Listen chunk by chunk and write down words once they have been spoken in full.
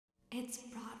It's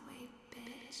Broadway,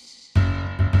 bitch.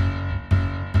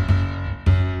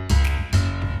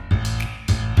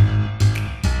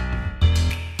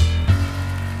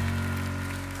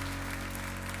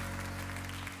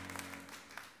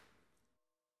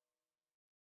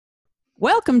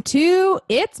 Welcome to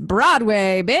It's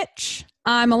Broadway, bitch.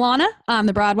 I'm Alana. I'm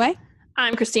the Broadway.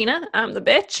 I'm Christina. I'm the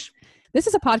bitch. This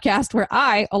is a podcast where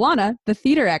I, Alana, the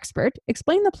theater expert,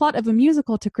 explain the plot of a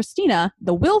musical to Christina,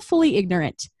 the willfully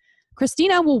ignorant.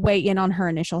 Christina will weigh in on her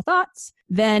initial thoughts.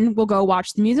 Then we'll go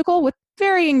watch the musical with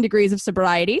varying degrees of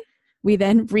sobriety. We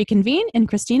then reconvene and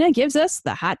Christina gives us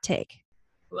the hot take.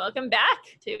 Welcome back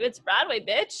to It's Broadway,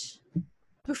 bitch.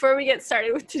 Before we get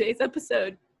started with today's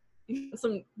episode,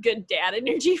 some good dad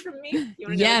energy from me. You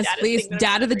Yes, please.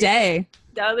 Dad of the day.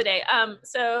 Dad of the day.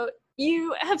 So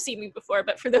you have seen me before,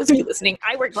 but for those of you listening,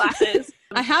 I wear glasses.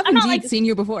 I have indeed seen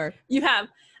you before. You have.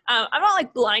 I'm not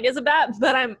like blind as a bat,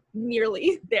 but I'm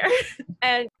nearly there.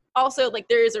 And also, like,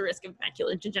 there is a risk of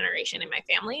macular degeneration in my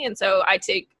family. And so I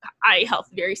take eye health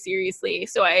very seriously.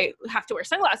 So I have to wear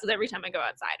sunglasses every time I go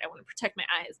outside. I want to protect my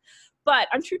eyes. But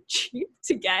I'm too cheap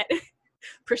to get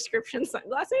prescription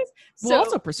sunglasses. Well,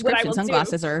 also prescription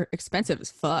sunglasses are expensive as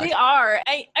fuck. They are.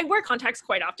 I wear contacts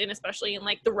quite often, especially in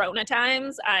like the Rona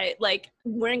times. I like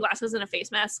wearing glasses and a face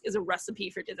mask is a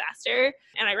recipe for disaster.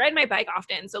 And I ride my bike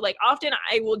often. So like often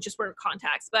I will just wear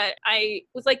contacts, but I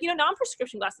was like,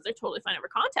 non-prescription glasses are totally fine over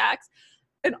contacts.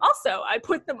 And also, I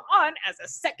put them on as a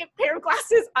second pair of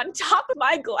glasses on top of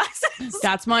my glasses.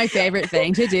 That's my favorite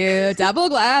thing to do. Double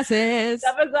glasses.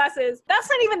 Double glasses. That's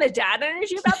not even the dad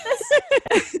energy about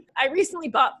this. I recently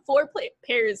bought 4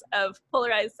 pairs of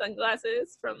polarized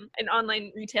sunglasses from an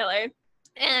online retailer.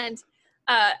 And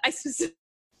I specifically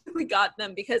got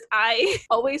them because I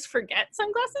always forget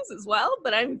sunglasses as well,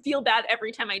 but I feel bad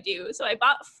every time I do. So I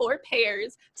bought 4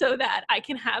 pairs so that I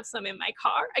can have some in my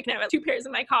car. I can have 2 pairs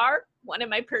in my car, 1 in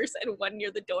my purse, and 1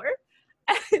 near the door.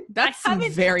 That's some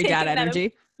very dad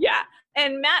energy. Yeah.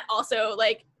 And Matt also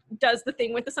like does the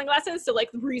thing with the sunglasses. So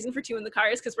like the reason for 2 in the car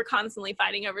is because we're constantly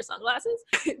fighting over sunglasses.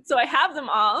 So I have them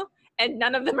all and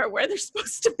none of them are where they're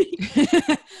supposed to be.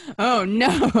 Oh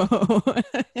no.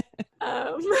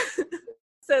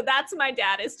 So that's my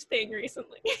daddest thing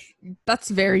recently. That's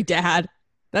very dad.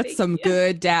 That's Thank some you.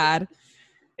 good dad.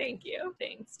 Thank you.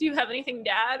 Thanks. Do you have anything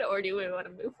dad or do we want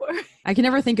to move forward? I can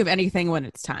never think of anything when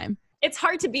it's time. It's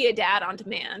hard to be a dad on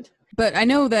demand. But I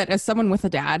know that as someone with a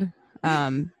dad,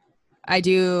 I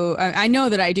know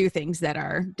that I do things that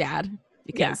are dad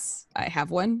because I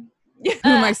have one whom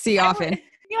I see often.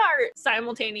 We are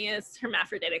simultaneous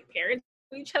hermaphroditic parents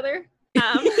of each other.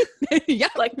 Yeah.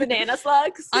 Like banana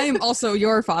slugs. I am also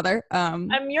your father.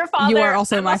 I'm your father. You are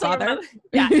also my your father. mother.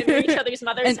 Yeah, and we're each other's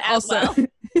mothers And as also,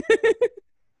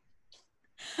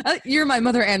 well. You're my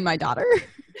mother and my daughter.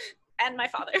 And my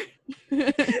father.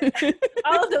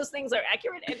 All of those things are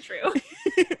accurate and true.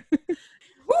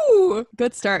 Woo!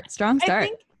 Good start. Strong start.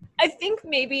 I think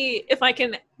maybe if I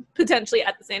can potentially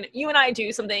add this in, you and I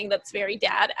do something that's very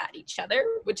dad at each other,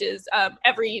 which is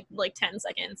every like 10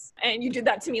 seconds. And you did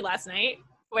that to me last night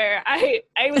where I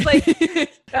was like,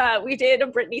 we did a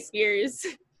Britney Spears,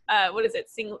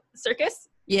 sing circus?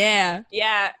 Yeah.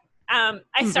 Yeah. I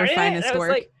started it and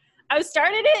I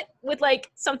started it with like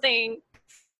something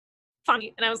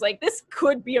funny and I was like, this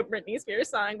could be a Britney Spears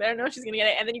song, but I don't know if she's gonna get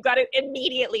it. And then you got it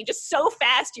immediately, just so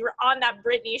fast. You were on that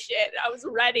Britney shit. I was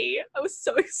ready. I was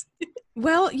so excited.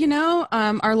 Well,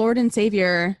 our Lord and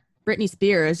Savior, Britney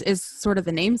Spears, is sort of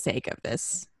the namesake of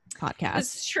this podcast.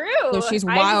 It's true. So she's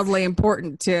wildly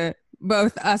important to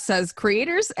both us as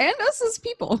creators and us as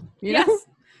people. You know?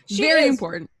 Very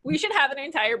important. We should have an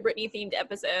entire Britney-themed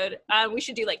episode. We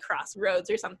should do like Crossroads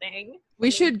or something.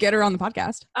 We should get her on the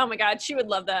podcast. Oh my God, she would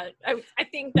love that. I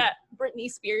think that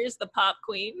Britney Spears, the pop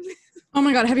queen. Oh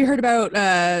my God, have you heard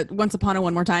about Once Upon a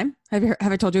One More Time? Have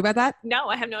I told you about that? No,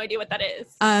 I have no idea what that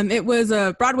is. It was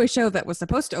a Broadway show that was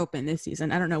supposed to open this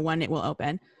season. I don't know when it will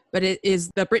open, but it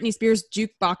is the Britney Spears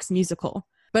jukebox musical.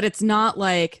 But it's not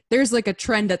like, there's like a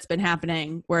trend that's been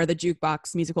happening where the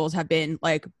jukebox musicals have been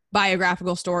like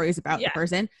biographical stories about the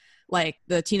person, like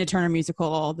the Tina Turner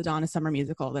musical, the Donna Summer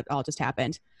musical that all just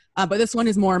happened. But this one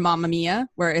is more Mamma Mia,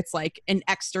 where it's like an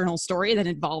external story that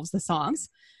involves the songs.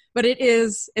 But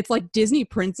it's like Disney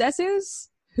princesses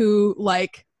who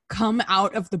like come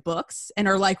out of the books and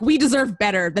are like, we deserve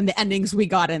better than the endings we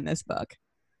got in this book.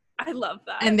 I love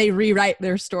that. And they rewrite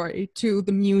their story to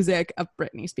the music of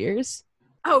Britney Spears.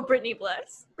 Oh, Britney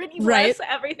Bliss. Britney Bliss, right?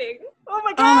 Everything. Oh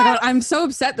my God. Oh my God. I'm so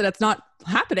upset that it's not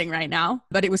happening right now,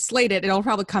 but it was slated. It'll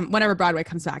probably come whenever Broadway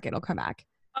comes back. It'll come back.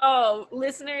 Oh,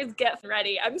 listeners, get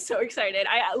ready. I'm so excited.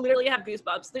 I literally have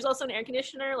goosebumps. There's also an air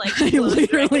conditioner. Like, I blows literally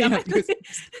directly up have my-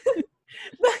 goosebumps.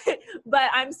 but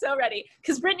I'm so ready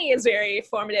because Brittany is very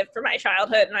formative for my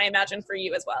childhood, and I imagine for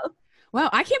you as well. Wow,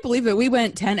 I can't believe that we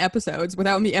went 10 episodes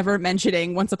without me ever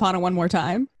mentioning Once Upon a One More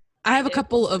Time. I have a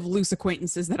couple of loose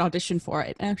acquaintances that auditioned for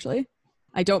it, actually.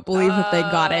 I don't believe that they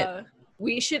got it.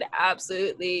 We should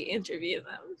absolutely interview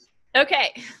them.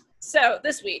 Okay, so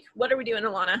this week, what are we doing,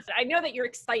 Alana? I know that you're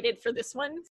excited for this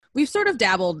one. We've sort of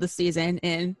dabbled this season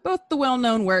in both the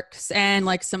well-known works and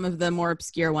like some of the more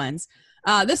obscure ones.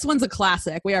 This one's a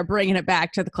classic. We are bringing it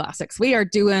back to the classics. We are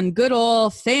doing good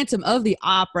old Phantom of the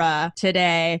Opera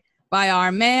today by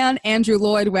our man, Andrew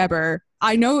Lloyd Webber.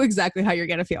 I know exactly how you're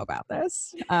going to feel about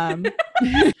this.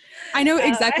 I know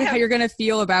exactly how you're going to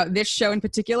feel about this show in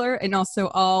particular and also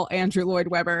all Andrew Lloyd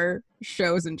Webber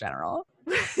shows in general.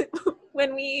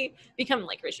 When we become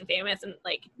like rich and famous, and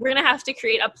like we're gonna have to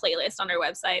create a playlist on our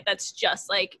website that's just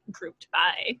like grouped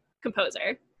by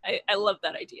composer. I love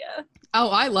that idea. Oh,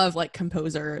 I love like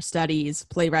composer studies,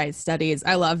 playwright studies.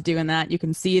 I love doing that. You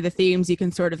can see the themes. You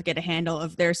can sort of get a handle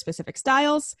of their specific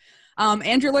styles.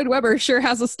 Andrew Lloyd Webber sure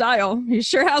has a style. He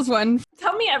sure has one.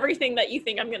 Tell me everything that you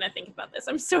think I'm gonna think about this.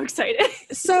 I'm so excited.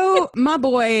 So my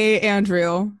boy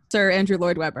Andrew, Sir Andrew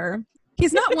Lloyd Webber,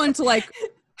 he's not one to like,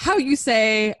 how you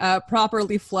say,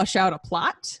 properly flush out a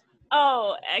plot.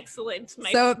 Oh, excellent.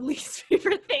 My least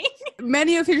favorite thing.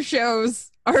 Many of his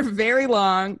shows are very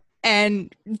long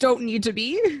and don't need to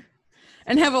be,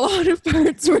 and have a lot of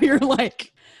parts where you're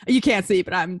like, you can't see,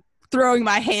 but I'm throwing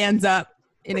my hands up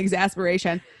in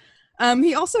exasperation.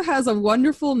 He also has a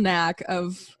wonderful knack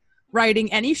of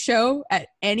writing any show at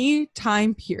any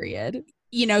time period.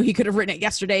 You know, he could have written it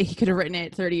yesterday. He could have written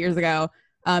it 30 years ago.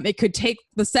 It could take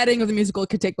the setting of the musical. It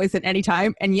could take place at any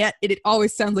time, and yet it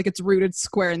always sounds like it's rooted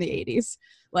square in the 80s.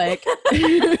 Like,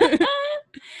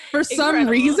 for some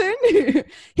reason,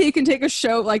 he can take a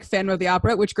show like Phantom of the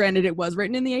Opera, which granted it was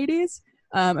written in the 80s,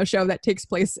 a show that takes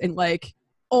place in like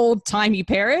old-timey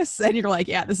Paris, and you're like,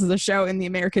 yeah, this is a show in the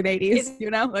American 80s, you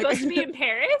know? Like, supposed to be in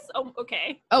Paris? Oh,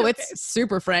 okay. Oh, okay. It's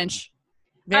super French.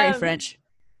 Very French.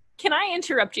 Can I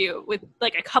interrupt you with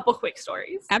like a couple quick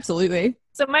stories? Absolutely.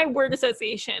 So my word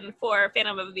association for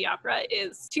Phantom of the Opera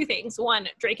is two things. One,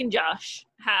 Drake and Josh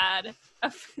had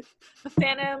a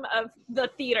Phantom of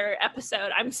the Theater episode.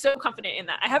 I'm so confident in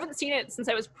that. I haven't seen it since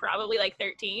I was probably like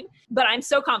 13, but I'm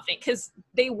so confident because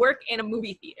they work in a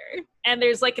movie theater, and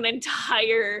there's like an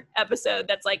entire episode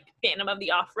that's like Phantom of the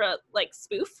Opera like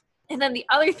spoof. And then the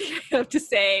other thing I have to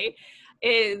say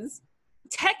is,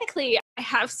 technically I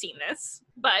have seen this,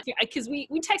 but because we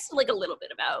texted like a little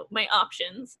bit about my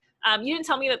options. You didn't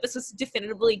tell me that this was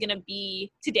definitively going to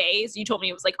be today's. You told me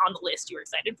it was like on the list. You were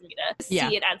excited for me to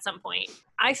see it at some point.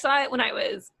 I saw it when I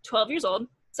was 12 years old,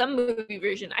 some movie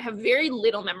version. I have very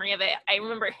little memory of it. I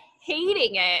remember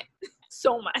hating it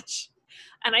so much.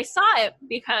 And I saw it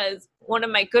because one of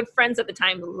my good friends at the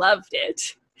time loved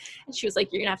it. And she was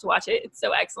like, you're going to have to watch it. It's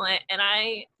so excellent. And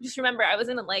I just remember I was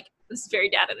in like, this is very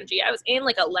dad energy. I was in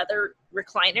like a leather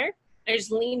recliner. I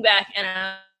just leaned back and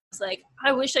I was like,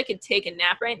 I wish I could take a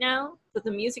nap right now, but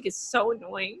the music is so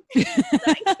annoying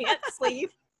that I can't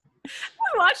sleep.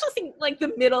 I watched this in like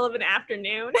the middle of an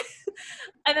afternoon.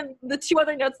 And then the two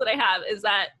other notes that I have is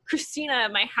that Christina,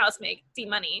 my housemate, C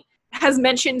Money, has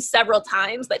mentioned several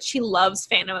times that she loves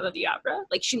Phantom of the Opera.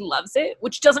 Like, she loves it,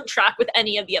 which doesn't track with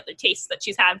any of the other tastes that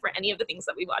she's had for any of the things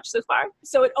that we've watched so far.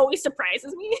 So it always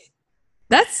surprises me.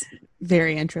 That's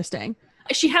very interesting.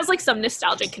 She has like some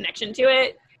nostalgic connection to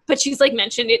it, but she's like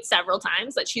mentioned it several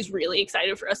times that she's really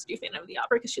excited for us to do Phantom of the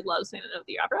Opera because she loves Phantom of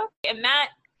the Opera. And Matt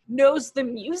knows the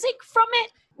music from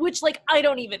it, which like I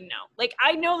don't even know. Like,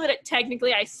 I know that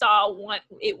technically I saw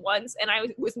it once and I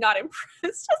was not impressed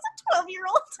as a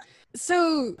 12-year-old.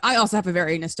 So I also have a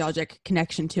very nostalgic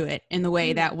connection to it in the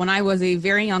way that when I was a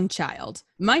very young child,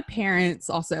 my parents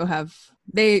also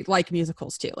they like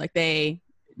musicals too. Like, they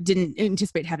didn't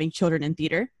anticipate having children in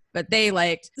theater, but they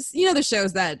liked, you know, the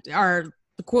shows that are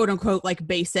quote unquote like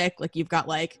basic. Like, you've got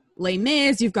like Les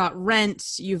Mis, you've got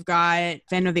Rent, you've got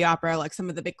Phantom of the Opera, like some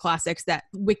of the big classics, that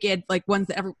Wicked, like ones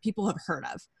that people have heard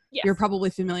of. Yes. You're probably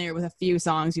familiar with a few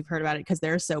songs. You've heard about it because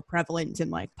they're so prevalent in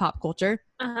like pop culture.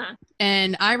 Uh-huh.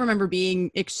 And I remember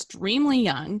being extremely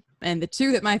young, and the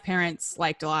two that my parents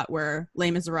liked a lot were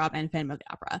Les Miserables and Phantom of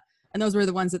the Opera. And those were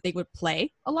the ones that they would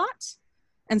play a lot.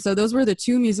 And so those were the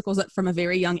two musicals that from a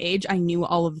very young age, I knew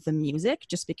all of the music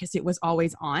just because it was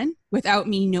always on without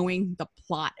me knowing the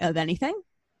plot of anything.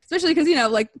 Especially because, you know,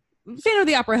 like Phantom of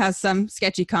the Opera has some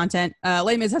sketchy content.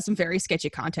 Les Mis has some very sketchy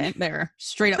content. They're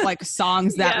straight up like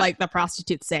songs that like the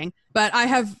prostitutes sing. But I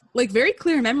have like very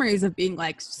clear memories of being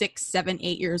like 6, 7,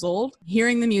 8 years old,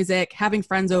 hearing the music, having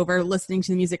friends over, listening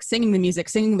to the music,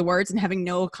 singing the words, and having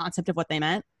no concept of what they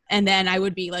meant. And then I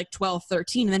would be like 12,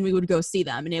 13, and then we would go see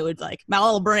them, and it would like my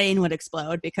little brain would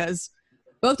explode because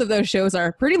both of those shows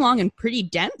are pretty long and pretty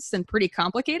dense and pretty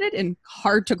complicated and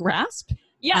hard to grasp.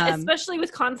 Yeah, especially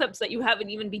with concepts that you haven't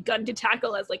even begun to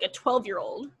tackle as like a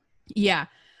 12-year-old. Yeah.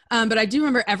 But I do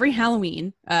remember every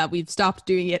Halloween, we've stopped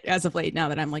doing it as of late now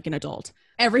that I'm like an adult.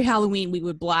 Every Halloween we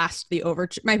would blast the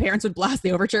overture. My parents would blast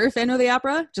the overture of Phantom of the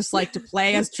Opera, just like to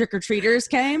play as trick-or-treaters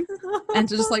came and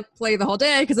to just like play the whole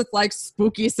day because it's like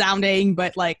spooky sounding,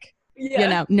 but like, you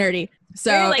know, nerdy.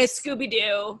 So very, like it's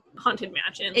Scooby-Doo, Haunted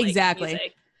Mansion. Exactly.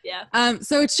 Music. Yeah.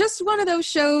 So it's just one of those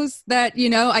shows that, you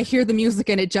know, I hear the music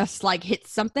and it just like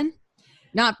hits something.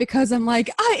 Not because I'm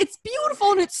like, it's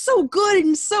beautiful and it's so good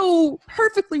and so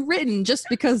perfectly written, just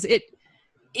because it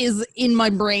is in my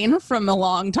brain from a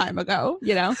long time ago,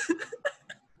 you know?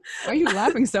 Why are you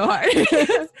laughing so hard?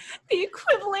 The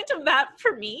equivalent of that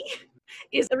for me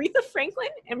is Aretha Franklin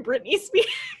and Britney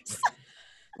Spears.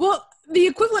 Well, the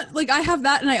equivalent, like I have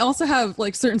that, and I also have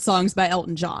like certain songs by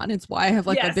Elton John. It's why I have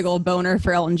like a big old boner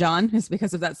for Elton John, is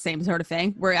because of that same sort of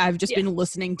thing, where I've just been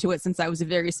listening to it since I was a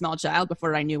very small child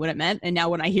before I knew what it meant. And now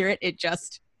when I hear it, it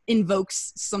just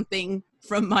invokes something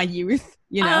from my youth,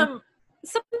 you know?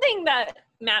 Something that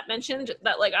Matt mentioned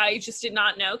that like I just did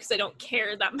not know because I don't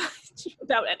care that much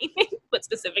about anything, but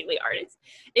specifically artists,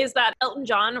 is that Elton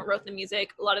John wrote the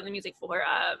music, a lot of the music for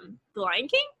The Lion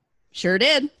King. Sure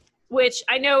did. Which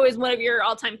I know is one of your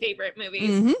all-time favorite movies.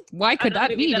 Mm-hmm. Why could that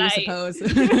be, do you suppose?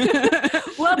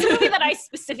 Well, it's a movie that I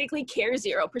specifically care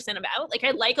 0% about. Like,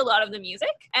 I like a lot of the music,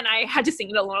 and I had to sing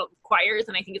it along with choirs,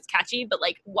 and I think it's catchy, but,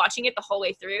 like, watching it the whole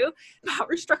way through,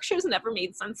 power structures never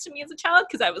made sense to me as a child,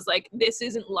 because I was like, this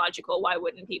isn't logical. Why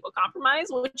wouldn't people compromise?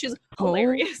 Which is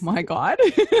hilarious. Oh, my God.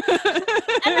 And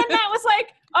then Matt was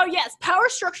like, oh, yes, power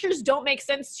structures don't make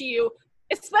sense to you,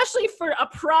 especially for a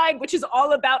pride, which is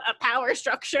all about a power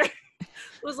structure.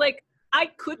 It was like, I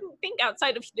couldn't think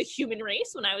outside of the human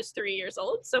race when I was 3 years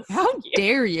old. So how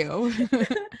dare you?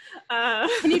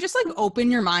 Can you just like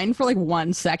open your mind for like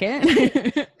 1 second?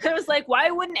 I was like, why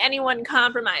wouldn't anyone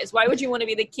compromise? Why would you want to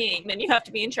be the king? Then you have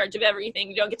to be in charge of everything.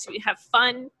 You don't get to have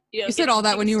fun. You said all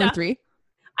that when you were 3?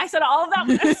 I said all of that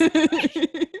when I was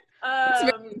 3.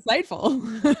 It's very insightful.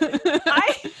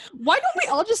 Why don't we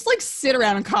all just like sit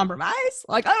around and compromise?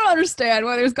 Like, I don't understand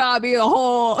why there's gotta be a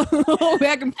whole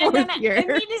back and forth and then here.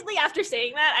 Immediately after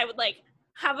saying that, I would like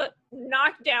have a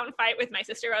knockdown fight with my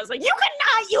sister. I was like, you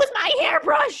cannot use my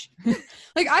hairbrush.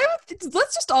 Like,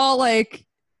 let's just all like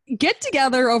get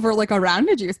together over like a round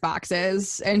of juice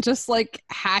boxes and just like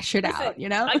hash it out, you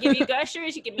know? I'll give you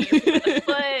Gushers, you give me your fruit with the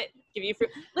foot, give you fruit.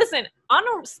 Listen, on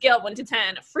a scale of 1 to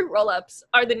 10, fruit roll-ups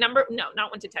are the number, no,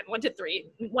 not 1 to 10, 1 to 3.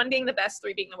 1 being the best,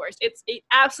 3 being the worst. It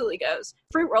absolutely goes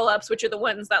fruit roll-ups, which are the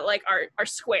ones that like are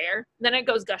square. Then it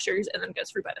goes Gushers, and then it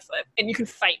goes fruit by the foot. And you can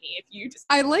fight me if you just.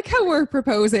 I like how we're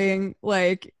proposing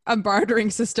like a bartering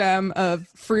system of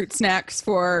fruit snacks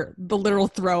for the literal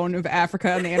throne of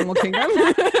Africa and the animal kingdom.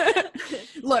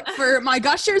 Look, for my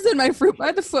Gushers and my fruit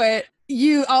by the foot,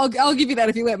 I'll give you that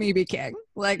if you let me be king.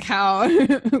 Like how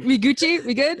we Gucci,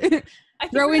 we good?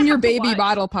 Throw in your baby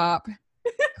bottle pop.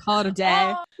 Call it a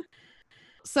day.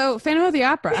 So Phantom of the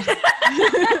Opera.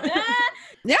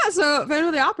 Yeah, so Phantom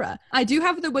of the Opera. I do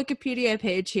have the Wikipedia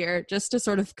page here just to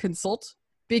sort of consult,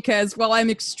 because while I'm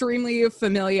extremely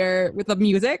familiar with the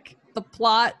music, the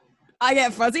plot I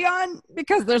get fuzzy on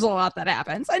because there's a lot that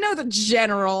happens. I know the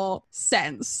general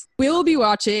sense. We'll be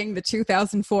watching the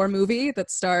 2004 movie that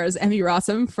stars Emmy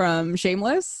Rossum from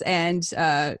Shameless and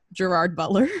Gerard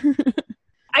Butler.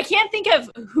 I can't think of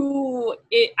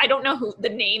I don't know who the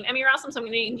name Emmy Rossum, so I'm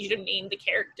going to need you to name the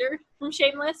character from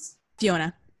Shameless.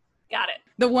 Fiona. Got it.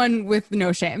 The one with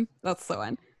no shame. That's the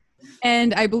one.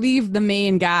 And I believe the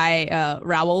main guy,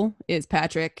 Raoul, is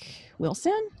Patrick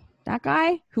Wilson. That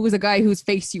guy, who was a guy whose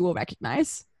face you will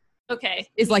recognize. Okay.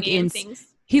 Is like in things.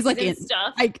 He's like in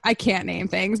stuff. I can't name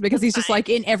things because he's just like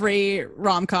in every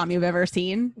rom-com you've ever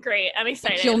seen. Great. I'm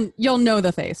excited. Like, you'll know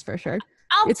the face for sure.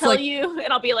 I'll tell you,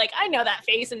 and I'll be like, I know that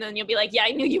face, and then you'll be like, yeah,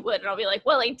 I knew you would, and I'll be like,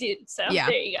 well, I did, so yeah.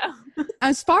 There you go.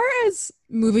 As far as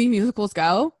movie musicals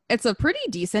go, it's a pretty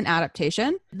decent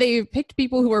adaptation. They picked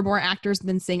people who are more actors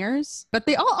than singers, but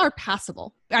they all are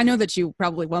passable. I know that you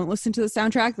probably won't listen to the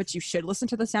soundtrack, but you should listen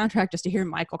to the soundtrack just to hear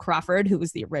Michael Crawford, who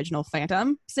was the original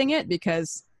Phantom, sing it,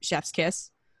 because chef's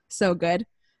kiss. So good.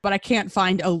 but I can't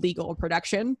find a legal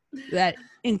production that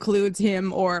includes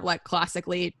him or like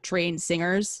classically trained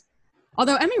singers.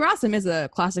 Although Emmy Rossum is a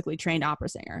classically trained opera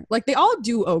singer. Like they all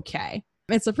do okay.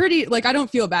 It's a pretty, like I don't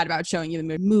feel bad about showing you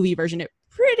the movie version. It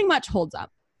pretty much holds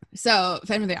up. So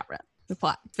Phantom of the Opera, the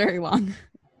plot, very long.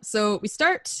 So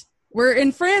we're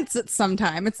in France at some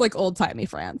time. It's like old-timey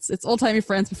France. It's old-timey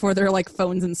France before there are like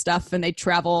phones and stuff and they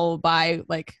travel by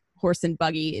like horse and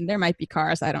buggy, and there might be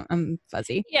cars. I'm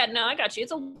fuzzy. Yeah, no, I got you.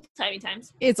 It's old-timey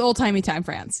times. It's old-timey time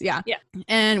France, yeah. Yeah.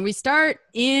 And we start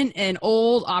in an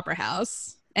old opera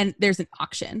house, and there's an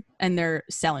auction, and they're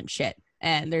selling shit,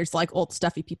 and there's like old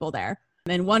stuffy people there.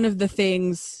 And one of the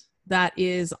things that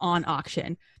is on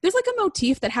auction, there's like a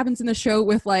motif that happens in the show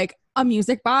with like a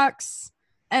music box.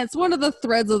 And it's one of the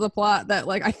threads of the plot that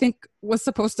like I think was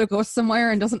supposed to go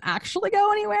somewhere and doesn't actually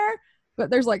go anywhere. But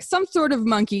there's like some sort of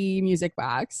monkey music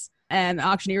box. And the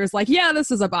auctioneer is like, yeah, this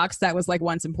is a box that was like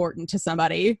once important to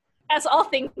somebody. As all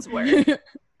things were.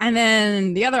 And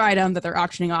then the other item that they're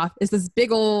auctioning off is this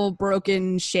big old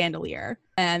broken chandelier.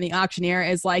 And the auctioneer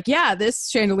is like, yeah, this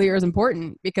chandelier is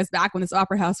important because back when this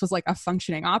opera house was like a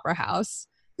functioning opera house,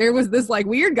 there was this like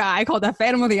weird guy called the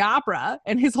Phantom of the Opera.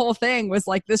 And his whole thing was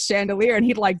like this chandelier, and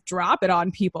he'd like drop it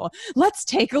on people. Let's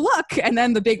take a look. And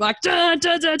then the big like da,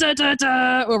 da, da, da, da,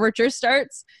 da, overture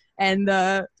starts. And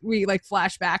we like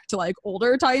flash back to like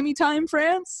older timey time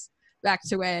France, back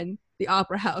to when the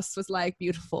opera house was like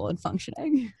beautiful and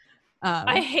functioning.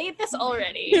 I hate this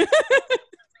already.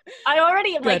 I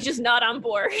already am like just not on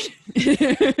board.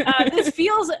 This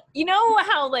feels, you know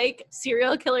how like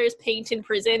serial killers paint in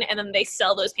prison and then they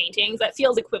sell those paintings? That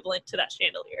feels equivalent to that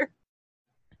chandelier.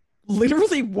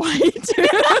 Literally what?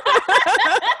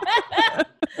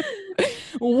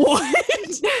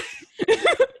 What?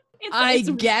 I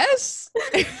guess.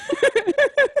 I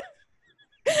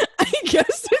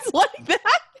guess it's like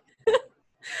that.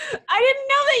 I didn't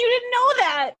know that you didn't know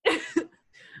that.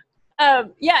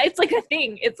 Yeah, it's like a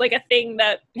thing. It's like a thing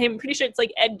that I'm pretty sure it's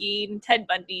like Ed Gein, Ted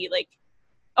Bundy, like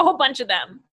a whole bunch of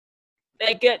them.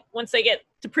 Once they get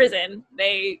to prison,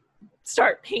 they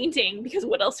start painting because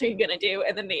what else are you gonna do?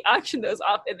 And then they auction those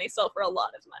off and they sell for a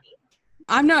lot of money.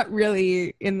 I'm not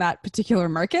really in that particular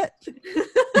market.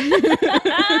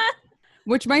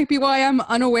 Which might be why I'm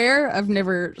unaware. I've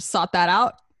never sought that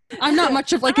out. I'm not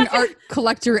much of like an art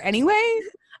collector anyway.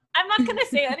 I'm not going to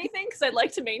say anything because I'd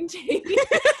like to maintain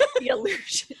the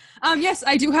illusion. Yes,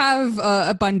 I do have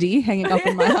a Bundy hanging up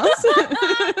in my house.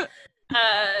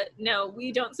 No,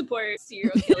 we don't support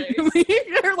serial killers.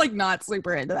 We're like not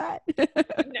super into that.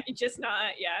 No, just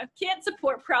not, yeah. Can't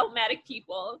support problematic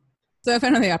people. So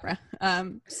Phantom of the Opera.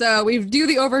 So we do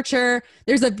the overture.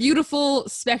 There's a beautiful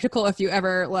spectacle if you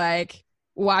ever like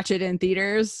watch it in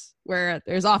theaters, where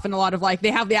there's often a lot of like,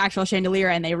 they have the actual chandelier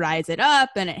and they rise it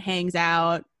up and it hangs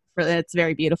out. It's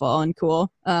very beautiful and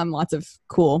cool. Lots of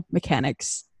cool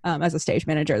mechanics. As a stage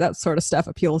manager, that sort of stuff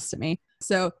appeals to me.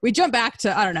 So we jump back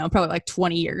to, I don't know, probably like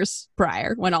 20 years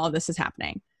prior when all of this is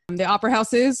happening. The opera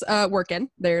house is working.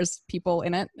 There's people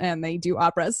in it and they do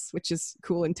operas, which is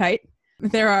cool and tight.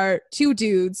 There are two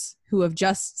dudes who have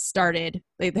just started.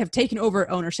 They have taken over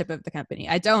ownership of the company.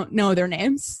 I don't know their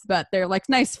names, but they're like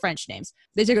nice French names.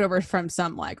 They took it over from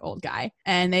some like old guy,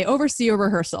 and they oversee a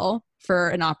rehearsal for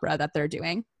an opera that they're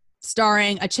doing,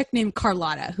 starring a chick named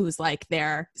Carlotta, who's like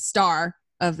their star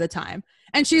of the time.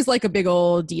 And she's like a big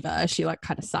old diva. She like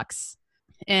kind of sucks.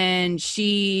 And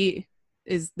she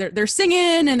is, they're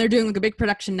singing and they're doing like a big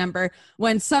production number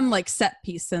when some like set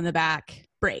piece in the back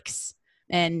breaks.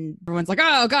 And everyone's like,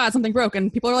 oh God, something broke.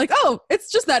 And people are like, oh, it's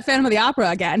just that Phantom of the Opera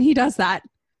again. He does that.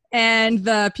 And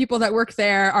the people that work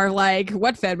there are like,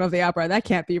 what Phantom of the Opera? That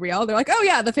can't be real. They're like, oh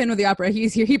yeah, the Phantom of the Opera.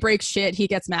 He's here. He breaks shit. He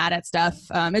gets mad at stuff.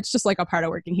 It's just like a part of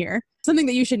working here. Something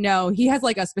that you should know, he has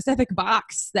like a specific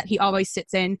box that he always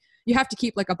sits in. You have to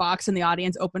keep like a box in the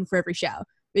audience open for every show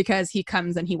because he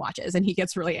comes and he watches and he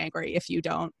gets really angry if you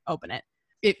don't open it.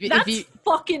 That's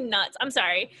fucking nuts. I'm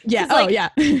sorry. Yeah. Like, oh, yeah.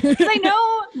 Because I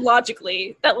know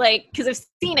logically that, like, because I've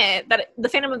seen it, that the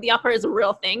Phantom of the Opera is a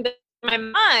real thing. But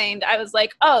in my mind, I was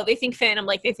like, oh, they think Phantom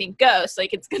like they think Ghost.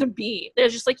 Like, it's going to be. They're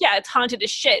just like, yeah, it's haunted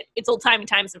as shit. It's old-timey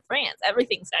times in France.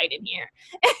 Everything's died in here.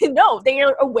 And no, they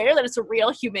are aware that it's a real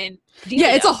human deal.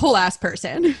 Yeah, it's a whole-ass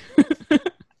person.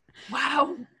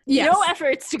 Wow. Yes. No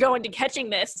efforts to go into catching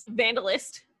this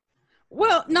vandalist.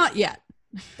 Well, not yet.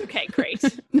 Okay, great.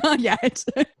 Not yet.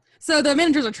 So the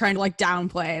managers are trying to like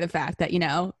downplay the fact that, you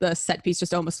know, the set piece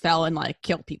just almost fell and like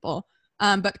killed people.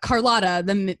 But Carlotta,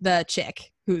 the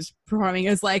chick who's performing,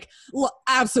 is like, well,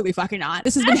 absolutely fucking not.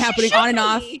 This has been happening on and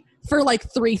off for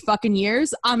like 3 fucking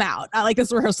years. I'm out. Like,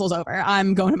 this rehearsal's over.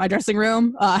 I'm going to my dressing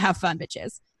room. Have fun,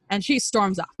 bitches. And she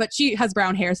storms off, but she has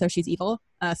brown hair, so she's evil.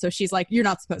 So she's like, you're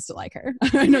not supposed to like her.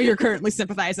 I know you're currently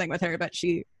sympathizing with her, but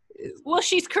she is. Well,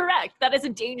 she's correct. That is a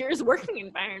dangerous working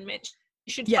environment.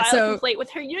 You should file a complaint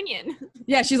with her union.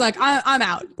 Yeah, she's like, I'm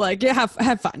out. Like, yeah,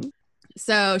 have fun.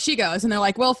 So she goes, and they're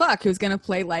like, well, fuck, who's going to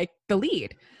play, like, the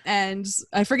lead? And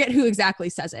I forget who exactly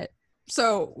says it.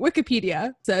 So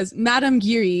Wikipedia says, Madame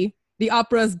Giry, the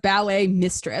opera's ballet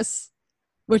mistress,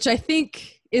 which I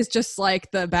think is just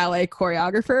like the ballet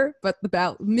choreographer, but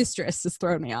the mistress is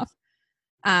throwing me off.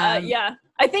 Yeah,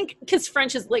 I think because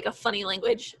French is like a funny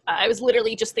language. I was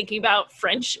literally just thinking about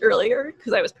French earlier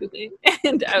because I was pooping,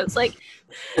 and I was like,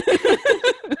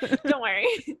 don't worry.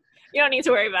 You don't need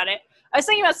to worry about it. I was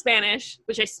thinking about Spanish,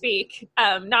 which I speak.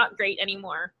 Not great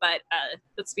anymore, but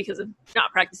that's because of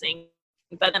not practicing.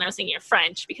 But then I was thinking of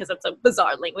French because it's a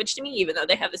bizarre language to me, even though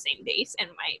they have the same base. And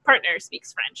my partner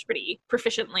speaks French pretty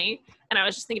proficiently. And I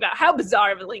was just thinking about how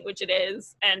bizarre of a language it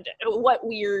is and what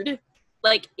weird,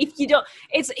 like, if you don't,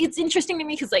 it's interesting to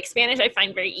me because, like, Spanish I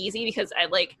find very easy because I,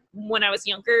 like, when I was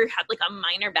younger, had, like, a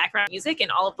minor background in music,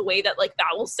 and all of the way that, like,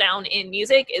 vowels sound in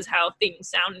music is how things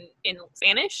sound in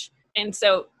Spanish. And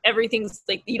so everything's,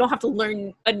 like, you don't have to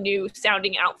learn a new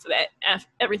sounding alphabet.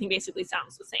 Everything basically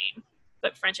sounds the same.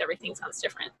 But French, everything sounds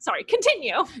different. Sorry,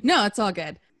 continue. No, it's all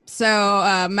good.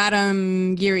 So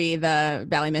Madame Giry, the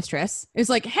ballet mistress, is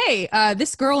like, hey,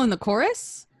 this girl in the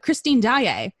chorus, Christine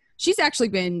Daae, she's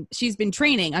been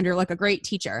training under like a great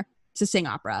teacher to sing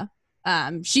opera.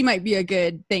 She might be a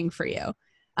good thing for you.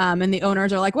 And the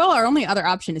owners are like, well, our only other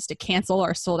option is to cancel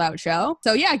our sold out show.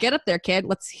 So yeah, get up there, kid.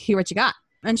 Let's hear what you got.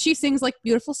 And she sings like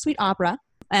beautiful, sweet opera.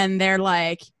 And they're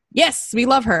like, yes, we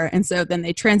love her. And so then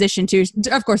they transition to,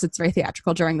 of course, it's very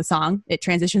theatrical during the song. It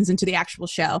transitions into the actual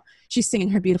show. She's singing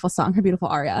her beautiful song, her beautiful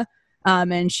aria.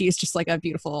 And she's just like a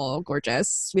beautiful,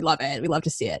 gorgeous. We love it. We love to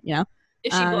see it, you know?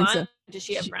 Is she blonde? So does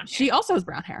she have brown hair? She also has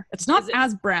brown hair. It's not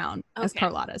as brown as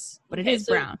Carlotta's, but it is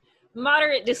so brown.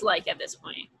 Moderate dislike at this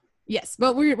point. Yes,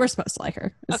 but we're supposed to like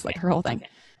her. It's like her whole thing. Okay.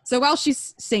 So while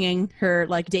she's singing her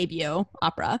like debut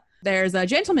opera, there's a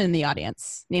gentleman in the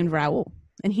audience named Raoul.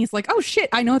 And he's like, oh shit,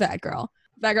 I know that girl.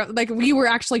 That girl, like, we were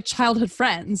actually childhood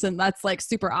friends, and that's like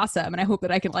super awesome. And I hope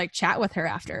that I can like chat with her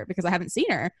after, because I haven't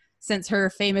seen her since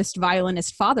her famous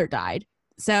violinist father died.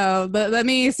 So let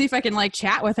me see if I can like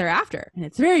chat with her after. And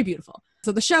it's very beautiful.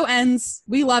 So the show ends.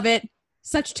 We love it.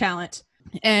 Such talent.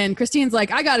 And Christine's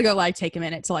like, I gotta go like take a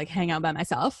minute to like hang out by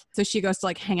myself. So she goes to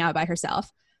like hang out by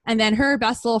herself. And then her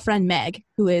best little friend Meg,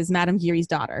 who is Madame Giry's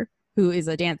daughter, who is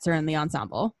a dancer in the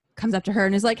ensemble, comes up to her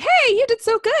and is like, hey, you did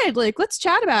so good. Like, let's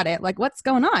chat about it. Like, what's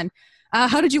going on?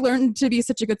 How did you learn to be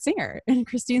such a good singer? And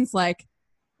Christine's like,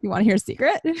 you want to hear a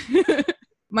secret?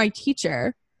 My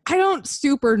teacher, I don't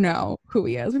super know who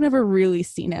he is. We've never really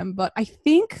seen him, but I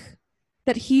think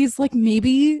that he's like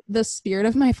maybe the spirit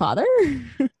of my father.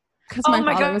 Because my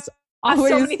father was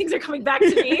always... So many things are coming back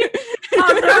to me.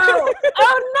 Oh no!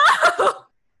 Oh no!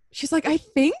 She's like, I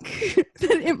think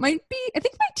that it might be, I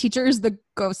think my teacher is the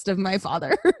ghost of my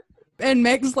father. And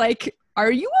Meg's like,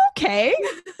 are you okay?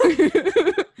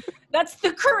 That's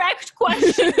the correct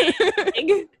question.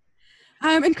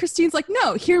 And Christine's like,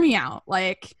 no, hear me out.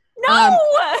 Like, no!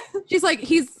 She's like,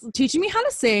 he's teaching me how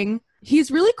to sing. He's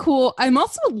really cool. I'm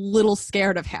also a little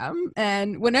scared of him.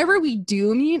 And whenever we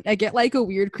do meet, I get like a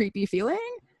weird, creepy feeling.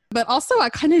 But also I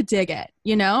kind of dig it,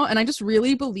 you know? And I just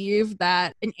really believe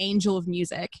that an angel of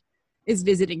music is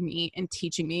visiting me and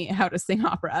teaching me how to sing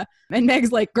opera. And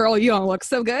Meg's like, girl, you don't look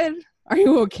so good. Are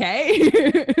you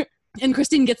okay? And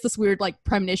Christine gets this weird like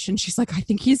premonition. She's like, I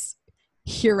think he's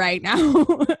here right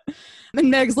now.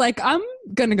 And Meg's like, I'm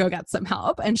gonna go get some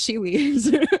help. And she leaves.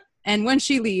 And when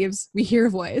she leaves, we hear a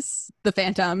voice. The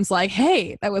Phantom's like,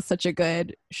 hey, that was such a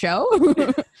good show.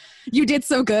 You did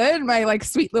so good, my like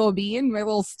sweet little bean, my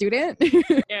little student.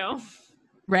 Ew.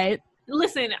 Right?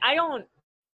 Listen,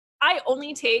 I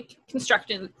only take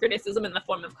constructive criticism in the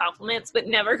form of compliments, but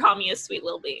never call me a sweet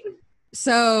little bean.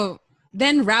 So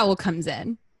then Raoul comes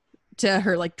in to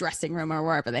her like dressing room or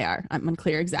wherever they are. I'm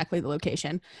unclear exactly the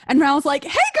location. And Raoul's like,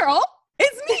 hey girl,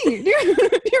 it's me. Do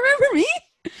you remember me?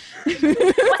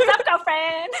 What's up,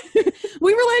 girlfriend?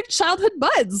 We were like childhood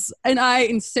buds, and I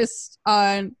insist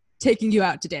on taking you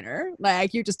out to dinner.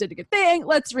 Like, you just did a good thing.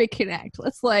 Let's reconnect.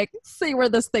 Let's like see where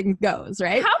this thing goes,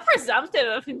 right? How presumptive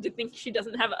of him to think she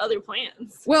doesn't have other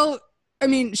plans. Well, I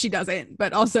mean, she doesn't,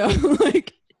 but also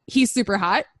like he's super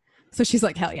hot, so she's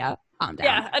like, hell yeah, I'm down.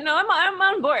 Yeah, no, I'm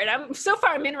on board.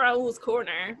 I'm in Raoul's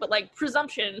corner, but like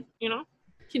presumption, you know.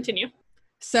 Continue.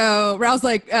 So Raoul's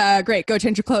like, great, go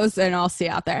change your clothes and I'll see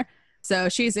you out there. So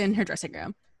she's in her dressing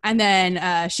room. And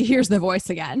then she hears the voice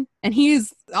again. And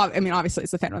he's, I mean, obviously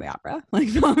it's the Phantom of the Opera. Like,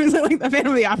 obviously, like, the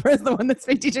Phantom of the Opera is the one that's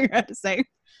been teaching her how to sing.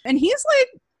 And he's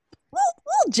like, a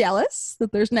little jealous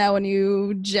that there's now a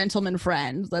new gentleman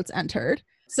friend that's entered.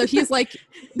 So he's like,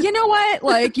 you know what?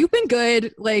 Like, you've been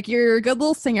good. Like, you're a good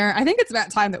little singer. I think it's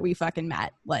about time that we fucking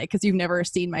met. Like, because you've never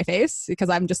seen my face because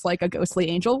I'm just like a ghostly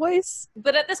angel voice.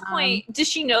 But at this point, does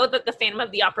she know that the Phantom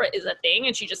of the Opera is a thing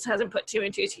and she just hasn't put two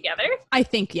and two together? I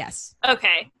think yes.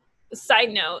 Okay. Side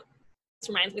note, this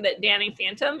reminds me that Danny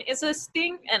Phantom is a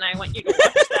thing, and I want you to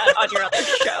watch that on your other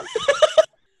show.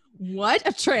 What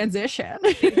a transition.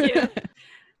 Thank you.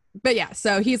 But yeah,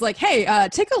 so he's like, hey,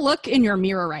 take a look in your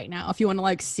mirror right now if you want to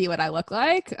like see what I look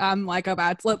like. I'm like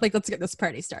let's get this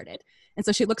party started. And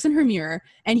so she looks in her mirror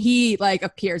and he like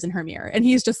appears in her mirror and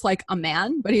he's just like a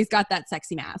man, but he's got that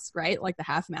sexy mask, right? Like the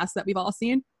half mask that we've all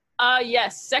seen.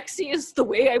 Yes, sexy is the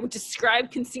way I would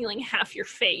describe concealing half your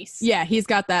face. Yeah, he's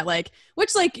got that like,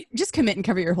 which like just commit and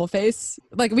cover your whole face.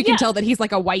 Like we can tell that he's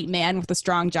like a white man with a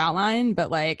strong jawline,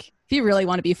 but like if you really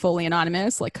want to be fully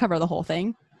anonymous, like cover the whole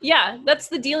thing. Yeah, that's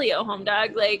the dealio, home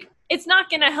dog. Like, it's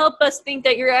not going to help us think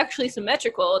that you're actually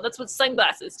symmetrical. That's what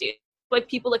sunglasses do. Like,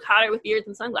 people look hotter with beards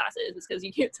and sunglasses is because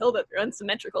you can't tell that they're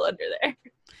unsymmetrical under there.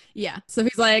 Yeah. So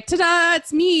he's like, ta-da,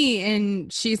 it's me.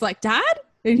 And she's like, Dad?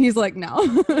 And he's like, no.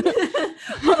 Hold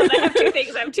on, I have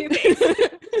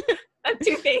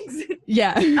two things.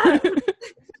 Yeah.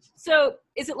 So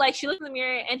is it like she looks in the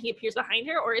mirror and he appears behind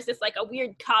her, or is this like a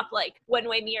weird cop like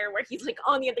one-way mirror where he's like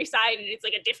on the other side and it's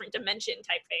like a different dimension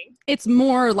type thing? It's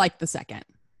more like the second.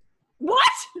 What?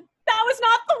 That was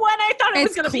not the one I thought it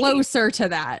was going to be. It's closer to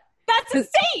that. That's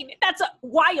insane. That's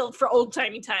wild for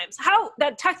old-timey times. How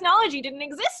that technology didn't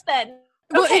exist then.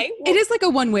 Well, Okay. it is like a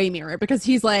one-way mirror because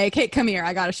he's like, hey, come here.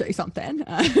 I got to show you something.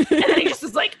 And then he just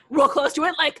is like real close to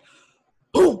it like,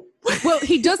 oh. Well,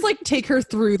 he does like take her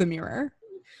through the mirror.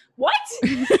 What?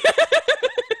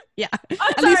 Yeah.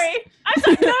 I'm sorry.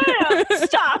 No.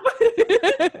 Stop.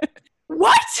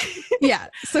 What? Yeah.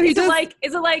 So he is does.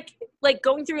 it like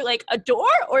going through like a door,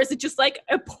 or is it just like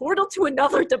a portal to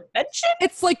another dimension?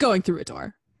 It's like going through a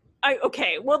door.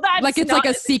 Okay. Well, that's like it's like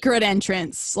a secret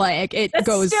entrance. Like it that's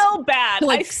goes still bad. to,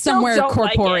 like I still somewhere don't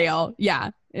corporeal. Like it.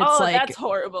 Yeah. It's like, like that's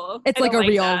horrible. It's I like a don't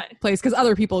real that. place because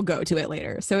other people go to it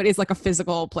later. So it is like a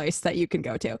physical place that you can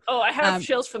go to. Oh, I have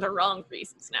chills for the wrong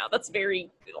reasons now. That's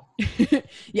very cool.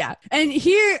 Yeah. And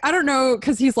here, I don't know,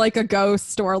 because he's like a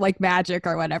ghost or like magic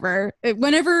or whatever.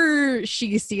 Whenever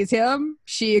she sees him,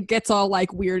 she gets all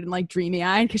like weird and like dreamy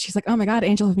eyed because she's like, oh my God,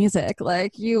 angel of music.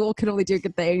 Like you can only do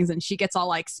good things. And she gets all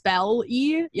like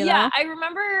spell-y, you know? I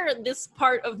remember this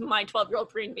part of my 12-year-old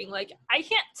brain being like, I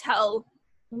can't tell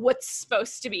what's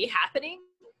supposed to be happening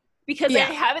because I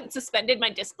haven't suspended my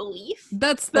disbelief.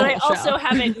 That's the but whole I also show.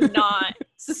 haven't not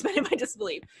suspended my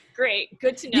disbelief. Great,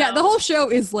 good to know. Yeah, the whole show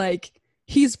is like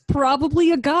he's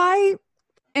probably a guy,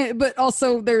 but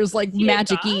also there's like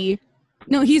magic-y.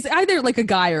 No, he's either like a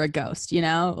guy or a ghost, you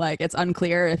know? Like it's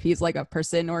unclear if he's like a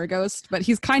person or a ghost, but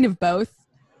he's kind of both.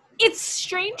 It's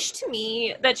strange to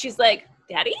me that she's like,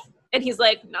 Daddy? And he's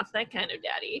like, not that kind of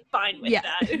daddy. Fine with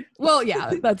that. Well,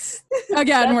 yeah, that's,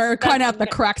 again, we're kind of at the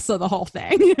crux of the whole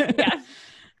thing. Yeah.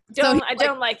 I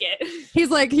don't like it. He's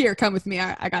like, here, come with me.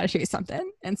 I got to show you something.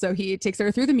 And so he takes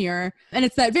her through the mirror. And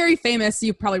it's that very famous,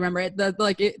 you probably remember it,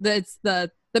 it's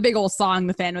the big old song,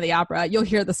 The Phantom of the Opera. You'll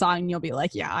hear the song and you'll be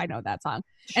like, yeah, I know that song.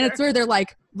 Sure. And it's where they're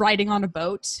like riding on a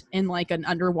boat in like an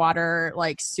underwater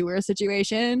like sewer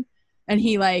situation. And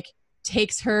he like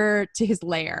takes her to his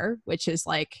lair, which is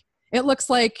like, it looks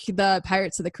like the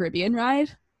Pirates of the Caribbean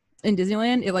ride in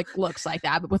Disneyland. It like looks like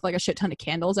that, but with like a shit ton of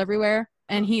candles everywhere.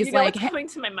 And he's like, what's coming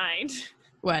to my mind?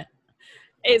 What?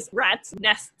 Is rats'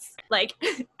 nests, like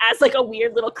as like a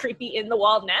weird little creepy in the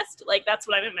wall nest. Like that's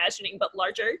what I'm imagining, but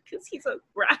larger because he's a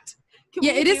rat.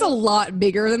 It is a lot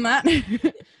bigger than that.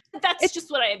 That's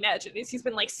just what I imagine. Is he's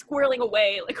been like squirreling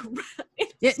away like.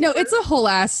 No, it's a whole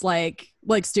ass like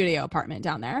studio apartment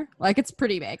down there. Like it's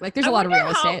pretty big. Like there's a lot of real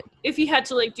estate. If he had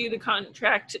to like do the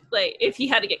contract, like if he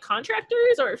had to get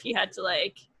contractors, or if he had to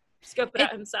like scope it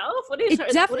out himself.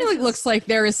 It definitely looks like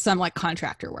there is some like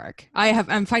contractor work.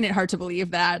 I'm finding it hard to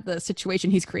believe that the situation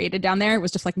he's created down there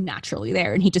was just like naturally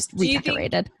there and he just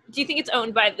redecorated. Do you think it's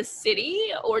owned by the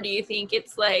city, or do you think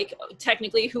it's like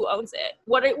technically who owns it?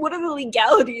 What are the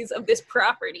legalities of this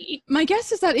property? My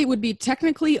guess is that it would be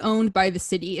technically owned by the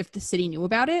city if the city knew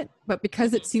about it, but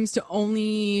because it seems to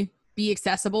only be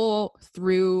accessible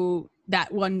through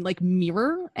that one like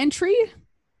mirror entry,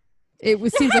 seems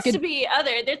like it has to be other.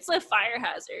 It's a fire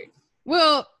hazard.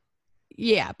 Well,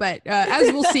 yeah, but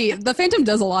as we'll see, the Phantom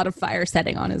does a lot of fire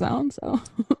setting on his own. So,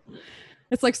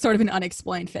 It's like sort of an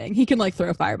unexplained thing. He can like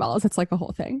throw fireballs. It's like a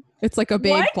whole thing. It's like a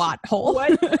big What? plot hole.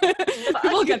 What?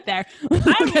 We'll get there.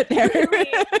 We'll get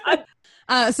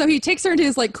there. So he takes her into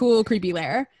his like cool, creepy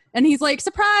lair. And he's like,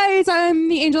 surprise, I'm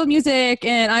the angel of music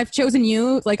and I've chosen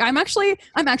you. Like, I'm actually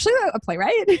a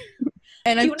playwright.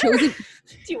 And I've chosen.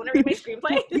 Do you want to read my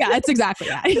screenplay? Yeah, it's exactly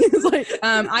that. He's like,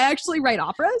 I actually write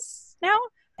operas now.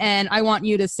 And I want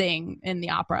you to sing in the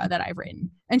opera that I've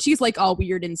written. And she's like all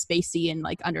weird and spacey and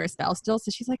like under a spell still. So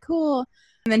she's like, cool.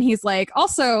 And then he's like,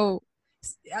 also,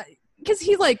 because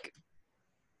he like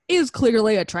is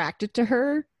clearly attracted to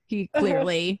her. He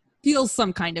clearly feels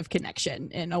some kind of connection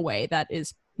in a way that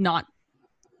is not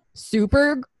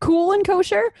super cool and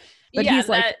kosher. But yeah, he's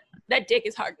like, that dick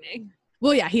is hardening.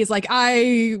 well, yeah, he's like,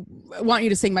 I want you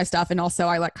to sing my stuff. And also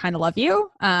I like kind of love you.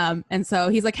 And so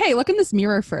he's like, hey, look in this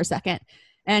mirror for a second.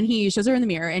 And he shows her in the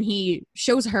mirror and he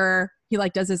shows her, he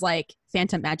like does his like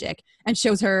phantom magic and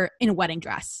shows her in a wedding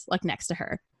dress, like next to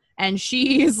her. And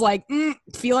she's like,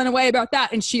 feeling a way about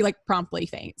that. And she like promptly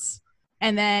faints.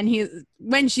 And then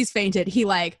when she's fainted, he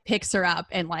like picks her up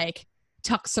and like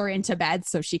tucks her into bed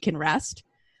so she can rest,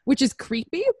 which is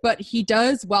creepy. But he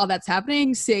does, while that's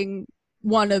happening, sing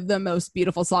one of the most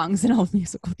beautiful songs in all of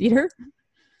musical theater.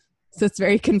 So it's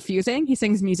very confusing. He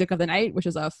sings Music of the Night, which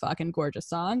is a fucking gorgeous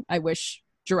song. I wish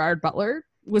Gerard Butler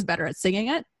was better at singing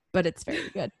it, but it's very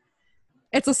good.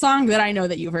 It's a song that I know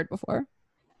that you've heard before.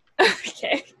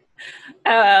 Okay.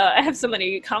 I have so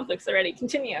many conflicts already.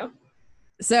 Continue.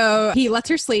 So he lets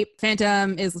her sleep.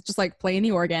 Phantom is just like playing the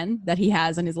organ that he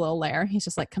has in his little lair. He's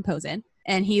just like composing.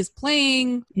 And he's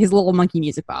playing his little monkey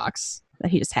music box that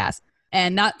he just has.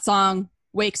 And that song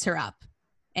wakes her up.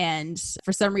 And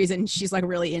for some reason, she's like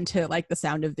really into like the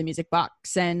sound of the music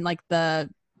box and like the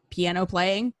piano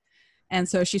playing. And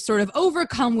so she's sort of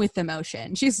overcome with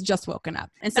emotion. She's just woken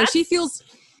up. And so she feels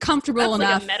comfortable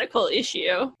enough. Like a medical issue.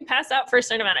 You pass out for a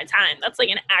certain amount of time. That's like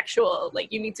an actual,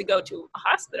 like you need to go to a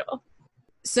hospital.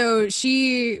 So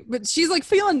she's like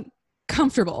feeling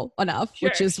comfortable enough,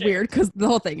 which is weird because the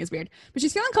whole thing is weird. But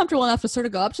she's feeling comfortable enough to sort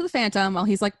of go up to the Phantom while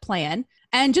he's like playing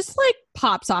and just like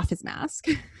pops off his mask.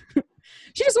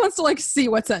 She just wants to like see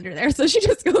what's under there. So she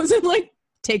just goes and like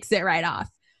takes it right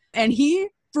off. And he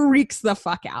freaks the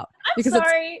fuck out. I'm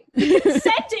sorry.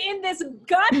 Consent in this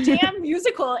goddamn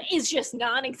musical is just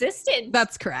non-existent.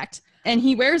 That's correct. And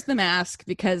he wears the mask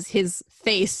because his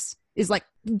face is like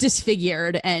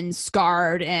disfigured and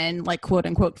scarred and like quote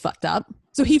unquote fucked up.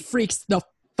 So he freaks the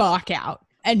fuck out.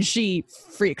 And she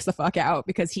freaks the fuck out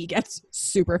because he gets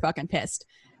super fucking pissed.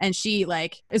 And she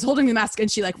like is holding the mask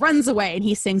and she like runs away and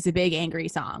he sings a big angry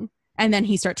song. And then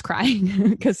he starts crying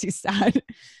because he's sad.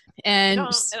 And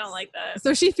I don't like that.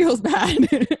 So she feels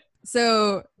bad.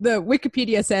 So the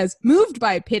Wikipedia says moved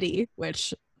by pity,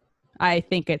 which I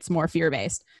think it's more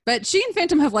fear-based. But she and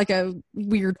Phantom have like a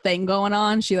weird thing going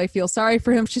on. She like feels sorry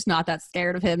for him. She's not that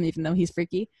scared of him, even though he's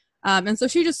freaky. And so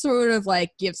she just sort of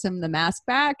like gives him the mask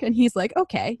back and he's like,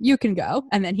 okay, you can go.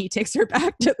 And then he takes her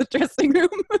back to the dressing room.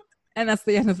 And that's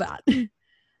the end of that. Is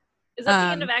that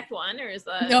the end of Act 1 or is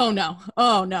that? No.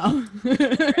 Oh, no.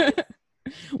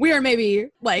 We are maybe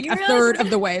like a third of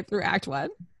the way through Act 1.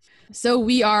 So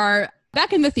we are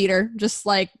back in the theater, just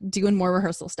like doing more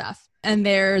rehearsal stuff. And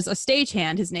there's a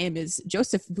stagehand. His name is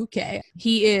Joseph Bouquet.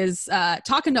 He is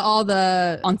talking to all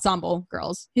the ensemble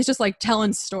girls. He's just like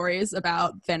telling stories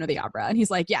about Phantom of the Opera. And he's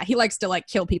like, yeah, he likes to like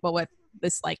kill people with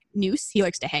this like noose. He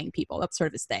likes to hang people. That's sort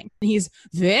of his thing. And he's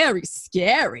very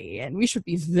scary and we should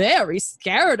be very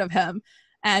scared of him.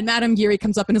 And Madame Geary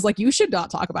comes up and is like, you should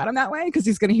not talk about him that way because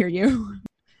he's going to hear you.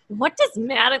 What's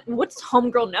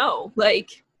Homegirl know? Like,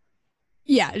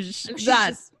 yeah,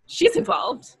 she's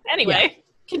involved. Anyway, yeah.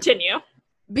 Continue.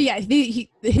 But yeah,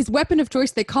 his weapon of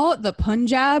choice, they call it the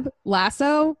Punjab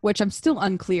lasso, which I'm still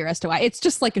unclear as to why. It's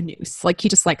just like a noose. Like he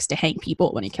just likes to hang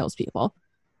people when he kills people.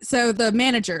 So the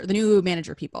new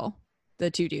manager people,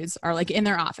 the two dudes are like in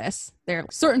their office. They're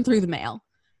sorting through the mail.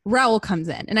 Raoul comes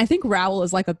in. And I think Raoul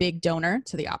is like a big donor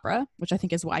to the opera, which I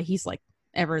think is why he's like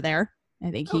ever there. I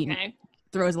think he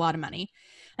throws a lot of money.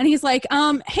 And he's like,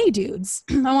 hey dudes,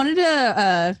 I wanted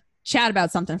to chat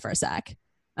about something for a sec.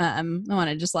 I want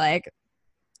to just like,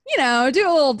 do a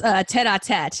little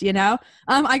tete-a-tete,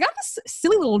 I got this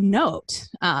silly little note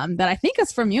that I think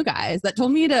is from you guys that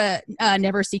told me to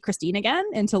never see Christine again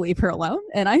and to leave her alone.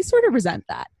 And I sort of resent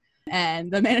that.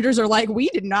 And the managers are like, we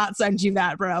did not send you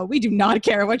that, bro. We do not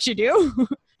care what you do.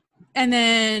 And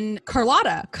then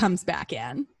Carlotta comes back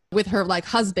in with her like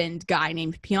husband guy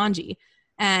named Piangi.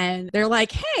 And they're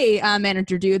like, hey,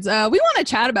 manager dudes, we want to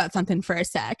chat about something for a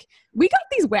sec. We got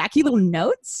these wacky little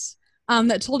notes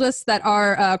that told us that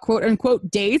our quote unquote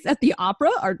days at the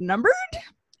opera are numbered.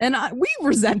 And we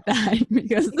resent that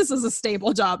because this is a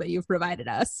stable job that you've provided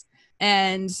us.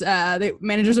 And the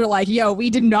managers are like, yo, we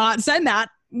did not send that.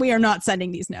 We are not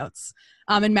sending these notes.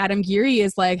 And Madame Geary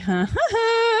is like,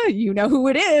 you know who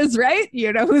it is, right?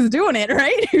 You know who's doing it,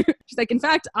 right? She's like, in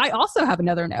fact, I also have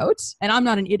another note, and I'm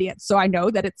not an idiot, so I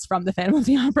know that it's from the Phantom of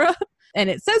the Opera. And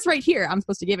it says right here, I'm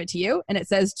supposed to give it to you, and it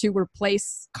says to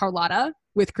replace Carlotta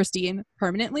with Christine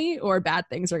permanently, or bad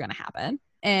things are going to happen.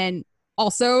 And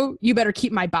also, you better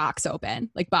keep my box open,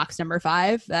 like box number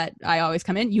 5 that I always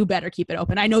come in. You better keep it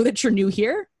open. I know that you're new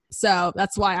here, so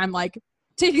that's why I'm like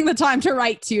taking the time to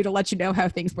write to you to let you know how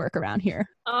things work around here.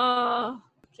 Oh.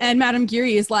 And Madame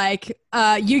Geary is like,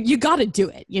 you got to do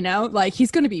it, you know? Like, he's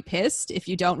going to be pissed if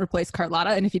you don't replace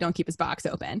Carlotta and if you don't keep his box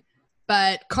open.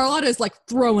 But Carlotta is like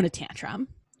throwing a tantrum.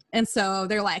 And so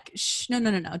they're like, shh, no,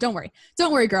 don't worry.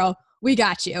 Don't worry, girl. We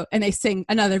got you. And they sing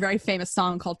another very famous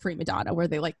song called Prima Donna, where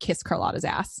they like kiss Carlotta's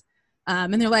ass.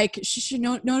 And they're like, shh,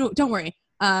 no, don't worry.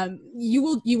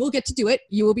 You will get to do it.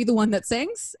 You will be the one that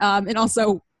sings. And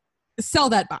also sell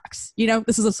that box. You know,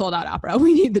 this is a sold out opera.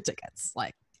 We need the tickets.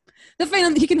 Like, the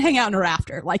Phantom, he can hang out in a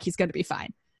rafter. Like, he's going to be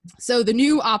fine. So the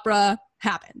new opera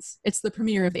happens. It's the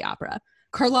premiere of the opera.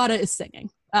 Carlotta is singing.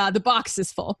 The box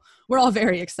is full. We're all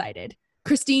very excited.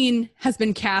 Christine has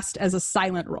been cast as a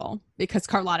silent role because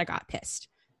Carlotta got pissed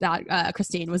that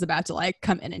Christine was about to like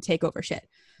come in and take over shit.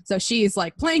 So she's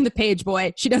like playing the page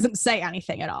boy. She doesn't say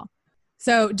anything at all.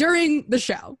 So during the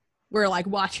show, we're like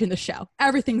watching the show.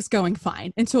 Everything's going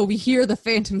fine until we hear the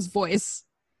Phantom's voice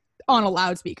on a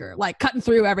loudspeaker, like cutting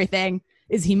through everything.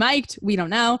 Is he mic'd? We don't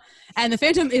know. And the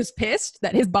Phantom is pissed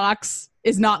that his box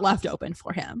is not left open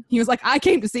for him. He was like, I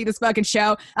came to see this fucking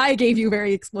show. I gave you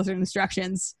very explicit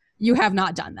instructions. You have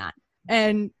not done that.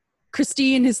 And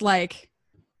Christine is like,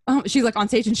 oh, she's like on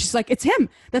stage and she's like, it's him,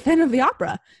 the Phantom of the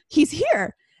Opera. He's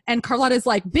here. And Carlotta's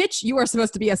like, bitch, you are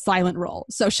supposed to be a silent role.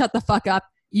 So shut the fuck up,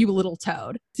 you little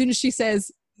toad. As soon as she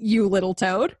says, you little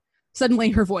toad,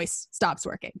 suddenly her voice stops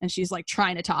working. And she's like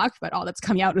trying to talk, but all that's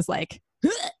coming out is like,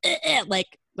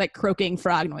 like croaking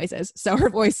frog noises. So her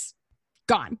voice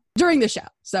gone during the show.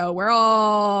 So we're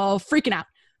all freaking out.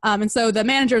 And so the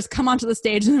managers come onto the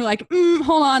stage and they're like,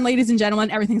 hold on, ladies and gentlemen,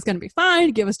 everything's going to be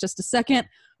fine. Give us just a second.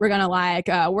 We're going to like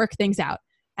work things out.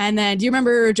 And then do you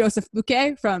remember Joseph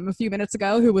Bouquet from a few minutes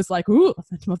ago who was like, ooh,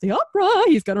 Phantom of the Opera,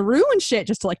 he's going to ruin shit,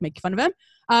 just to like make fun of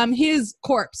him. His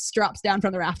corpse drops down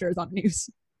from the rafters on the news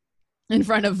in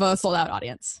front of a sold out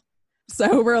audience.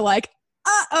 So we're like,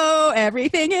 uh-oh,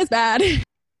 everything is bad.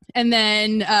 And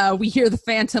then we hear the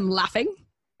Phantom laughing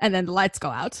and then the lights go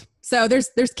out. So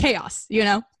there's chaos, you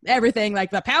know, everything,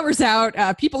 like the power's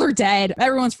out, people are dead,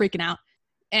 everyone's freaking out.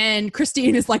 And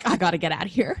Christine is like, I gotta get out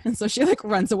of here. And so she like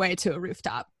runs away to a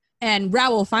rooftop. And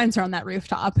Raoul finds her on that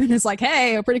rooftop and is like,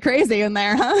 hey, pretty crazy in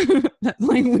there, huh? That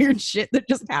like weird shit that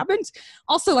just happened.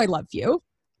 Also, I love you.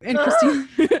 And Christine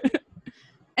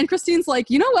and Christine's like,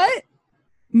 you know what?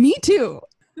 Me too.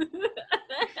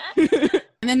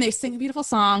 And then they sing a beautiful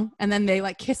song and then they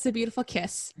like kiss a beautiful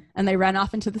kiss and they run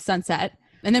off into the sunset.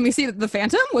 And then we see that the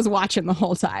Phantom was watching the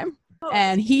whole time.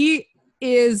 And he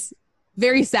is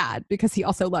very sad because he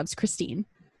also loves Christine.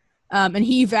 And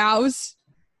he vows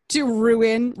to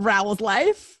ruin Raoul's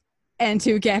life and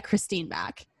to get Christine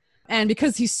back. And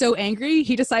because he's so angry,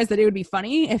 he decides that it would be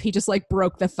funny if he just like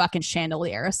broke the fucking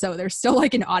chandelier. So there's still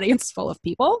like an audience full of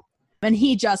people. And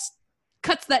he just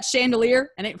cuts that chandelier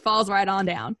and it falls right on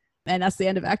down. And that's the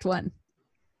end of Act 1.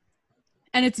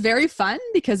 And it's very fun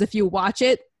because if you watch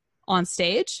it on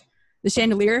stage, the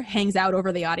chandelier hangs out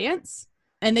over the audience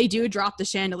and they do drop the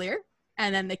chandelier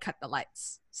and then they cut the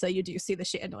lights. So you do see the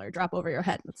chandelier drop over your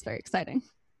head. That's very exciting.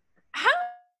 How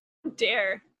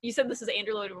dare you said this is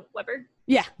Andrew Lloyd Webber?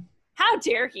 Yeah. How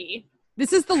dare he?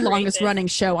 This is the create longest this? running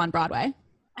show on Broadway.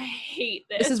 I hate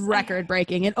this. This is record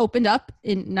breaking. It opened up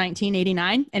in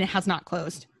 1989 and it has not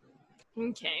closed.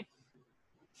 Okay.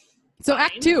 So Fine.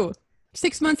 Act 2,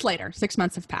 6 months later, 6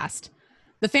 months have passed.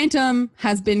 The Phantom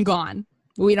has been gone.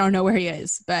 We don't know where he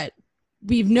is, but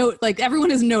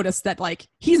everyone has noticed that like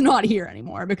he's not here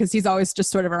anymore because he's always just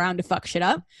sort of around to fuck shit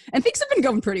up. And things have been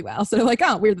going pretty well. So they're like,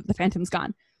 oh, weird that the Phantom's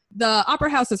gone. The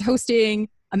Opera House is hosting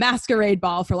a masquerade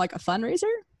ball for like a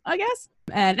fundraiser, I guess.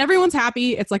 And everyone's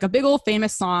happy. It's like a big old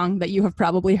famous song that you have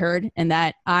probably heard and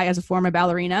that I, as a former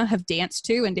ballerina, have danced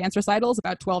to in dance recitals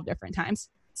about 12 different times.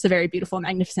 It's a very beautiful,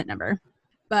 magnificent number.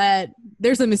 But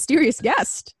there's a mysterious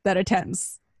guest that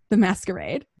attends the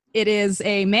masquerade. It is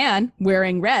a man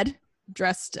wearing red,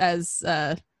 dressed as...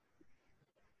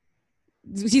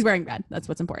 he's wearing red. That's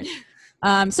what's important.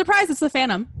 Surprise, it's the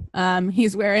Phantom.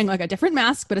 He's wearing like a different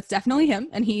mask, but it's definitely him.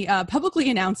 And he publicly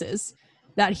announces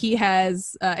that he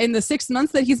has, in the 6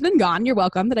 months that he's been gone, you're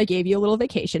welcome that I gave you a little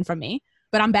vacation from me,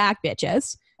 but I'm back,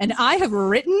 bitches. And I have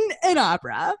written an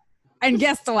opera. And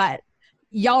guess what?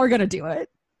 Y'all are going to do it.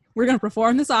 We're going to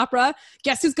perform this opera.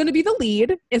 Guess who's going to be the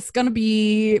lead? It's going to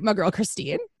be my girl,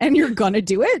 Christine. And you're going to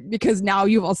do it because now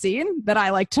you've all seen that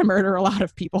I like to murder a lot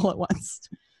of people at once.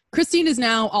 Christine is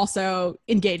now also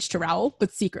engaged to Raoul,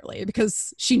 but secretly,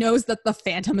 because she knows that the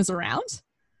Phantom is around.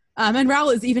 And Raoul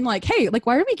is even like, hey, like,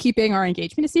 why are we keeping our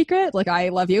engagement a secret? Like, I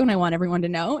love you and I want everyone to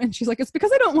know. And she's like, it's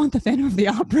because I don't want the Phantom of the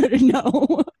Opera to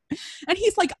know. And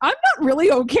he's like, I'm not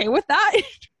really okay with that.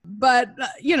 But,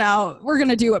 we're going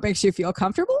to do what makes you feel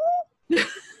comfortable.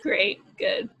 Great.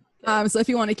 Good. So if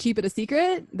you want to keep it a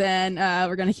secret, then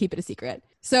we're going to keep it a secret.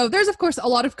 So there's, of course, a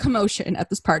lot of commotion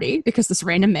at this party because this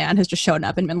random man has just shown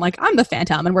up and been like, I'm the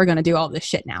Phantom and we're going to do all this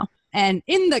shit now. And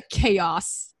in the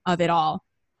chaos of it all,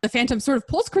 the Phantom sort of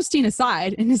pulls Christine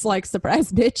aside and is like,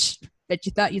 surprise, bitch. Bet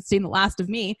you thought you'd seen the last of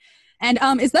me. And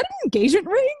is that an engagement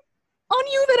ring on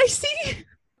you that I see?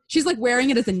 She's like wearing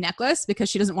it as a necklace because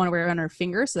she doesn't want to wear it on her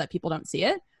finger so that people don't see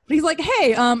it. But he's like,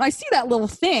 hey, I see that little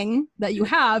thing that you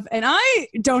have and I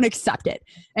don't accept it.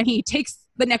 And he takes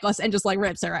the necklace and just like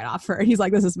rips it right off her. And he's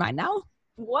like, this is mine now.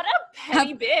 What a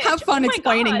petty bitch. Have fun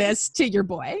explaining this to your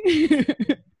boy.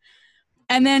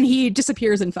 And then he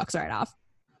disappears and fucks right off.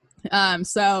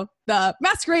 So the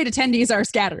masquerade attendees are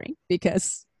scattering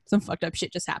because some fucked up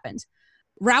shit just happened.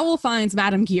 Raoul finds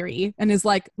Madame Geary and is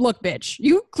like, look, bitch,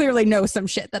 you clearly know some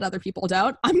shit that other people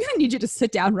don't. I'm going to need you to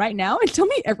sit down right now and tell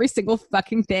me every single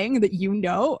fucking thing that you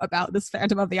know about this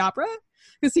Phantom of the Opera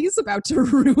because he's about to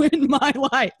ruin my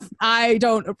life. I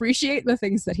don't appreciate the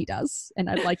things that he does and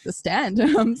I'd like this to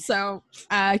end. So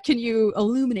can you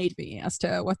illuminate me as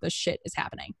to what the shit is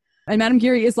happening? And Madame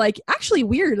Geary is like, actually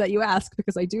weird that you ask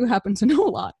because I do happen to know a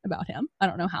lot about him. I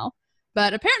don't know how.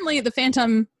 But apparently the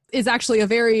Phantom is actually a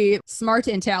very smart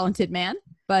and talented man.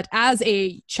 But as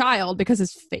a child, because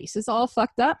his face is all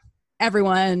fucked up,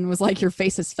 everyone was like, your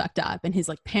face is fucked up. And his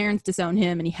like parents disowned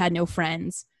him and he had no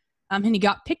friends. And he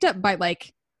got picked up by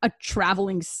like a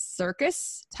traveling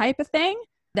circus type of thing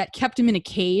that kept him in a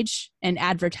cage and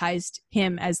advertised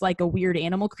him as like a weird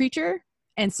animal creature.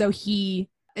 And so he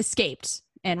escaped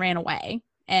and ran away.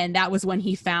 And that was when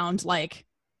he found like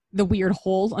the weird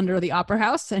hole under the opera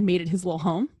house and made it his little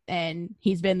home. And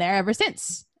he's been there ever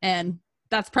since. And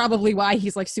that's probably why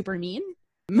he's like super mean.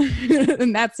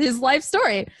 And that's his life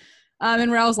story.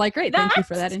 And Raoul's like, great, thank you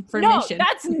for that information. No,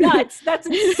 that's nuts. That's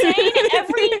insane.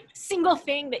 Every single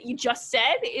thing that you just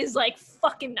said is like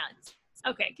fucking nuts.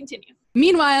 Okay, continue.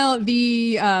 Meanwhile,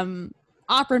 the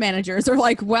opera managers are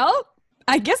like, well,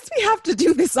 I guess we have to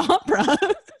do this opera.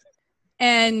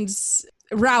 And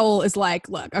Raoul is like,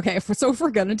 look, okay, if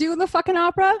we're going to do the fucking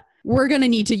opera, we're going to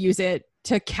need to use it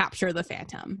to capture the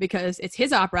Phantom because it's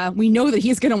his opera. We know that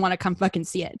he's going to want to come fucking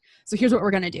see it. So here's what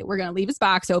we're going to do. We're going to leave his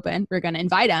box open. We're going to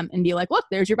invite him and be like, look,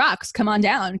 there's your box. Come on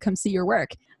down. Come see your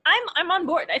work. I'm on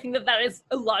board. I think that is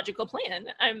a logical plan.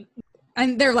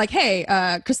 And they're like,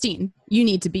 hey, Christine, you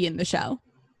need to be in the show.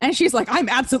 And she's like, I'm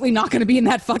absolutely not going to be in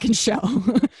that fucking show.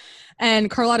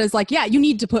 And Carlotta's like, yeah, you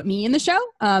need to put me in the show.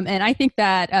 And I think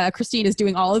that Christine is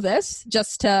doing all of this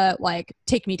just to like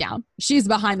take me down. She's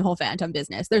behind the whole Phantom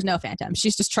business. There's no Phantom.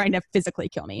 She's just trying to physically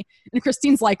kill me. And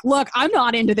Christine's like, look, I'm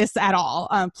not into this at all.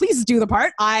 Please do the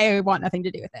part. I want nothing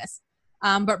to do with this.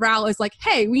 But Raoul is like,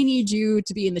 hey, we need you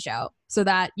to be in the show so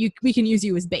that we can use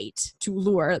you as bait to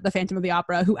lure the Phantom of the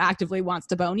Opera who actively wants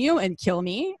to bone you and kill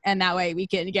me. And that way we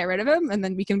can get rid of him and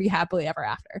then we can be happily ever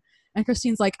after. And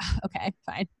Christine's like, okay,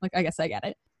 fine. Like, I guess I get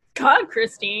it. God,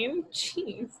 Christine.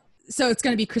 Jeez. So it's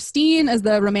going to be Christine as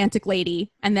the romantic lady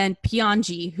and then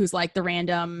Piangi, who's like the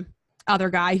random other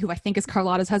guy who I think is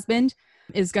Carlotta's husband,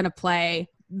 is going to play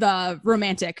the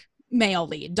romantic male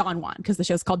lead, Don Juan, because the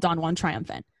show's called Don Juan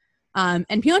Triumphant. And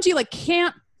Piangi like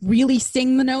can't really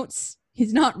sing the notes.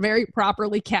 He's not very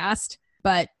properly cast,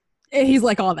 but he's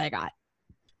like all they got.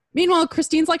 Meanwhile,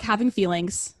 Christine's like having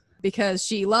feelings because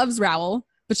she loves Raoul,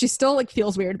 but she still like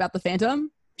feels weird about the Phantom.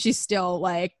 She's still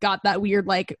like got that weird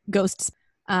like ghosts.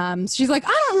 She's like,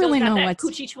 I don't really know what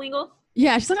coochie twingle.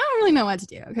 Yeah, she's like, I don't really know what to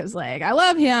do because like I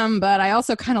love him, but I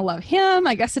also kind of love him.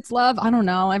 I guess it's love. I don't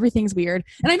know. Everything's weird.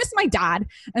 And I miss my dad.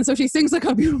 And so she sings like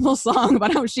a beautiful song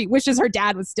about how she wishes her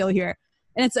dad was still here.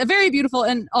 And it's a very beautiful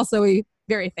and also a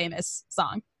very famous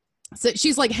song. So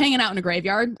she's like hanging out in a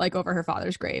graveyard, like over her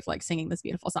father's grave, like singing this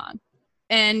beautiful song.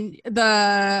 And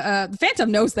the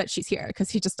Phantom knows that she's here because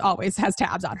he just always has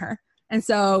tabs on her. And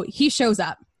so he shows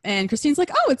up and Christine's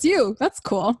like, oh, it's you. That's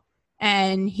cool.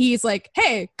 And he's like,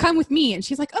 hey, come with me. And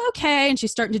she's like, okay. And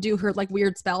she's starting to do her like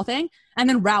weird spell thing. And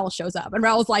then Raoul shows up. And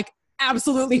Raoul's like,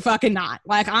 absolutely fucking not.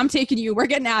 Like, I'm taking you. We're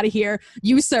getting out of here.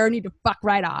 You, sir, need to fuck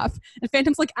right off. And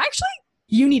Phantom's like, actually,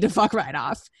 you need to fuck right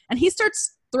off. And he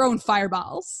starts throwing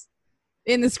fireballs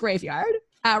in this graveyard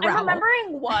at Raoul. I'm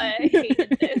remembering why I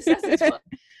hated this as a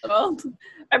child.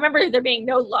 I remember there being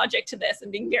no logic to this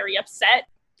and being very upset.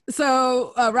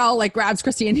 So Raoul like grabs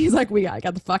Christine. He's like, we gotta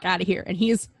get the fuck out of here. And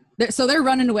so they're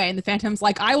running away. And the Phantom's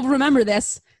like, I will remember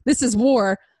this. This is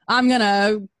war. I'm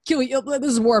gonna kill you.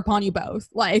 This is war upon you both.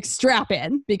 Like, strap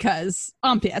in because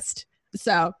I'm pissed.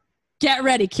 So get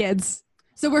ready, kids.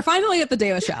 So we're finally at the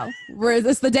day of the show.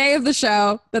 It's the day of the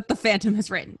show that the Phantom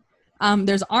has written.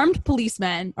 There's armed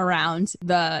policemen around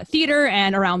the theater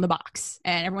and around the box.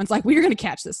 And everyone's like, we're going to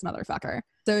catch this motherfucker.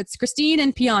 So it's Christine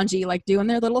and Piangi like doing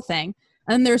their little thing.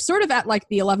 And they're sort of at like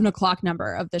the 11 o'clock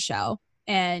number of the show.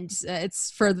 And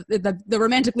it's for the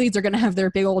romantic leads are going to have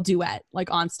their big old duet like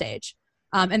on stage.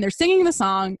 And they're singing the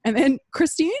song. And then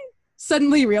Christine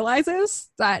suddenly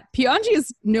realizes that Piangi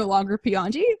is no longer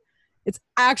Piangi. It's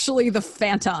actually the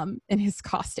Phantom in his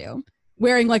costume,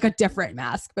 wearing like a different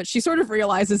mask, but she sort of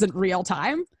realizes in real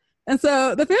time. And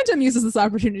so the Phantom uses this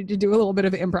opportunity to do a little bit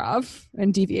of improv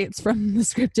and deviates from the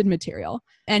scripted material.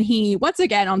 And he, once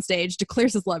again on stage,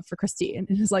 declares his love for Christine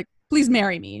and is like, please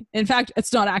marry me. In fact,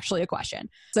 it's not actually a question.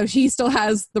 So she still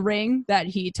has the ring that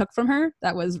he took from her.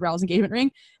 That was Raoul's engagement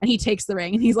ring. And he takes the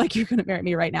ring and he's like, you're going to marry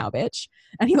me right now, bitch.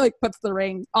 And he like puts the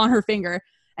ring on her finger.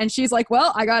 And she's like,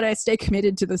 well, I got to stay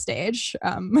committed to the stage.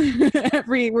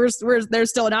 There's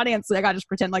still an audience, so I got to just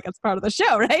pretend like it's part of the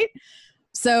show, right?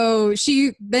 So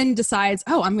she then decides,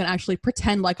 oh, I'm going to actually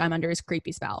pretend like I'm under his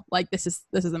creepy spell. Like, this is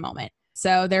the moment.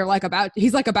 So they're like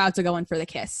he's like about to go in for the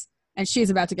kiss. And she's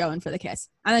about to go in for the kiss.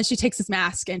 And then she takes his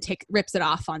mask and rips it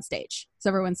off on stage. So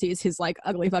everyone sees his like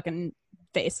ugly fucking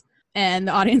face. And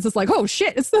the audience is like, oh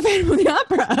shit, it's the Phantom of the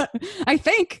Opera. I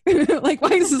think. Like,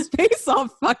 why is his face all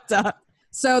fucked up?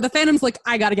 So the Phantom's like,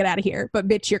 I gotta get out of here, but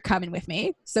bitch, you're coming with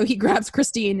me. So he grabs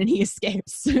Christine and he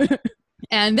escapes.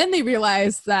 And then they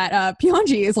realize that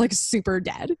Piangi is like super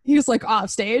dead. He's like off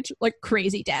stage, like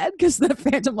crazy dead, because the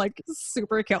Phantom like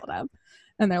super killed him.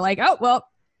 And they're like, oh, well,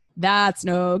 that's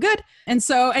no good. And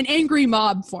so an angry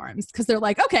mob forms because they're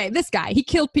like, okay, this guy, he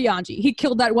killed Piangi. He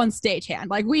killed that one stagehand.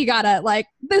 Like, we gotta, like,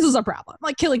 this is a problem.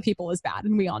 Like, killing people is bad,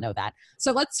 and we all know that.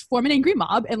 So let's form an angry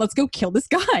mob and let's go kill this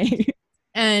guy.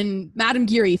 And Madame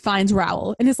Geary finds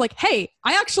Raoul and is like, hey,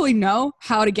 I actually know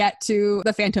how to get to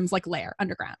the Phantom's like lair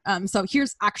underground. So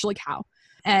here's actually how.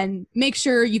 And make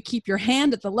sure you keep your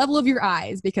hand at the level of your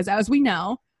eyes, because as we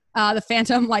know, the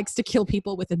Phantom likes to kill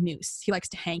people with a noose. He likes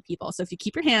to hang people. So if you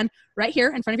keep your hand right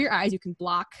here in front of your eyes, you can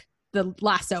block the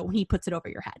lasso when he puts it over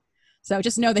your head. So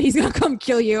just know that he's going to come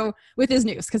kill you with his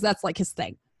noose, because that's like his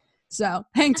thing. So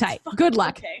hang tight. Good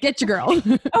luck. Okay. Get your girl.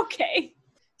 Okay.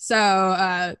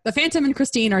 So the Phantom and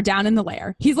Christine are down in the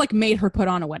lair. He's like made her put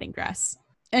on a wedding dress.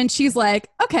 And she's like,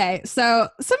 okay, so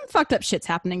some fucked up shit's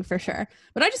happening for sure.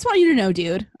 But I just want you to know,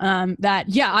 dude, that,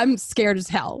 yeah, I'm scared as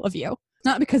hell of you. It's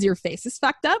not because your face is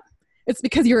fucked up. It's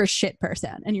because you're a shit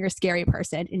person and you're a scary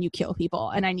person and you kill people.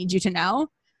 And I need you to know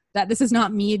that this is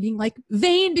not me being like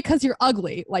vain because you're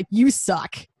ugly. Like, you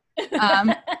suck.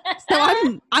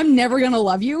 So I'm never going to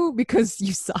love you because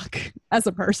you suck as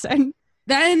a person.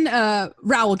 Then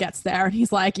Raoul gets there and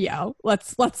he's like, yo,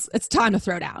 let's it's time to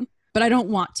throw down. But I don't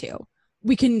want to.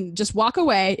 We can just walk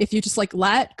away if you just like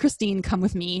let Christine come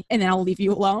with me, and then I'll leave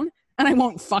you alone and I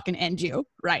won't fucking end you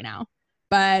right now.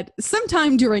 But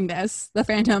sometime during this, the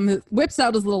Phantom whips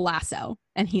out his little lasso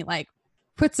and he like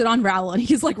puts it on Raoul and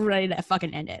he's like ready to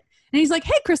fucking end it. And he's like,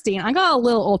 hey, Christine, I got a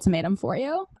little ultimatum for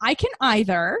you. I can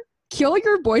either kill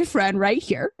your boyfriend right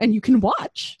here and you can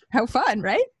watch. How fun,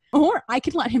 right? Or I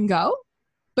can let him go,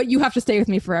 but you have to stay with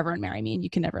me forever and marry me and you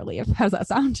can never leave. How does that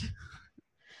sound?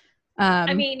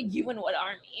 I mean, you and what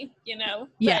army, you know?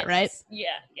 Yeah, right? Yeah.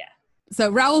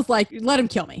 So Raoul's like, let him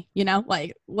kill me, you know?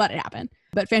 Like, let it happen.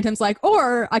 But Phantom's like,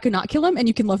 or I could not kill him and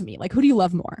you can love me. Like, who do you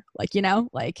love more? Like, you know?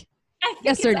 Like, I think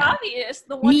yes it's or no? obvious.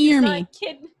 The one Me who's or not me?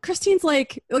 kid. Christine's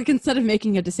like, instead of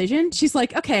making a decision, she's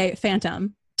like, okay,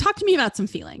 Phantom, talk to me about some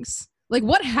feelings. Like,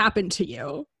 what happened to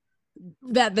you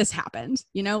that this happened?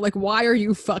 You know, like, why are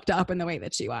you fucked up in the way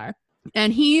that you are?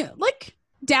 And he, like,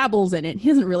 dabbles in it. He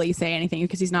doesn't really say anything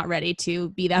because he's not ready to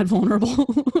be that vulnerable.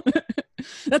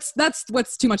 That's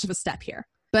what's too much of a step here.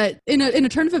 But in a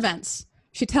turn of events,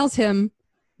 she tells him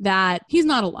that he's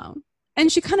not alone.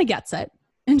 And she kind of gets it.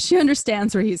 And she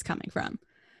understands where he's coming from.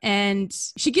 And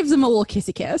she gives him a little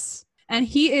kissy kiss. And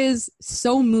he is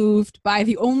so moved by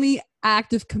the only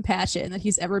act of compassion that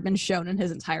he's ever been shown in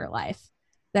his entire life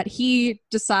that he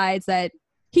decides that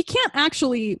he can't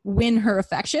actually win her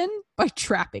affection by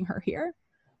trapping her here.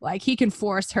 Like, he can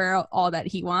force her all that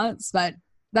he wants, but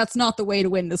that's not the way to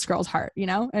win this girl's heart, you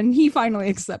know? And he finally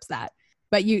accepts that.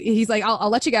 But he's like, I'll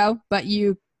let you go, but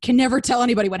you can never tell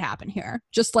anybody what happened here.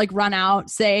 Just like run out,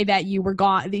 say that you were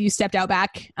gone, that you stepped out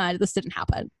back. This didn't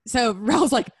happen. So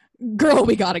Raul's like, girl,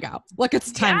 we gotta go. Like,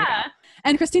 it's time to go.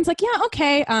 And Christine's like, yeah,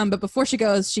 okay. But before she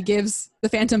goes, she gives the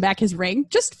Phantom back his ring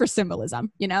just for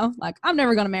symbolism, you know? Like, I'm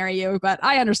never going to marry you, but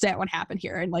I understand what happened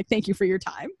here. And like, thank you for your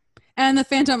time. And the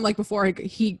Phantom, like, before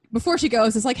she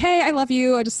goes, is like, hey, I love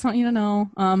you. I just want you to know.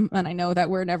 And I know that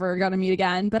we're never going to meet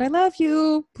again, but I love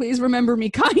you. Please remember me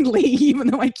kindly, even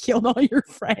though I killed all your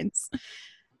friends.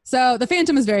 So the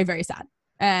Phantom is very, very sad.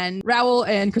 And Raul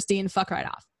and Christine fuck right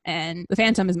off. And the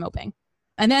Phantom is moping.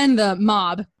 And then the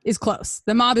mob is close.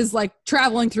 The mob is like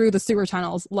traveling through the sewer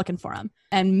tunnels looking for him.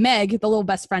 And Meg, the little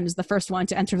best friend, is the first one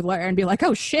to enter the lair and be like,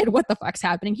 oh shit, what the fuck's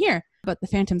happening here? But the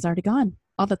Phantom's already gone.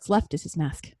 All that's left is his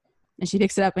mask. And she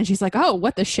picks it up and she's like, oh,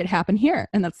 what the shit happened here?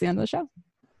 And that's the end of the show.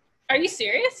 Are you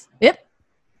serious? Yep.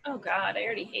 Oh God, I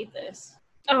already hate this.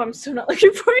 Oh, I'm so not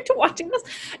looking forward to watching this.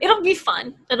 It'll be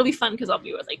fun. It'll be fun because I'll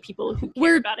be with like people who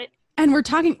care about it. And we're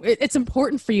talking, it's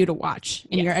important for you to watch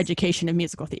in Yes. your education of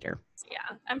musical theater.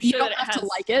 Yeah, I'm sure You don't that it have has. to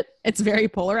like it. It's very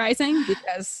polarizing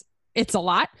because it's a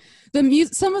lot.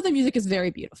 Some of the music is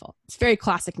very beautiful. It's very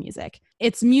classic music.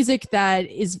 It's music that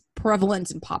is prevalent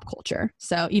in pop culture.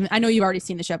 So even I know you've already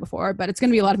seen the show before, but it's going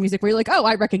to be a lot of music where you're like, oh,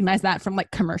 I recognize that from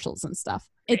like commercials and stuff.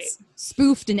 Right. It's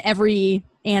spoofed in every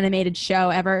animated show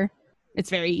ever. It's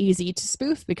very easy to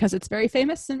spoof because it's very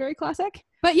famous and very classic.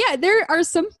 But yeah, there are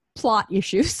some plot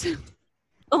issues.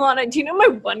 Alana, do you know my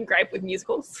one gripe with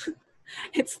musicals?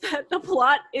 It's that the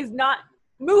plot is not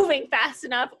moving fast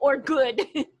enough or good.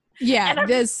 Yeah,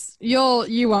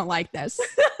 you won't like this.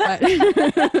 But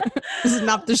this is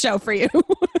not the show for you.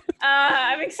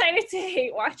 I'm excited to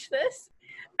hate watch this.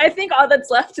 I think all that's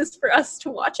left is for us to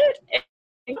watch it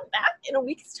and come back in a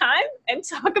week's time and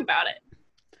talk about it.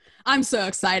 I'm so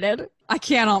excited. I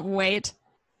cannot wait.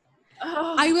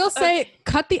 Oh, I will say, okay.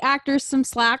 cut the actors some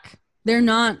slack. They're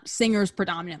not singers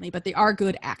predominantly, but they are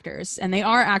good actors, and they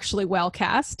are actually well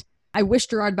cast. I wish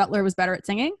Gerard Butler was better at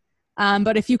singing,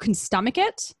 but if you can stomach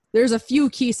it, there's a few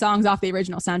key songs off the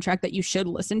original soundtrack that you should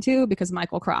listen to because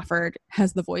Michael Crawford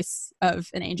has the voice of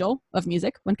an angel of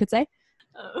music, one could say.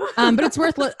 Oh. But it's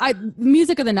worth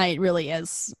Music of the Night really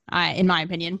is, in my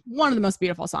opinion, one of the most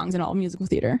beautiful songs in all musical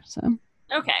theater. So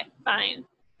Okay, fine.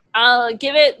 I'll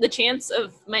give it the chance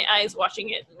of my eyes watching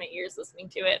it and my ears listening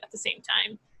to it at the same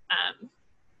time.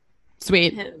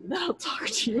 Sweet. And I'll talk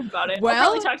to you about it. Well-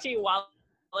 I'll probably talk to you while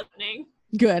listening.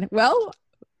 Good. Well,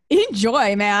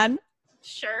 enjoy, man.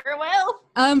 Sure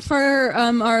will. For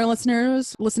our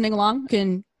listeners listening along, you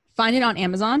can find it on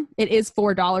Amazon. It is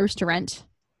 $4 to rent.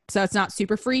 So it's not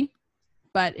super free,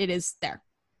 but it is there.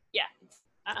 Yeah.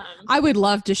 I would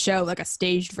love to show like a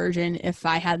staged version if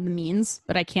I had the means,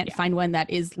 but I can't find one that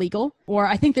is legal. Or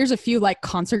I think there's a few like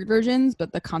concert versions,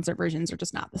 but the concert versions are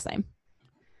just not the same.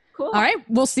 Cool. All right.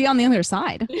 We'll see you on the other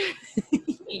side.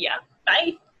 Yeah.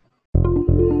 Bye.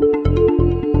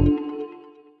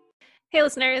 Hey,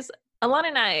 listeners. Alana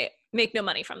and I make no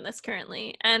money from this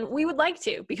currently, and we would like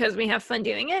to because we have fun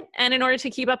doing it. And in order to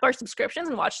keep up our subscriptions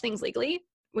and watch things legally,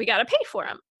 we got to pay for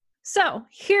them. So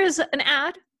here's an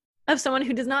ad of someone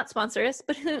who does not sponsor us,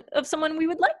 but of someone we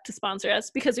would like to sponsor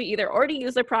us because we either already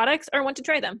use their products or want to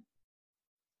try them.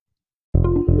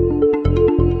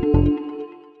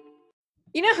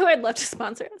 You know who I'd love to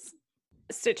sponsor us?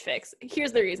 Stitch Fix.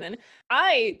 Here's the reason.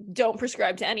 I don't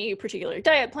prescribe to any particular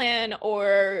diet plan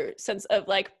or sense of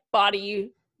like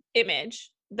body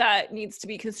image that needs to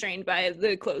be constrained by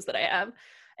the clothes that I have.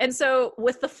 And so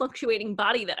with the fluctuating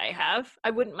body that I have,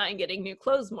 I wouldn't mind getting new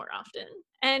clothes more often.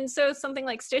 And so something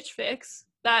like Stitch Fix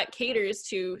that caters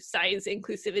to size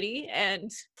inclusivity and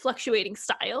fluctuating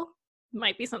style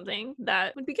might be something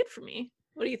that would be good for me.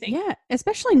 What do you think? Yeah,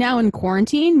 especially now in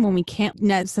quarantine when we can't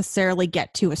necessarily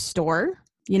get to a store,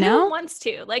 you know? Who wants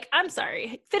to? Like, I'm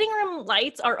sorry. Fitting room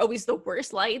lights are always the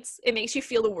worst lights. It makes you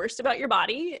feel the worst about your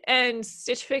body. And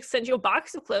Stitch Fix sends you a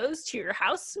box of clothes to your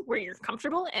house where you're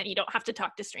comfortable and you don't have to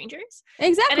talk to strangers.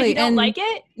 Exactly. And if you don't like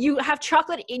it, you have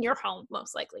chocolate in your home,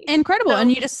 most likely. Incredible. So- And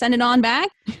you just send it on back?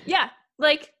 Yeah,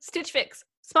 like Stitch Fix.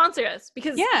 Sponsor us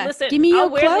because, Yeah, listen, give me I'll your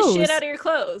wear the clothes. shit out of your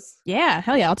clothes. Yeah,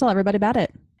 hell yeah. I'll tell everybody about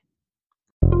it.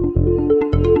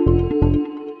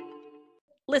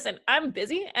 Listen, I'm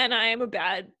busy and I am a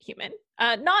bad human.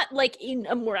 Not like in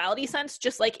a morality sense,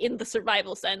 just like in the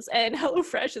survival sense. And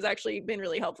HelloFresh has actually been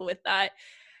really helpful with that.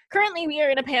 currently we are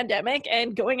in a pandemic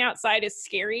and going outside is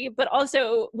scary, but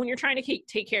also when you're trying to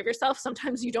take care of yourself,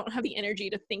 sometimes you don't have the energy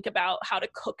to think about how to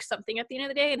cook something at the end of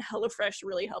the day, and HelloFresh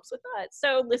really helps with that.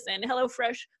 So listen,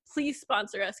 HelloFresh, please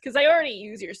sponsor us, because I already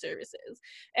use your services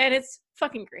and it's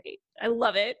fucking great. I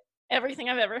love it. Everything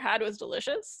I've ever had was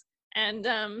delicious, and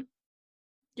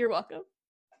you're welcome.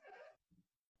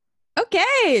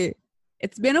 Okay.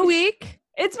 It's been a week.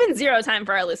 It's been zero time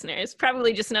for our listeners.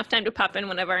 Probably just enough time to pop in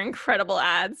one of our incredible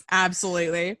ads.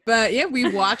 Absolutely. But yeah,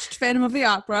 we watched Phantom of the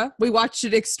Opera. We watched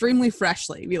it extremely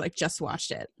freshly. We just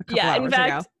watched it a couple hours in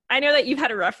fact, ago. I know that you've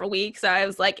had a rough week, so I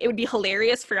was like, it would be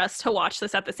hilarious for us to watch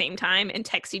this at the same time and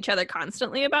text each other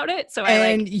constantly about it. So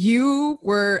you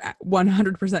were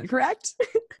 100% correct.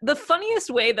 The funniest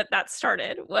way that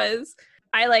started was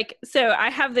I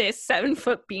have this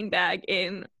 7-foot beanbag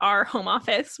in our home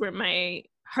office where my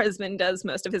husband does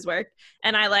most of his work,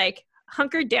 and I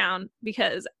hunkered down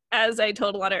because, as I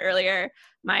told Alana earlier,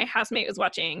 my housemate was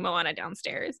watching Moana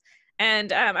downstairs,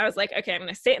 and I was like, okay, I'm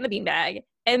gonna sit in the beanbag.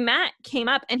 And Matt came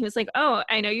up and he was like, oh,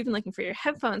 I know you've been looking for your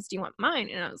headphones, do you want mine?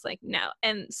 And I was like, no.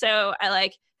 And so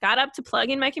I got up to plug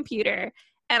in my computer,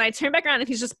 and I turned back around and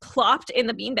he's just plopped in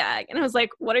the beanbag, and I was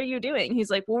like, what are you doing? He's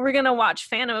like, well, we're gonna watch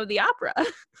Phantom of the Opera.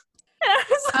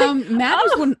 Matt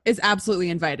is absolutely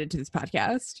invited to this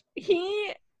podcast.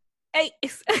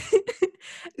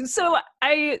 So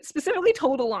I specifically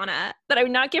told Alana that I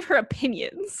would not give her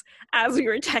opinions as we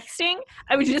were texting.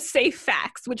 I would just say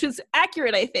facts, which is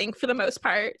accurate, I think, for the most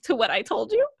part, to what I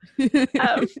told you.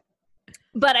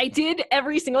 But I did,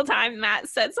 every single time Matt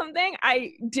said something,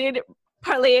 I did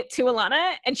parlay it to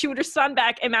Alana, and she would respond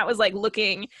back, and Matt was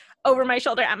looking over my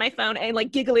shoulder at my phone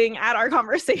and giggling at our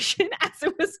conversation as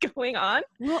it was going on.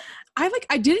 Well, I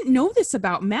didn't know this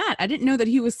about Matt. I didn't know that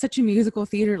he was such a musical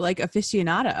theater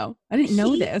aficionado. I didn't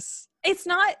know this. It's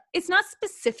not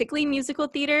specifically musical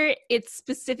theater. It's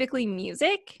specifically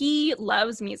music. He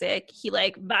loves music. He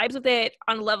vibes with it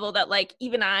on a level that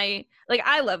even I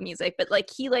love music, but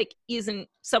he isn't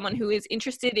someone who is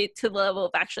interested to the level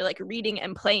of actually reading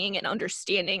and playing and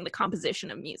understanding the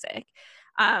composition of music.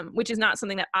 Which is not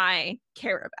something that I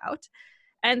care about.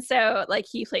 And so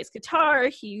he plays guitar,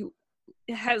 he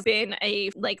has been a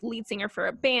lead singer for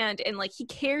a band, and he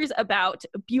cares about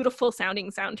beautiful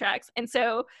sounding soundtracks. And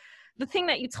so the thing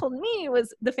that you told me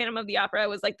was the Phantom of the Opera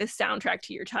was the soundtrack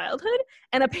to your childhood,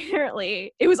 and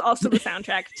apparently it was also the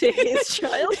soundtrack to his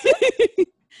childhood.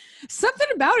 Something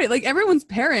about it, everyone's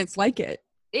parents like it.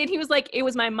 And he was like, it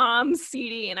was my mom's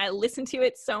CD and I listened to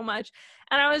it so much.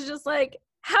 And I was just like,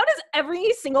 how does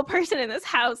every single person in this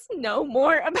house know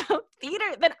more about theater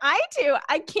than I do?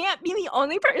 I can't be the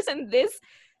only person this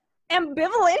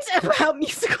ambivalent about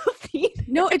musical theater.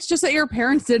 No, it's just that your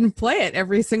parents didn't play it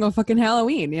every single fucking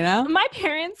Halloween, you know? My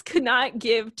parents could not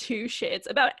give two shits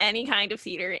about any kind of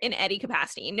theater in any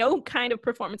capacity. No kind of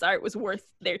performance art was worth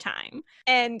their time.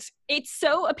 And it's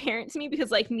so apparent to me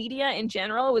because media in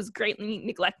general was greatly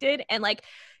neglected, and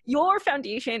your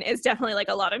foundation is definitely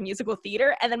a lot of musical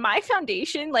theater, and then my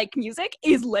foundation music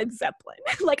is Led Zeppelin.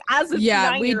 As a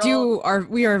 9-year-old,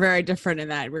 we are very different in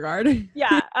that regard.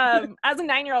 Yeah. As a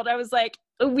 9-year-old, I was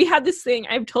we had this thing,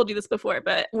 I've told you this before,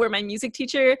 but where my music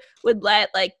teacher would let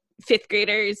 5th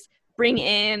graders bring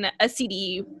in a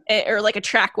CD or a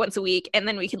track once a week, and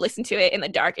then we could listen to it in the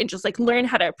dark and just learn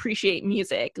how to appreciate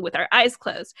music with our eyes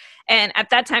closed. And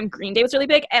at that time, Green Day was really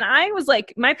big, and I was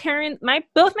both my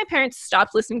parents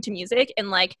stopped listening to music in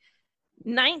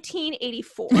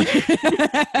 1984.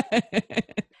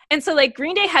 And so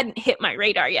Green Day hadn't hit my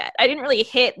radar yet. I didn't really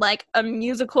hit a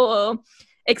musical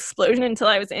explosion until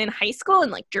I was in high school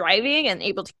and driving and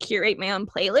able to curate my own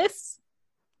playlists.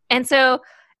 And so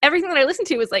everything that I listened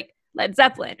to was Led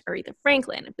Zeppelin, Aretha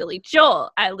Franklin, Billy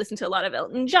Joel. I listened to a lot of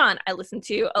Elton John. I listened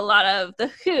to a lot of The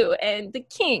Who and The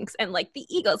Kinks and the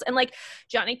Eagles and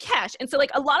Johnny Cash. And so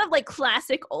a lot of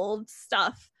classic old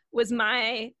stuff was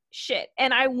my shit.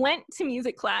 And I went to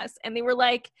music class and they were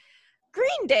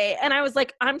Green Day. And I was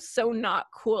I'm so not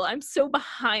cool. I'm so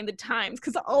behind the times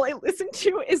because all I listen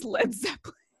to is Led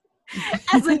Zeppelin.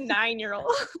 As a 9-year-old.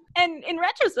 And in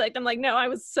retrospect, I'm no, I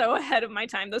was so ahead of my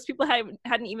time. Those people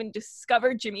hadn't even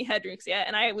discovered Jimi Hendrix yet.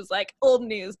 And I was old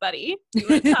news, buddy. You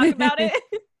want to talk about it?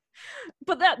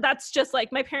 But that's just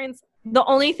my parents. The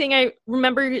only thing I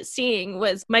remember seeing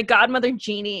was my godmother,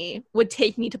 Jeannie, would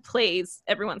take me to plays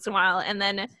every once in a while. And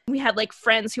then we had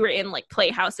friends who were in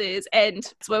playhouses. And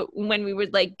so when we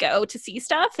would go to see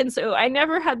stuff. And so I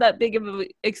never had that big of an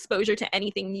exposure to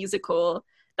anything musical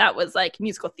that was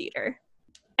musical theater.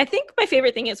 I think my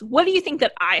favorite thing is, what do you think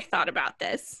that I thought about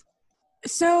this?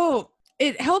 So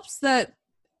it helps that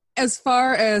as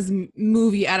far as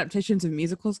movie adaptations of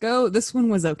musicals go, this one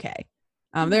was okay.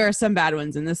 There are some bad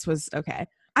ones, and this was okay.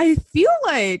 I feel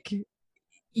like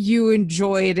you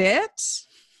enjoyed it.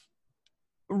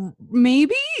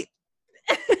 Maybe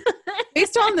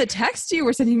based on the text you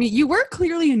were sending me, you were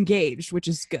clearly engaged, which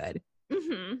is good.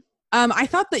 Mm-hmm. I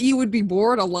thought that you would be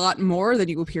bored a lot more than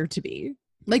you appear to be.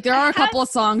 Like, there are a couple of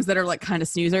songs that are like kind of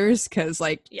snoozers because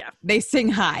like they sing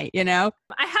high, you know?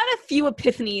 I had a few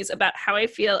epiphanies about how I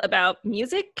feel about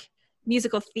music,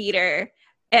 musical theater,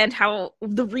 and how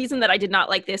the reason that I did not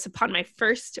like this upon my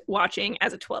first watching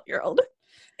as a 12-year-old.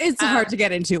 It's hard to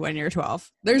get into when you're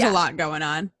 12. There's a lot going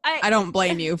on. I don't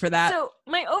blame you for that. So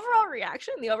my overall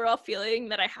reaction, the overall feeling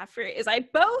that I have for it is I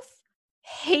both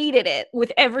hated it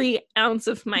with every ounce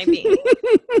of my being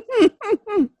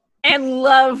and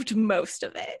loved most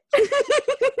of it.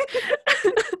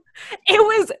 It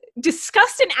was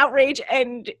disgust and outrage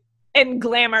and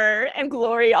glamour and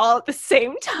glory all at the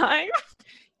same time.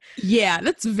 Yeah,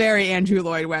 that's very Andrew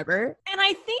Lloyd Webber. And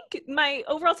I think my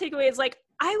overall takeaway is like,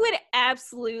 I would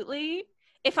absolutely,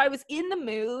 if I was in the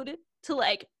mood to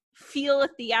like feel a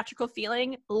theatrical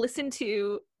feeling, listen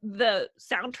to the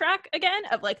soundtrack again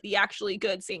of like the actually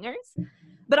good singers,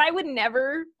 but I would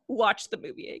never watch the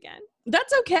movie again.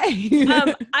 That's okay.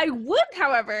 I would,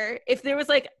 however, if there was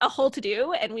like a whole to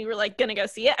do and we were like gonna go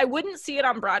see it, I wouldn't see it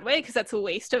on Broadway because that's a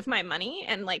waste of my money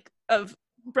and like of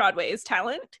Broadway's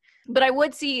talent. But I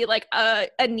would see like a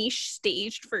niche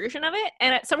staged version of it.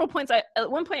 And at several points, at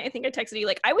one point, I think I texted you,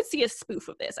 like, I would see a spoof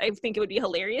of this. I think it would be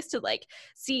hilarious to like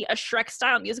see a Shrek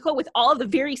style musical with all of the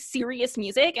very serious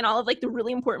music and all of like the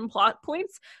really important plot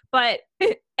points. But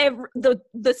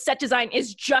the set design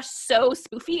is just so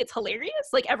spoofy. It's hilarious.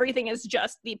 Like everything is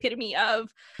just the epitome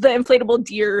of the inflatable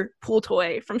deer pool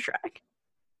toy from Shrek.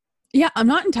 Yeah, I'm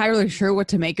not entirely sure what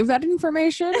to make of that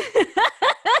information.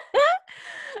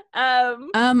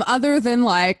 Other than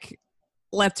like,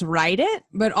 let's write it,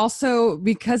 but also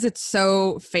because it's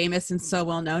so famous and so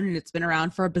well known and it's been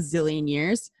around for a bazillion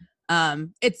years,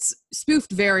 it's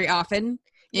spoofed very often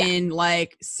in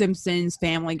like Simpsons,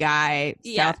 Family Guy,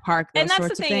 South Park, those and that's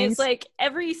sorts the of thing things. is like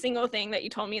every single thing that you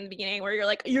told me in the beginning where you're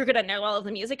like, you're gonna know all of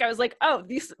the music, I was like, oh,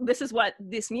 this is what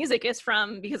this music is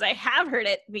from because I have heard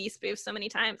it be spoofed so many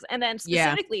times. And then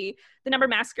specifically The Number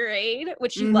Masquerade,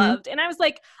 which you loved, and I was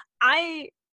like, I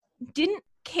didn't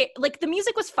care. Like the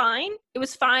music was fine. It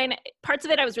was fine. Parts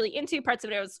of it I was really into, parts of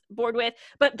it I was bored with,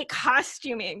 but the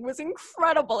costuming was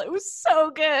incredible. It was so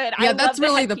good. Yeah, that's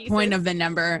really the point of the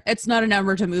number. It's not a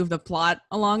number to move the plot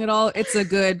along at all. It's a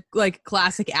good like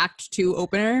classic Act 2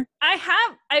 opener.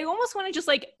 I almost want to just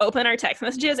like open our text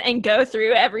messages and go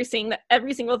through every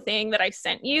single thing that I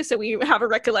sent you so we have a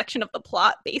recollection of the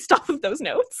plot based off of those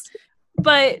notes.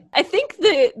 But I think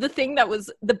the thing that was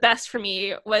the best for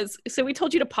me was, so we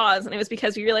told you to pause, and it was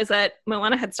because we realized that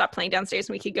Moana had stopped playing downstairs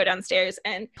and we could go downstairs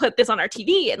and put this on our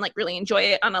TV and like really enjoy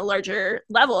it on a larger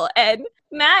level. And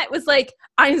Matt was like,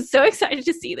 I'm so excited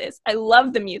to see this. I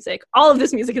love the music. All of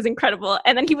this music is incredible.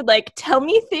 And then he would like tell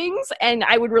me things and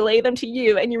I would relay them to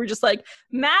you. And you were just like,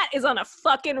 Matt is on a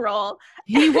fucking roll.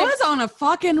 He was on a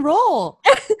fucking roll.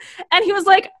 And he was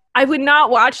like, I would not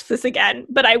watch this again,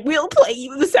 but I will play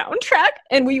you the soundtrack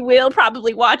and we will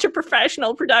probably watch a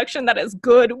professional production that is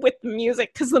good with the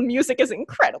music because the music is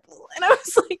incredible. And I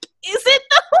was like, is it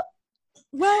though?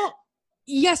 Well,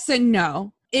 yes and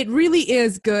no. It really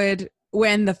is good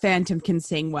when the Phantom can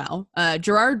sing well.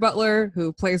 Gerard Butler,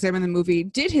 who plays him in the movie,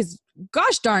 did his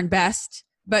gosh darn best,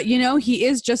 but you know, he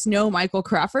is just no Michael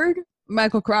Crawford.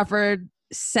 Michael Crawford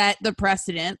set the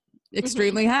precedent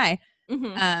extremely high.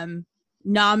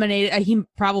 Nominated, he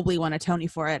probably won a Tony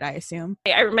for it, I assume.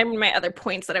 I remember my other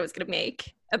points that I was going to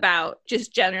make about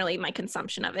just generally my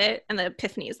consumption of it and the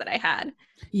epiphanies that I had.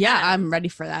 Yeah, I'm ready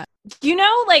for that. You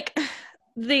know, like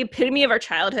the epitome of our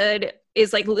childhood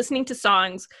is like listening to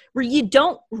songs where you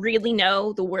don't really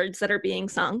know the words that are being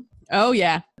sung. Oh,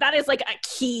 yeah. That is like a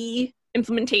key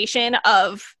implementation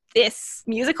of this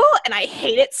musical, and I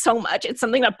hate it so much. It's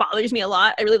something that bothers me a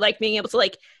lot. I really like being able to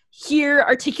like hear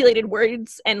articulated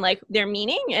words and like their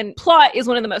meaning, and plot is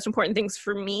one of the most important things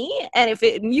for me. And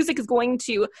if music is going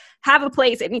to have a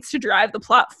place, it needs to drive the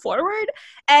plot forward.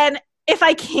 And if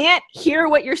I can't hear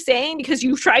what you're saying because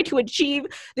you try to achieve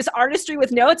this artistry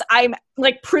with notes, I'm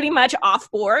like pretty much off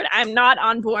board. I'm not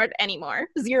on board anymore.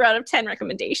 0 out of 10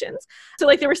 recommendations. So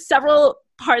like there were several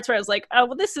parts where I was like, oh,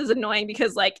 well, this is annoying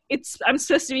because like I'm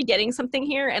supposed to be getting something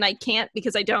here and I can't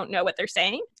because I don't know what they're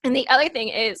saying. And the other thing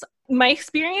is my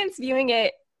experience viewing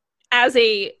it as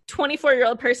a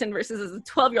 24-year-old person versus as a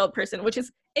 12-year-old person, which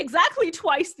is exactly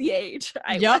twice the age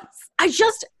I Yep.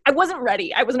 was. I wasn't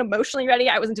ready. I wasn't emotionally ready.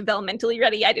 I wasn't developmentally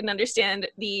ready. I didn't understand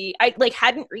I like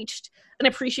hadn't reached an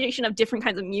appreciation of different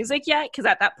kinds of music yet, because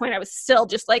at that point I was still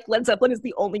just like, Led Zeppelin is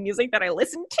the only music that I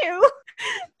listen to.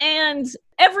 And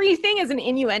everything is an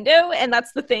innuendo, and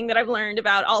that's the thing that I've learned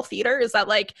about all theater, is that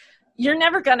like you're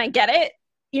never gonna get it.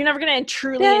 You're never gonna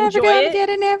truly enjoy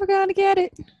it. Never gonna get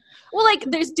it. Well, like,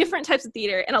 there's different types of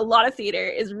theater, and a lot of theater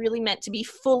is really meant to be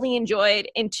fully enjoyed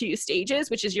in 2 stages,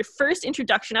 which is your first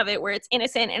introduction of it, where it's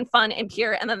innocent and fun and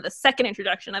pure, and then the second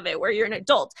introduction of it, where you're an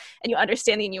adult and you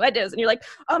understand the innuendos, and you're like,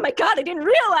 oh my god, I didn't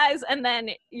realize, and then,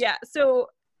 yeah, so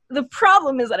the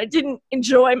problem is that I didn't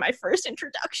enjoy my first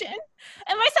introduction,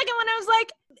 and my second one, I was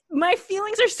like, my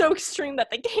feelings are so extreme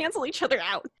that they cancel each other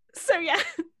out. So, yeah,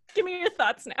 give me your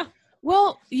thoughts now.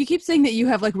 Well, you keep saying that you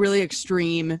have like really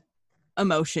extreme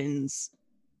emotions.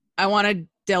 I want to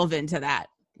delve into that.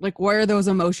 Like, where are those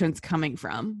emotions coming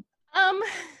from? Part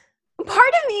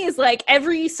of me is like,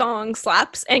 every song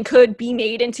slaps and could be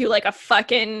made into like a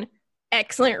fucking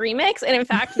excellent remix. And in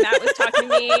fact, Matt was talking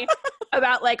to me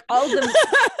about like all of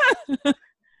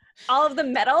the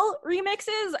metal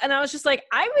remixes, and I was just like,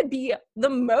 I would be the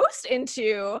most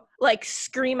into like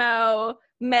screamo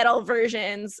metal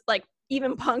versions, like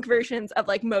even punk versions of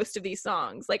like most of these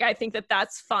songs. Like, I think that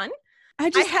that's fun.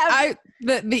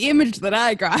 The image that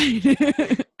I got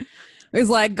is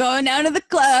like going down to the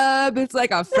club. It's like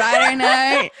a Friday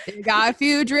night. You got a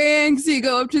few drinks. You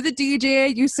go up to the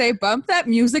DJ. You say, bump that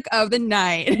music of the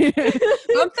night.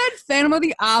 Bump that Phantom of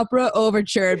the Opera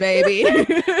overture, baby.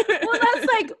 Well,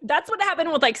 that's what happened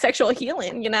with like Sexual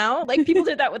Healing, you know? Like, people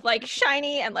did that with like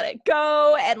Shiny and Let It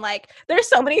Go, and like there's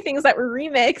so many things that were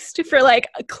remixed for like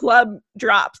club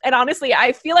drops. And honestly,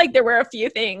 I feel like there were a few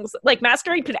things, like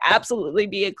Masquerade could absolutely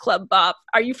be a club bop.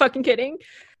 Are you fucking kidding?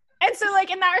 And so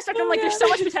like in that respect, I'm like, there's so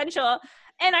much potential.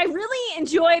 And I really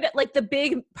enjoyed like the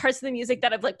big parts of the music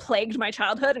that have like plagued my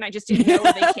childhood, and I just didn't know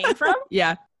where they came from.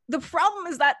 Yeah. The problem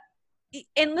is that,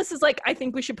 and this is like, I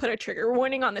think we should put a trigger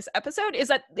warning on this episode, is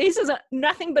that this is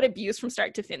nothing but abuse from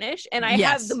start to finish. And I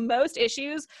have the most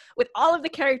issues with all of the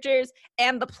characters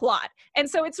and the plot. And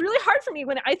so it's really hard for me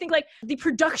when I think like the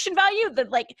production value,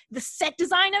 the set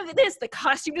design of this, the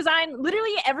costume design,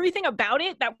 literally everything about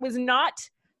it that was not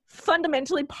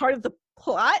fundamentally part of the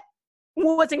plot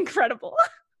was incredible.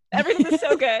 Everything was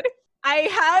so good. I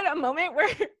had a moment where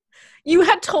you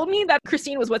had told me that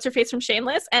Christine was what's-her-face from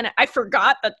Shameless, and I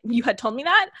forgot that you had told me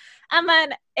that. And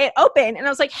then it opened, and I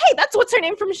was like, hey, that's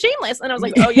what's-her-name from Shameless. And I was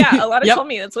like, oh yeah, a lot of told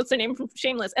me that's what's-her-name from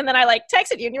Shameless. And then I like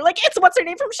texted you, and you're like, it's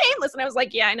what's-her-name from Shameless. And I was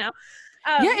like, yeah, I know.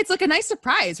 Yeah, it's like a nice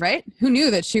surprise, right? Who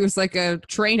knew that she was like a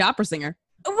trained opera singer?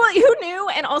 Well, who knew?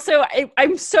 And also,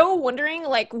 I'm so wondering,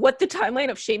 like, what the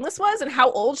timeline of Shameless was and how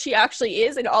old she actually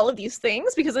is and all of these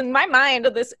things. Because in my mind,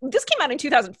 this came out in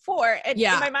 2004. And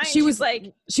in my mind, she was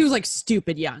like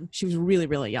stupid young. She was really,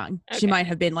 really young. Okay. She might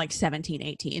have been like 17,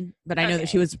 18. But I know that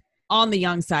she was on the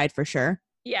young side for sure.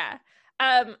 Yeah.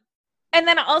 And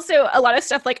then also a lot of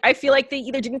stuff, like, I feel like they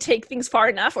either didn't take things far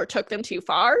enough or took them too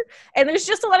far. And there's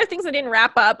just a lot of things that didn't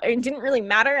wrap up and didn't really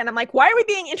matter. And I'm like, why are we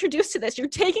being introduced to this? You're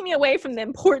taking me away from the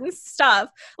important stuff.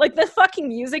 Like the fucking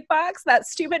music box, that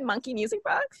stupid monkey music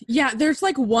box. Yeah, there's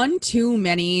like one too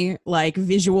many like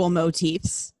visual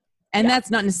motifs. And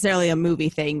that's not necessarily a movie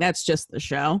thing. That's just the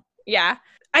show. Yeah.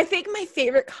 I think my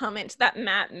favorite comment that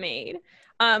Matt made,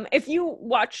 if you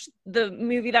watch the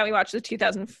movie that we watched, the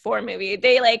 2004 movie,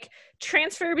 they like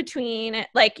transfer between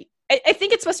like, I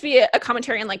think it's supposed to be a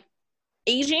commentary on like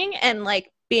aging and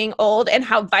like being old and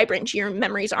how vibrant your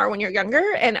memories are when you're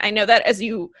younger. And I know that as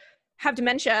you have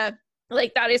dementia,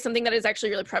 like that is something that is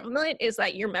actually really prevalent, is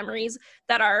that your memories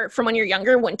that are from when you're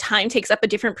younger, when time takes up a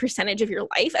different percentage of your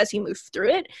life as you move through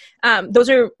it, those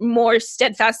are more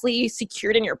steadfastly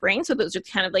secured in your brain. So those are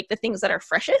kind of like the things that are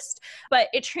freshest, but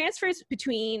it transfers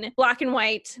between black and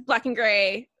white, black and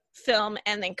gray film,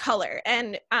 and then color.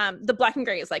 And the black and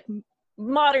gray is like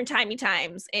modern timey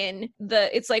times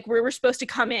it's like where we're supposed to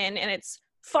come in, and it's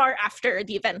far after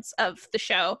the events of the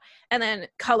show. And then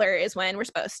color is when we're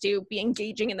supposed to be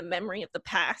engaging in the memory of the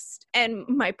past. And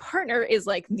my partner is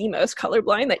like the most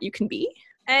colorblind that you can be.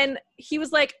 And he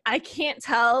was like, I can't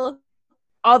tell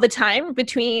all the time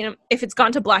between if it's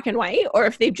gone to black and white or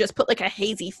if they've just put like a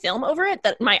hazy film over it,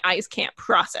 that my eyes can't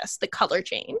process the color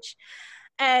change.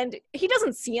 And he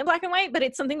doesn't see in black and white, but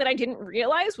it's something that I didn't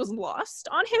realize was lost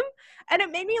on him. And it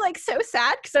made me like so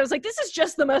sad, because I was like, this is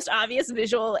just the most obvious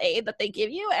visual aid that they give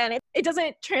you. And it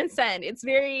doesn't transcend. It's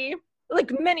very,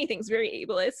 like many things, very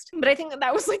ableist. But I think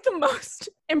that was like the most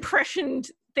impressioned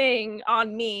thing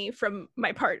on me from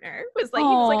my partner. He was like,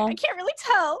 Aw. I can't really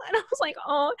tell. And I was like,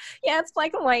 oh, yeah, it's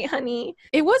black and white, honey.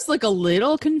 It was like a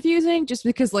little confusing just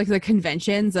because like the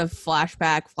conventions of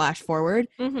flashback, flash forward,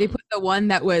 they Mhm. put the one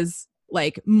that was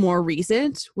like more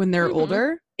recent when they're Mhm.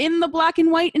 older in the black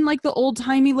and white in like the old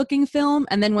timey looking film.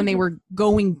 And then when they Mhm. were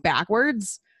going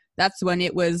backwards, that's when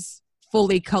it was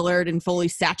fully colored and fully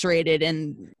saturated.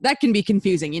 And that can be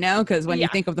confusing, you know, because when you Yeah.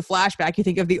 think of the flashback, you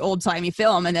think of the old timey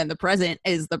film and then the present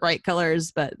is the bright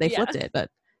colors, but they Yeah. flipped it. But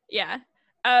Yeah.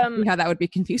 see how that would be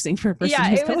confusing for a person Yeah,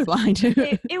 who's it was-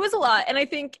 colorblind. It was a lot. And I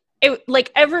think it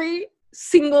like every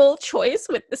single choice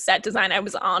with the set design I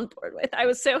was on board with. I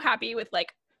was so happy with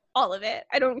like all of it.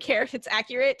 I don't care if it's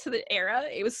accurate to the era.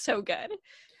 It was so good.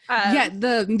 Yeah,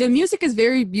 the music is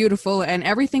very beautiful and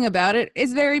everything about it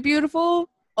is very beautiful,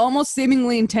 almost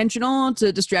seemingly intentional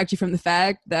to distract you from the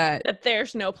fact that that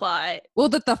there's no plot.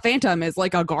 that the Phantom is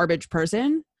like a garbage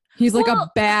person. He's like a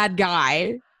Well, bad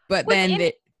guy, but then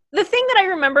within- The thing that I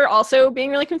remember also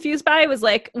being really confused by was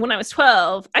like when I was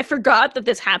 12, I forgot that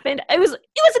this happened. It was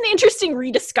an interesting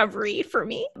rediscovery for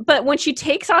me. But when she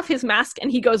takes off his mask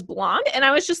and he goes blonde, and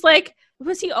I was just like,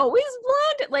 was he always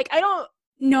blonde? Like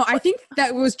no, I think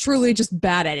that was truly just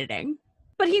bad editing.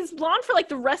 but he's blonde for like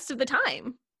the rest of the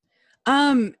time.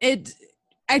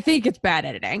 I think it's bad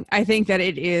editing. I think that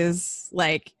it is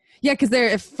like, yeah,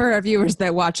 because for our viewers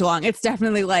that watch along, it's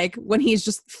definitely like when he's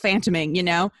just phantoming, you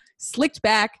know, slicked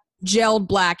back, gelled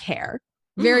black hair,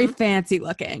 very fancy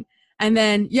looking. And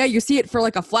then, yeah, you see it for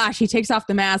like a flash. He takes off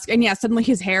the mask and yeah, suddenly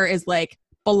his hair is like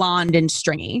blonde and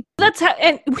stringy. That's how,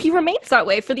 and he remains that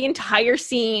way for the entire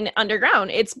scene underground.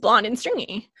 It's blonde and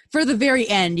stringy. For the very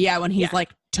end, yeah, when he's Yeah. like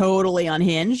totally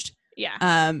unhinged. Yeah.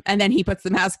 And then he puts the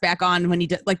mask back on when he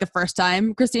did like the first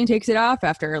time Christine takes it off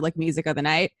after like music of the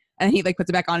night. And he like puts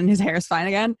it back on and his hair is fine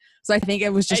again. So I think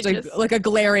it was just like a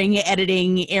glaring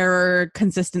editing error,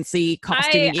 consistency,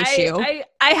 costuming issue.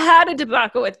 I had a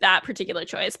debacle with that particular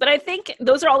choice, but I think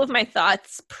those are all of my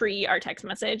thoughts pre our text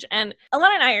message. And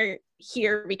Alana and I are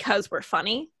here because we're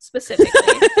funny, specifically.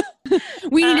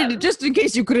 We needed it just in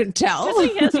case you couldn't tell.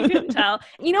 Just in case you couldn't tell.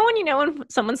 You know when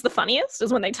someone's the funniest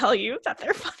is when they tell you that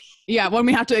they're funny. Yeah, when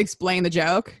we have to explain the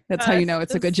joke, that's how you know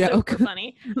it's a good joke. Super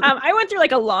funny. I went through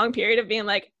like a long period of being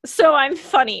like, so I'm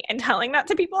funny and telling that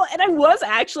to people. And I was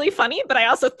actually funny, but I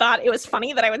also thought it was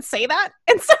funny that I would say that.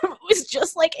 And so it was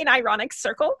just like an ironic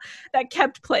circle that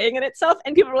kept playing in itself.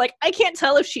 And people were like, I can't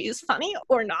tell if she's funny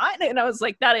or not. And I was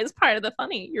like, that is part of the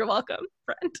funny. You're welcome,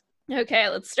 friend. Okay,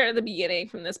 let's start at the beginning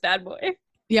from this bad boy.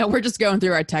 Yeah, we're just going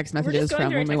through our text messages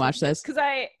from when we watched this. Because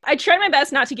I tried my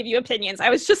best not to give you opinions. I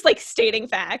was just like stating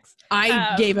facts.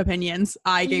 I gave opinions.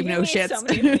 I gave no shits. So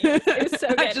many opinions. It was so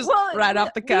good. Just right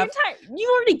off the cuff. You've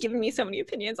already given me so many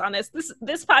opinions on this.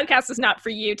 This podcast is not for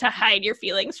you to hide your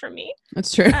feelings from me.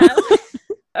 That's true.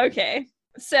 Okay,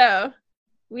 so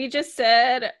we just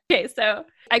said, okay, so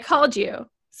I called you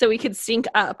so we could sync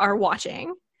up our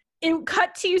watching. It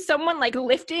cut to someone like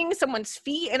lifting someone's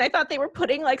feet, and I thought they were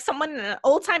putting like someone in an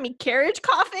old-timey carriage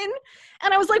coffin,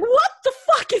 and I was like, what the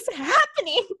fuck is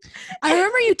happening? I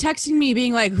remember you texting me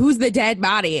being like, who's the dead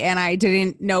body? And I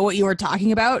didn't know what you were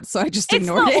talking about, so I just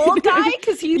ignored it. It's the old guy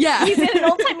because he's in an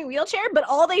old-timey wheelchair, but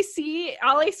all I see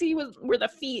were the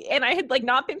feet, and I had like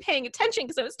not been paying attention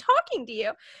because I was talking to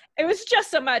you. It was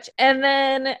just so much. And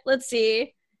then let's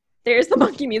see, there's the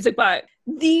monkey music bot.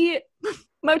 The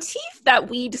motif that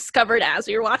we discovered as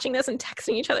we were watching this and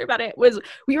texting each other about it was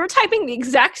we were typing the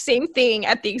exact same thing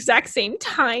at the exact same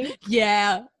time.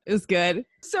 Yeah, it was good.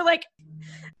 So like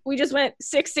we just went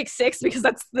 666 because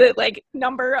that's the like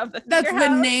number of the That's theater the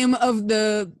house. name of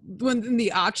the one in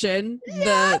the auction.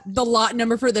 Yeah. The lot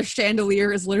number for the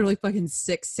chandelier is literally fucking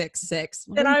 666.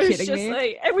 And I was just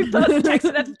like, and we both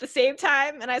texted at the same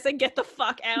time, and I said, "Get the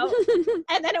fuck out!"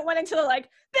 And then it went into the like,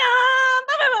 blah,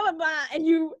 blah, blah, blah, blah, and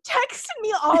you texted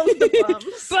me all of the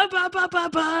bums. Ba, ba, ba, ba,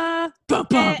 ba. Ba,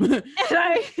 bum.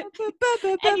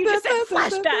 And you just said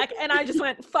flashback, and I just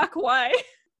went, "Fuck, why?"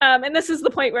 And this is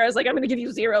the point where I was like, I'm going to give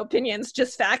you zero opinions,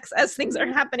 just facts as things are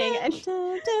happening. And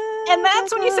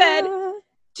that's when you said,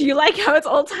 do you like how it's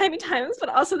old-timey times, but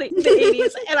also the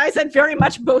 80s? And I said very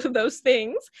much both of those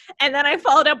things. And then I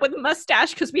followed up with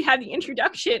mustache because we had the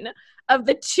introduction of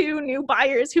the two new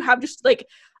buyers who have just like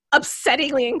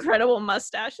upsettingly incredible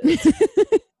mustaches.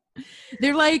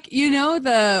 They're like, you know,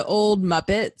 the old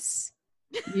Muppets?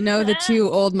 You know, the two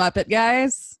old Muppet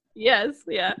guys? Yes,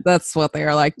 yeah. That's what they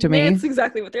are like to me. That's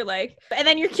exactly what they're like. And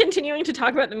then you're continuing to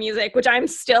talk about the music, which I'm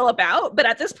still about. But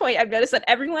at this point, I've noticed that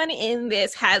everyone in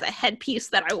this has a headpiece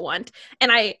that I want. And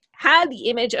I had the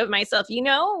image of myself, you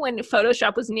know, when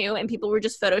Photoshop was new and people were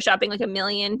just Photoshopping like a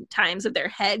million times of their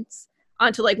heads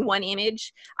onto like one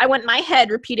image. I want my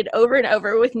head repeated over and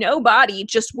over with no body,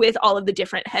 just with all of the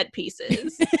different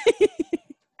headpieces.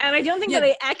 And I don't think that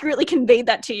I accurately conveyed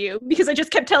that to you, because I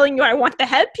just kept telling you I want the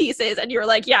headpieces, and you were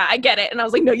like, yeah, I get it. And I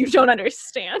was like, no, you don't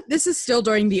understand. This is still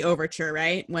during the overture,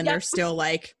 right? When they're still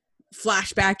like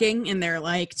flashbacking and they're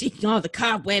like taking all the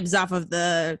cobwebs off of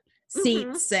the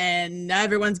seats and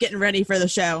everyone's getting ready for the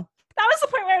show. That was the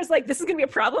point where I was like, this is going to be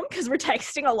a problem because we're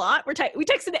texting a lot. We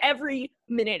texted every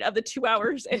minute of the 2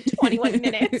 hours and 21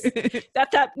 minutes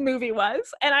that movie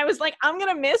was. And I was like, I'm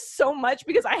going to miss so much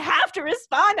because I have to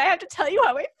respond. I have to tell you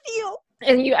how I feel.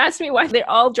 And you asked me why they're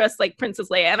all dressed like Princess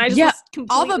Leia. And I just was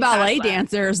completely all the ballet past that.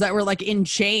 dancers that were like in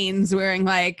chains wearing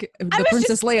like the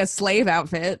Princess Leia slave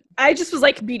outfit. I just was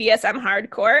like BDSM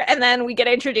hardcore. And then we get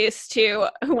introduced to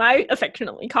who I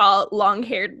affectionately call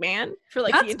long-haired man for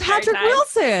like the entire Patrick time.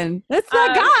 Wilson. That's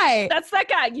that guy. That's that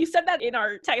guy. You said that in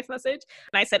our text message.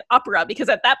 And I said opera because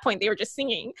at that point they were just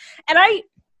singing. And I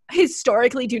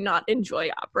historically do not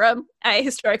enjoy opera. I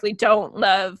historically don't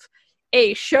love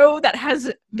a show that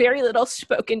has very little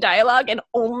spoken dialogue and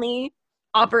only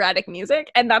operatic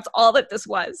music, and that's all that this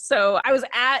was. So I was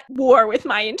at war with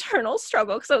my internal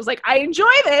struggle because I was like, I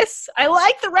enjoy this. I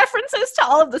like the references to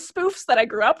all of the spoofs that I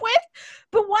grew up with,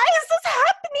 but why is this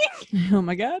happening? Oh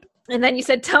my God. And then you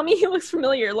said, tell me he looks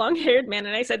familiar, long-haired man.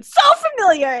 And I said, so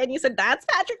familiar. And you said, that's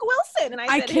Patrick Wilson. And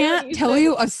I said, can't tell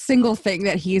you a single thing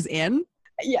that he's in.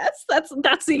 Yes, that's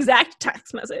the exact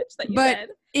text message that you said.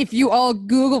 If you all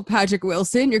Google Patrick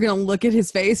Wilson, you're going to look at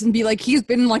his face and be like, he's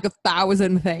been in like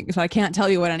 1,000 things. So I can't tell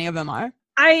you what any of them are.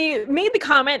 I made the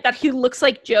comment that he looks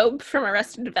like Job from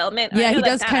Arrested Development. Yeah, he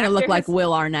does kind of look like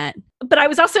Will Arnett. But I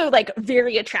was also like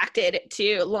very attracted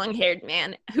to long-haired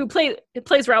man who plays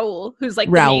Raul, who's like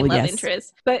the main love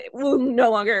interest. But we'll no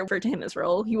longer refer to him as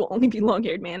Raul. He will only be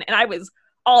long-haired man. And I was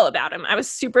all about him. I was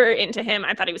super into him.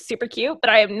 I thought he was super cute, but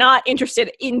I am not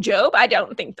interested in Job. I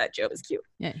don't think that Job is cute.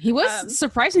 Yeah, he was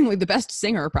surprisingly the best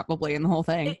singer probably in the whole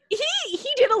thing. He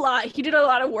did a lot. He did a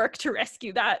lot of work to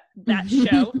rescue that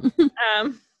show.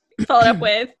 Followed up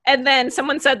with, and then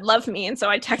someone said love me, and so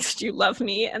I texted you love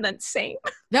me, and then same.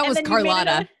 That was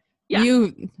Carlotta. Yeah. Did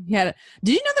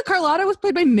you know that Carlotta was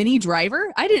played by Minnie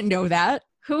Driver? I didn't know that.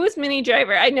 Who is Minnie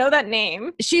Driver? I know that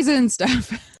name. She's in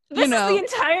stuff.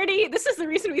 This is the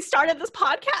reason we started this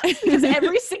podcast, because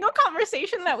every single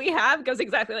conversation that we have goes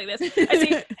exactly like this. I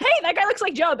say, hey, that guy looks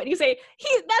like Job. And you say,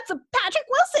 that's a Patrick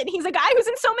Wilson. He's a guy who's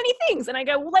in so many things. And I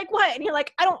go, well, like what? And you're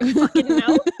like, I don't fucking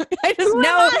know. I just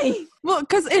know. Well,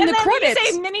 because in the credits.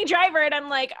 You say Minnie Driver, and I'm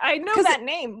like, I know that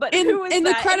name, but who is in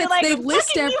that? The credits, like, they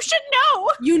list you should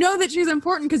know. You know that she's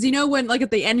important because you know when, like,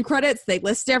 at the end credits, they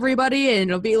list everybody,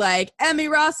 and it'll be like Emmy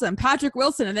Rossum, Patrick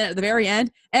Wilson, and then at the very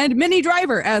end, and Minnie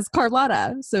Driver as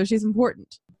Carlotta. So she's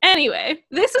important. Anyway,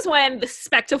 this is when the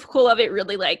spectacle of it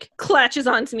really like clutches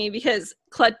onto me because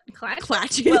clutches.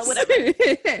 Well, whatever.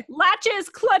 Latches,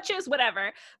 clutches,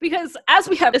 whatever. Because as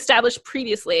we have established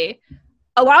previously,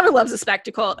 Alana loves a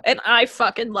spectacle, and I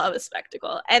fucking love a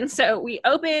spectacle. And so we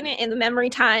open in the memory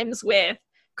times with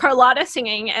Carlotta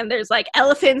singing, and there's like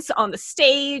elephants on the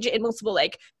stage and multiple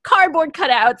like cardboard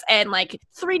cutouts and like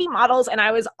 3D models, and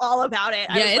I was all about it.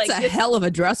 Yeah, it's like, a hell of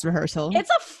a dress rehearsal. It's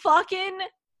a fucking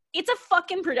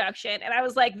production, and I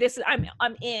was like,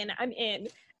 I'm in.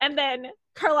 And then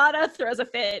Carlotta throws a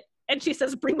fit, and she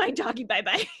says, "Bring my doggy,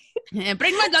 bye-bye." Yeah,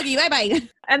 bring my doggy, bye-bye.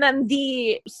 And then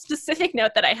the specific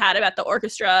note that I had about the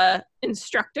orchestra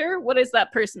instructor, what is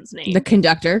that person's name? The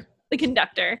conductor. The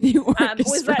conductor. The orchestra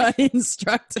was that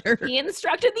instructor. He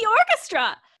instructed the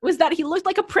orchestra. Was that he looked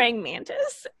like a praying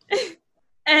mantis.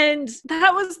 And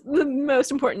that was the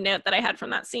most important note that I had from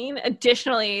that scene.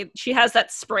 Additionally, she has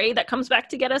that spray that comes back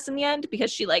to get us in the end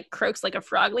because she like croaks like a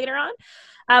frog later on.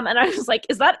 And I was like,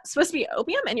 is that supposed to be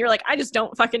opium? And you're like, I just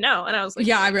don't fucking know. And I was like,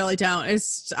 yeah, I really don't.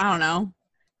 It's, I don't know.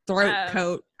 Throat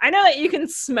coat. I know that you can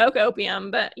smoke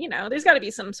opium, but you know, there's got to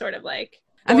be some sort of like,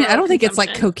 I mean, I don't think it's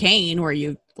like cocaine where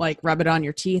you like rub it on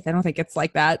your teeth. I don't think it's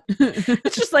like that.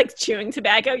 It's just like chewing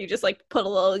tobacco. You just like put a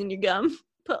little in your gum.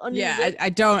 I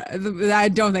don't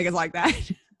think it's like that.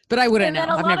 But I wouldn't know.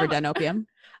 I've never done opium.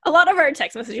 A lot of our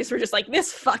text messages were just like,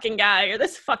 this fucking guy or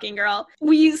this fucking girl.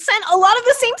 We sent a lot of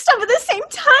the same stuff at the same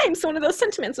time. So one of those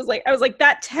sentiments was like, I was like,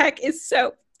 that tech is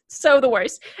so the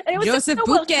worst. And it was Joseph so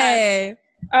Bouquet.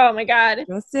 Oh my God.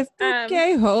 Joseph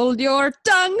Bouquet, hold your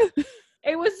tongue.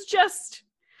 It was just,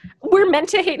 we're meant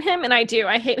to hate him, and I do.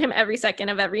 I hate him every second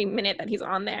of every minute that he's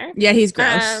on there. Yeah, he's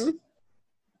gross.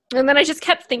 And then I just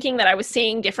kept thinking that I was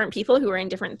seeing different people who were in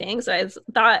different things. So I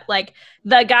thought, like,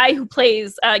 the guy who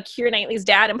plays Keira Knightley's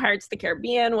dad in Pirates of the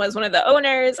Caribbean was one of the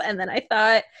owners. And then I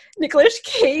thought Nicolas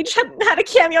Cage had a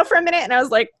cameo for a minute. And I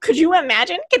was like, could you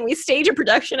imagine? Can we stage a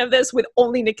production of this with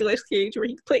only Nicolas Cage where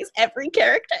he plays every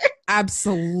character?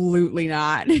 Absolutely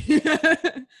not.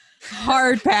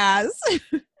 Hard pass.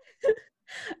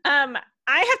 I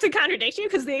have to contradict you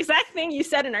because the exact thing you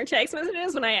said in our text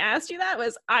messages when I asked you that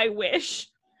was, I wish.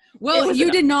 Well,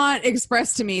 you did not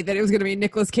express to me that it was going to be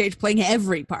Nicolas Cage playing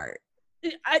every part.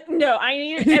 No, I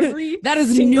need every That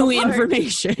is single new part.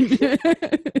 information. What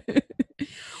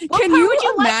Can part you would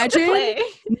you like him to imagine play?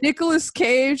 Nicolas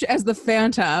Cage as the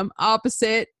Phantom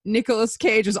opposite Nicolas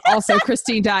Cage is also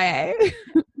Christine Daae?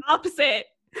 Opposite.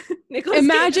 Nicolas Cage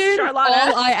Imagine is All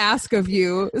Charlotta. I Ask of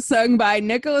You, sung by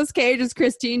Nicolas Cage as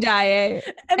Christine Daae,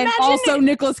 and Imagine also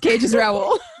Nicolas Cage as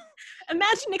Raoul.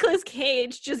 Imagine Nicolas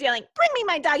Cage just yelling, "Bring me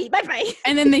my doggy, bye-bye."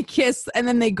 And then they kiss, and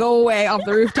then they go away off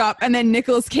the rooftop, and then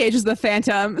Nicolas Cage as the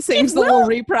Phantom sings the little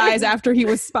reprise after he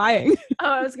was spying. Oh,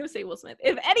 I was going to say Will Smith.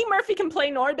 If Eddie Murphy can play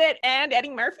Norbit and Eddie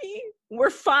Murphy, we're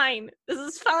fine. This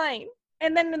is fine.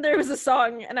 And then there was a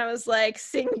song, and I was like,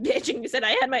 "Sing, bitch!" And you said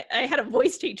I had a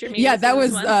voice teacher. Maybe Yeah, that sing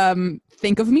was this one.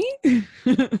 Think of Me.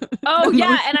 Oh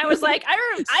yeah, and I was like, I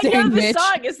Sing, know this bitch.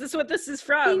 song. Is this what this is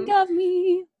from? Think of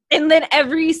Me. And then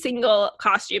every single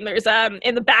costume, there's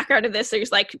in the background of this,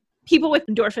 there's like people with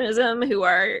dwarfism who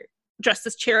are dressed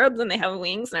as cherubs and they have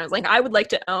wings. And I was like, I would like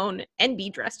to own and be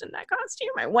dressed in that costume.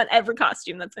 I want every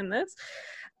costume that's in this.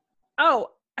 Oh,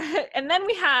 and then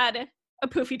we had a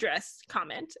poofy dress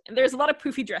comment. And there's a lot of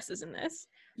poofy dresses in this.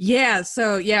 Yeah,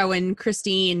 so yeah, when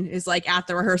Christine is like at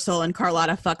the rehearsal and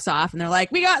Carlotta fucks off and they're like,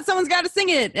 someone's got to sing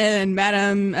it. And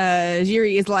Madame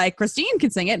Giry is like, Christine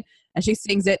can sing it. And she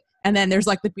sings it. And then there's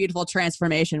like the beautiful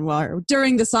transformation where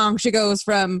during the song, she goes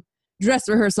from dress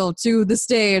rehearsal to the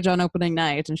stage on opening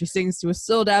night. And she sings to a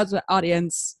sold out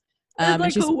audience. It's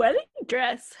like she's, a wedding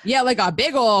dress. yeah, like a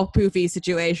big old poofy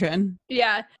situation.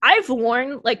 Yeah, I've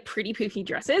worn like pretty poofy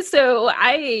dresses. So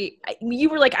you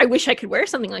were like, I wish I could wear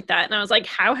something like that. And I was like,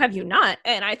 how have you not?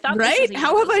 And I thought, right? This was a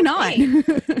How have I not? thing.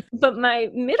 But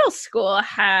my middle school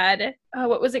had,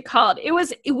 what was it called?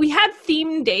 We had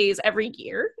theme days every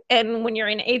year. And when you're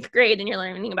in 8th grade and you're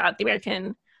learning about the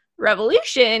American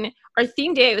Revolution, our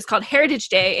theme day was called Heritage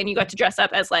Day, and you got to dress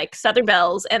up as like Southern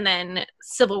Belles and then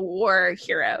Civil War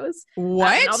heroes.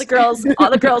 What? And all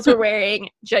the girls were wearing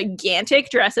gigantic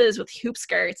dresses with hoop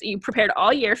skirts. You prepared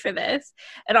all year for this,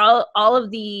 and all of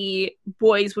the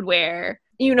boys would wear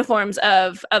uniforms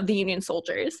of the Union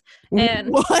soldiers. And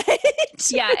what?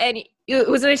 yeah, and it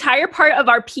was an entire part of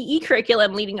our PE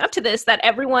curriculum leading up to this that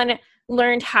everyone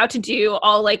learned how to do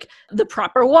all like the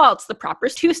proper waltz, the proper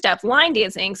two-step line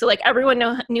dancing. So like everyone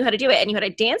knew how to do it, and you had a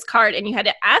dance card, and you had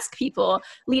to ask people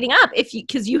leading up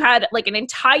because you had like an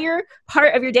entire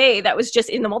part of your day that was just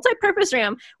in the multi-purpose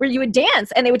room where you would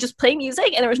dance, and they would just play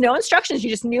music, and there was no instructions. You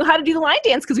just knew how to do the line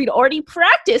dance because we'd already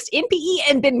practiced in PE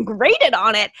and been graded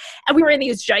on it. And we were in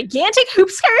these gigantic hoop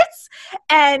skirts,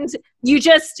 and you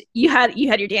had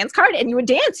your dance card, and you would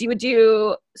dance. You would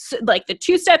do like the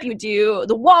two-step, you would do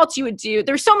the waltz,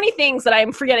 there's so many things that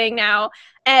I'm forgetting now,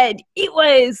 and it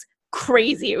was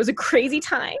crazy. It was a crazy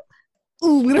time.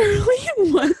 Literally,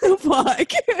 what the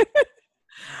fuck? And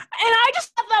I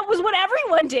just thought that was what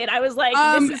everyone did. I was like,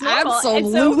 this is normal.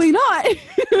 Absolutely not.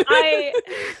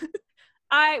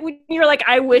 When you were like,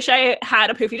 I wish I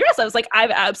had a poofy dress, I was like, I've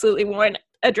absolutely worn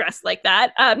a dress like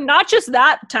that. Not just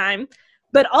that time,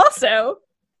 but also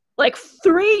like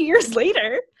 3 years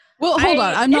later. Well, hold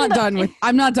on. I'm not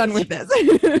done with this.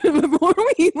 before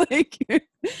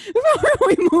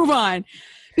we move on,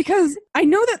 because I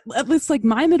know that at least like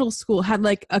my middle school had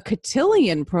like a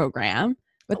cotillion program,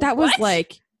 but that was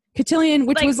like cotillion,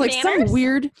 which Like was like manners? some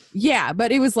weird, yeah,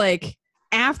 but it was like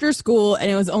after school,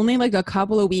 and it was only like a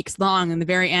couple of weeks long, and the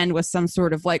very end was some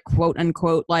sort of like quote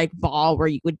unquote like ball where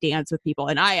you would dance with people,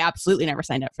 and I absolutely never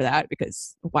signed up for that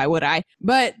because why would I?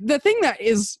 But the thing that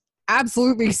is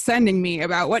absolutely sending me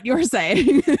about what you're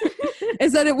saying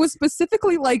is that it was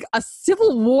specifically like a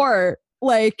Civil War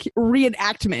like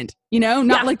reenactment,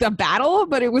 not like the battle,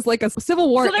 but it was like a Civil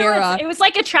War era. It was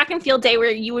like a track and field day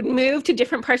where you would move to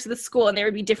different parts of the school and there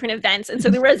would be different events, and so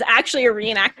there was actually a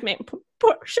reenactment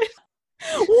portion.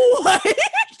 What?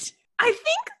 I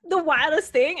think the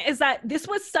wildest thing is that this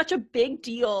was such a big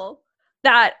deal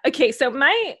that, okay, so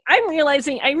I realize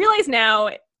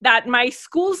now that my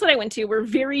schools that I went to were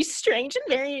very strange in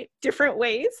very different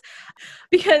ways,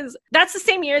 because that's the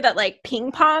same year that like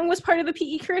ping pong was part of the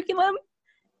PE curriculum.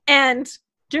 And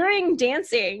during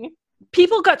dancing,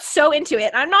 people got so into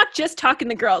it. I'm not just talking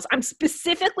the girls. I'm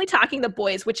specifically talking the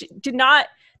boys, which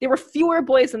there were fewer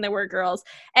boys than there were girls.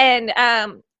 And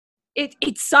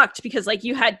it sucked because like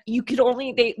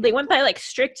they went by like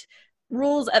strict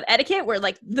rules of etiquette where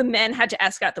like the men had to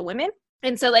escort the women.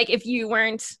 And so like if you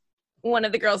weren't one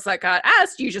of the girls that got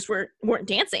asked, you just weren't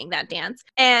dancing that dance.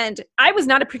 And I was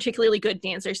not a particularly good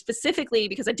dancer, specifically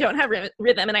because I don't have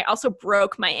rhythm, and I also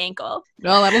broke my ankle.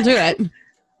 Well, that'll do it.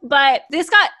 But this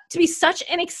got to be such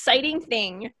an exciting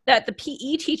thing that the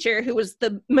PE teacher, who was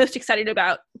the most excited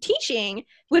about teaching,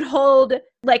 would hold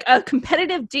like a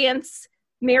competitive dance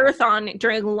marathon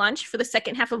during lunch for the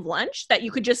second half of lunch that you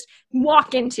could just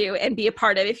walk into and be a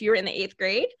part of if you were in the 8th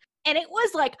grade. And it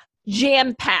was like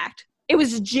jam-packed. It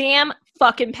was jam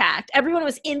fucking packed. Everyone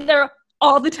was in there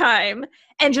all the time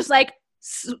and just like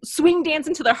swing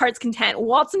dancing to their heart's content,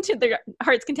 waltzing to their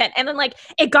heart's content. And then like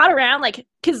it got around like,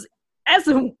 because as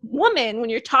a woman, when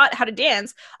you're taught how to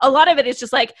dance, a lot of it is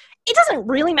just like, it doesn't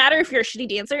really matter if you're a shitty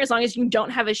dancer as long as you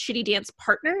don't have a shitty dance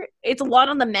partner. It's a lot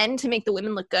on the men to make the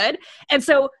women look good. And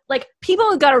so like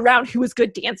people got around who was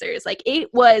good dancers. Like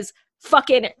it was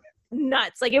fucking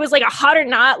nuts. Like it was like a hot or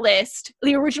not list,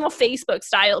 the original Facebook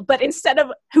style, but instead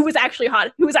of who was actually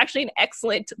hot, who was actually an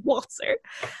excellent waltzer.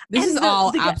 This is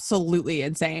all absolutely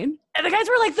insane. And the guys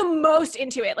were like the most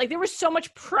into it. Like there was so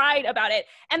much pride about it.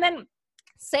 And then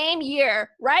same year,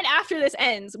 right after this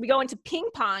ends, we go into ping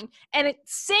pong, and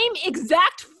same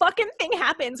exact fucking thing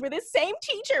happens where this same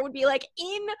teacher would be like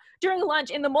during lunch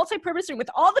in the multi-purpose room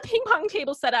with all the ping pong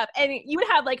tables set up, and you would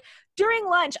have like during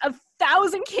lunch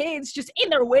 1,000 kids just in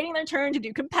there waiting their turn to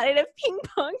do competitive ping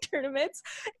pong tournaments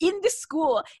in the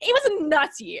school. It was a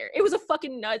nuts year. It was a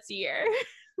fucking nuts year.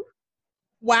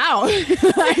 Wow.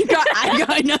 I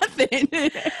got nothing.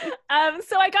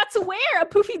 So I got to wear a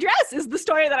poofy dress is the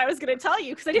story that I was going to tell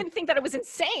you because I didn't think that it was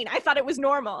insane. I thought it was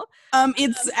normal.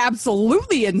 It's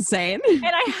absolutely insane. And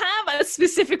I have a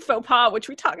specific faux pas, which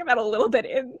we talk about a little bit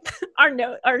in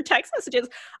our text messages.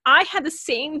 I had the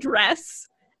same dress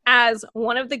as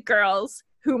one of the girls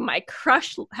who my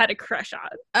crush had a crush on.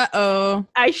 Uh-oh.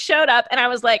 I showed up and I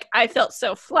was like, I felt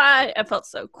so flat. I felt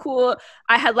so cool.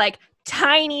 I had like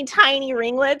tiny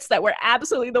ringlets that were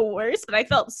absolutely the worst, but I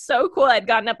felt so cool. I'd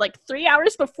gotten up like 3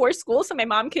 hours before school so my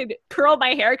mom could curl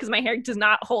my hair because my hair does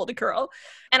not hold a curl.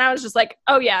 And I was just like,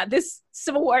 oh yeah, this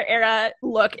Civil War era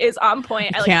look is on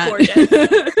point. I like gorgeous.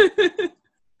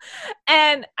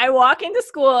 And I walk into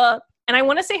school, and I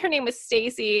want to say her name was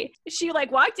Stacy. She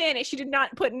like walked in and she did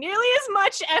not put nearly as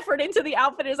much effort into the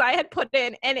outfit as I had put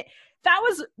in. And that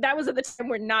was at the time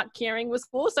where not caring was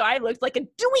cool. So I looked like a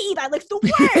dweeb. I looked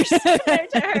the worst compared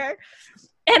to her.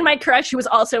 And my crush, who was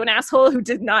also an asshole, who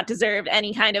did not deserve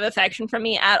any kind of affection from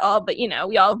me at all. But, you know,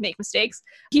 we all make mistakes.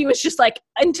 He was just like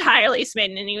entirely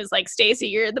smitten. And he was like, Stacy,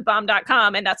 you're the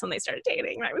bomb.com. And that's when they started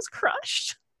dating. And I was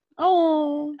crushed.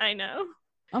 Oh, I know.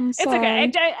 I'm sorry.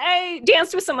 It's okay. I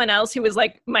danced with someone else who was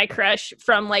like my crush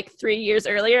from like 3 years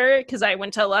earlier because I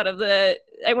went to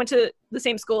the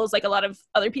same schools like a lot of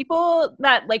other people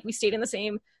that like we stayed in the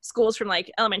same schools from like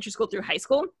elementary school through high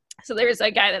school. So there was a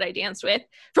guy that I danced with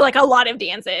for like a lot of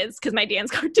dances because my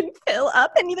dance card didn't fill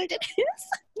up and neither did his.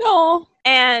 No.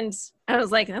 And I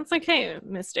was like, that's okay,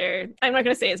 mister. I'm not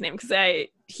going to say his name because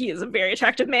he is a very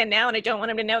attractive man now and I don't want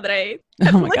him to know that I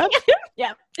am looking at him.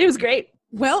 Yeah, it was great.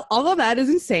 Well, all of that is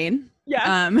insane.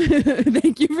 Yeah.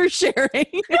 Thank you for sharing.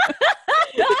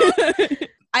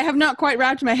 I have not quite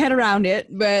wrapped my head around it,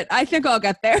 but I think I'll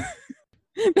get there.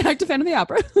 Back to Phantom of the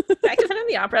Opera. Back to Phantom of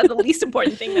the Opera, the least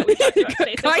important thing that we talked about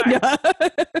today so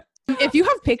far. If you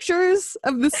have pictures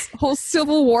of this whole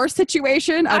Civil War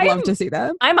situation, I'd love to see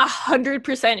that. I'm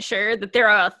 100% sure that there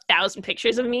are 1,000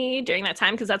 pictures of me during that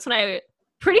time because that's when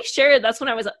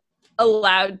I was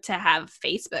allowed to have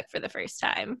Facebook for the first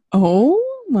time. Oh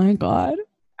my God.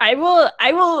 I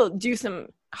will do some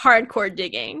hardcore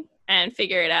digging and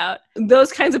figure it out.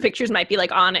 Those kinds of pictures might be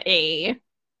like on a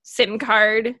SIM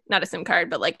card, not a SIM card,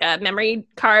 but like a memory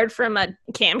card from a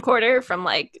camcorder from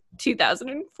like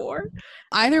 2004.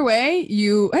 Either way,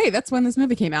 hey, that's when this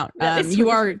movie came out.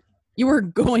 You are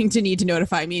going to need to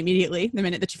notify me immediately the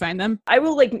minute that you find them. I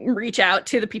will like reach out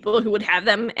to the people who would have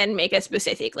them and make a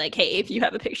specific like, hey, if you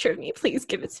have a picture of me, please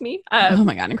give it to me. Oh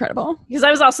my God, incredible. Because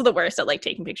I was also the worst at like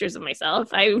taking pictures of myself.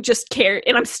 I just care,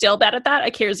 and I'm still bad at that.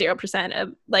 I care 0%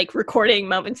 of like recording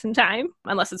moments in time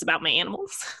unless it's about my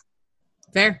animals.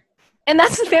 Fair. And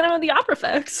that's the Phantom of the Opera,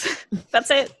 folks.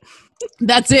 That's it.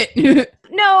 That's it.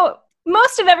 No,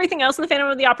 most of everything else in the Phantom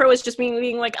of the Opera was just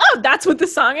being like, oh, that's what the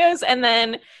song is, and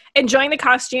then enjoying the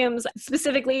costumes.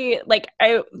 Specifically, like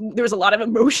there was a lot of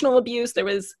emotional abuse. There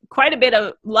was quite a bit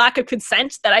of lack of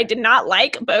consent that I did not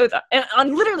like, both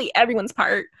on literally everyone's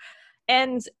part.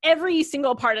 And every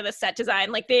single part of the set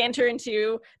design, like they enter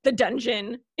into the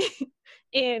dungeon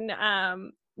in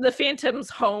the Phantom's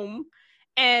home,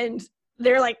 and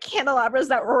they're like candelabras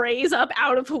that raise up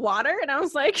out of the water. And I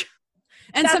was like,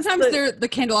 and sometimes the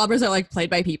candelabras are like played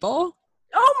by people.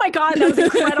 Oh my God, that was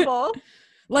incredible.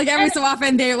 Like every so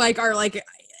often they like are like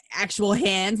actual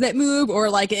hands that move, or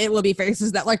like it will be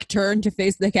faces that like turn to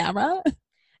face the camera.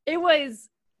 It was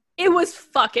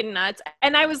fucking nuts.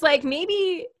 And I was like,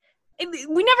 maybe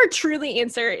we never truly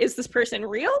answer, is this person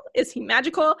real? Is he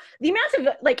magical? The amount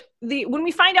of like when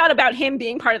we find out about him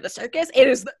being part of the circus, it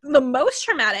is the most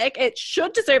traumatic. It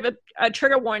should deserve a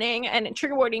trigger warning, and a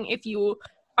trigger warning if you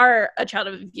are a child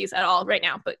of abuse at all right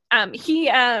now. But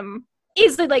he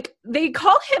is like, they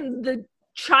call him the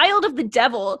child of the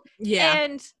devil. Yeah.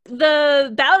 And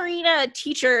the ballerina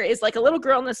teacher is like a little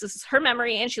girl, and this is her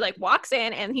memory, and she like walks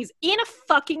in and he's in a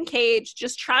fucking cage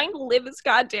just trying to live his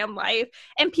goddamn life,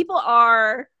 and people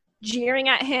are jeering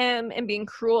at him and being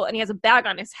cruel, and he has a bag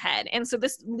on his head. And so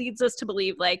this leads us to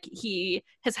believe like he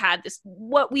has had this,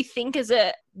 what we think is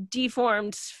a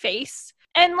deformed face.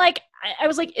 And like I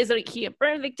was like, is he a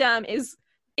burn victim? Is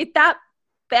it that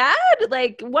bad?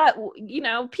 Like, what, you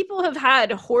know, people have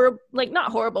had horrible, like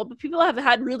not horrible, but people have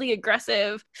had really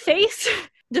aggressive face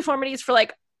deformities for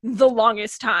like the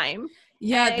longest time.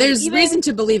 Yeah, And there's reason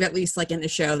to believe, at least like in the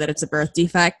show, that it's a birth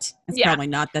defect. It's probably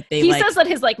not that they he like... says that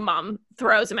his like mom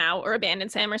throws him out or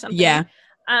abandons him or something. Yeah.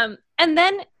 And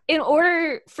then in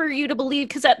order for you to believe,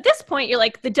 because at this point you're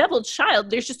like, the devil's child,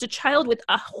 there's just a child with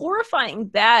a horrifying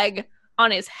bag on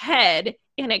his head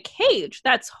in a cage.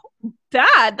 That's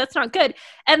bad. That's not good.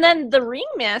 And then the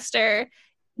ringmaster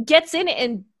gets in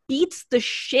and beats the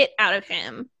shit out of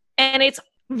him. And it's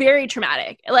very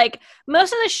traumatic. Like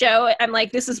most of the show, I'm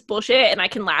like, this is bullshit, and I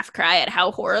can laugh, cry at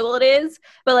how horrible it is.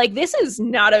 But like, this is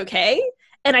not okay.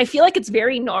 And I feel like it's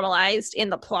very normalized in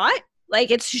the plot.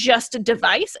 Like it's just a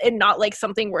device and not like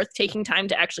something worth taking time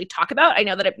to actually talk about. I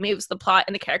know that it moves the plot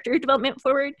and the character development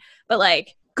forward, but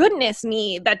like, goodness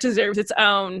me, that deserves its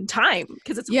own time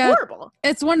because it's horrible.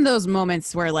 It's one of those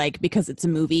moments where like, because it's a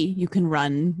movie, you can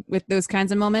run with those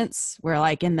kinds of moments where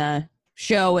like in the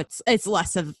show it's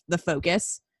less of the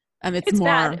focus. It's more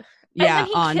bad. Yeah, and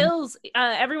then he kills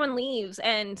everyone leaves,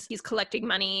 and he's collecting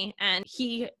money, and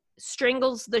he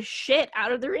strangles the shit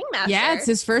out of the ringmaster. Yeah, it's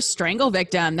his first strangle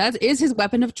victim. That is his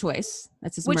weapon of choice.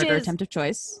 That's his murder attempt of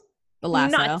choice. The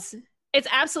lasso. Nuts. It's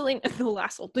absolutely the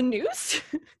lasso. The noose.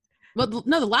 Well,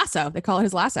 no, the lasso. They call it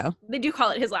his lasso. They do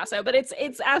call it his lasso, but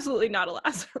it's absolutely not a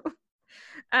lasso.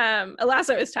 A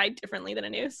lasso is tied differently than a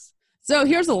noose. So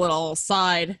here's a little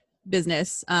side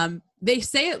business. They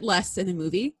say it less in the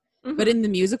movie, but in the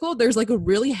musical, there's like a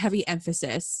really heavy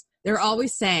emphasis. They're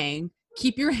always saying,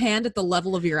 keep your hand at the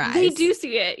level of your eyes. They do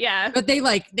see it, yeah. But they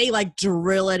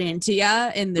drill it into you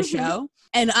in the show.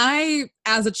 And I,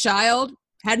 as a child,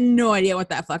 had no idea what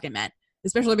that fucking meant.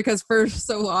 Especially because for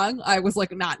so long, I was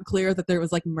like not clear that there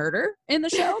was like murder in the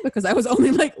show because I was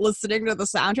only like listening to the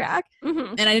soundtrack.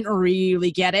 And I didn't really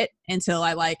get it until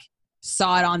I like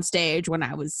saw it on stage when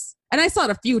I was, and I saw it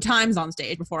a few times on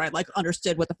stage before I like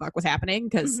understood what the fuck was happening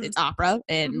because it's opera.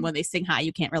 And when they sing high,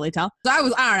 you can't really tell. So I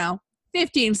was, I don't know,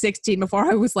 15, 16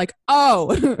 before I was like,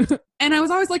 oh. And I was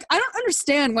always like, I don't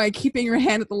understand why keeping your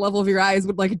hand at the level of your eyes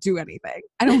would like do anything.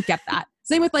 I don't get that.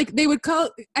 Same with like, they would call,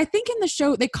 I think in the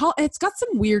show, they call, it's got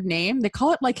some weird name. They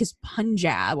call it like his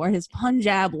Punjab or his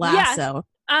Punjab lasso.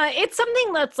 Yeah. It's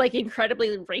something that's like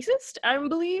incredibly racist, I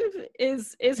believe,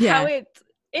 is how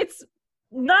it's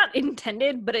not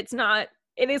intended, but it's not,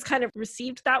 it is kind of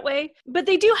received that way. But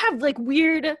they do have like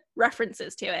weird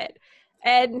references to it.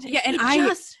 And yeah, and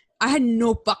I had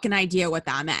no fucking idea what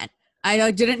that meant. I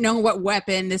like didn't know what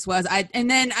weapon this was. And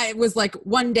then I was like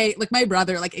one day, like my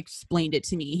brother like explained it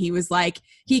to me. He was like,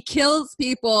 he kills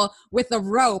people with a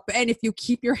rope, and if you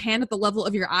keep your hand at the level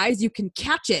of your eyes, you can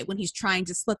catch it when he's trying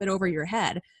to slip it over your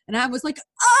head. And I was like,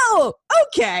 oh,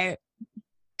 okay,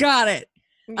 got it.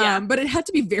 Yeah. But it had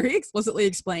to be very explicitly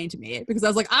explained to me because I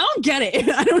was like, I don't get it.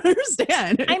 I don't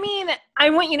understand. I mean, I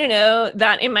want you to know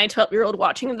that in my 12-year-old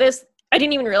watching of this, I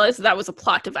didn't even realize that was a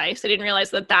plot device. I didn't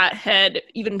realize that had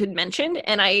even been mentioned.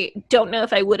 And I don't know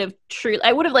if I would have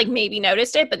like maybe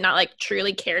noticed it, but not like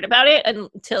truly cared about it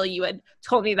until you had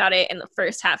told me about it in the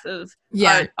first half of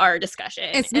our discussion.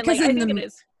 It's because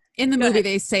in the movie,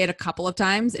 they say it a couple of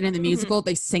times, and in the musical,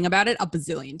 they sing about it a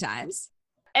bazillion times.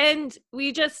 And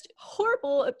we just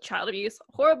horrible child abuse,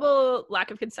 horrible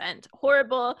lack of consent,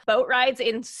 horrible boat rides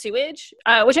in sewage,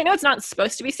 which I know it's not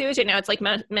supposed to be sewage. I know it's like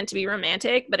meant to be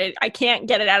romantic, but I can't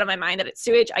get it out of my mind that it's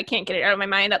sewage. I can't get it out of my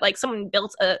mind that like someone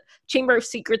built a Chamber of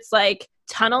Secrets like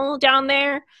tunnel down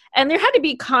there, and there had to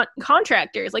be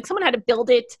contractors. Like someone had to build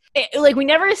it. Like we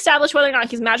never established whether or not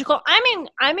he's magical.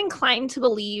 I'm inclined to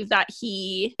believe that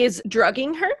he is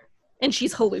drugging her and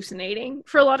she's hallucinating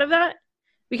for a lot of that.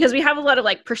 Because we have a lot of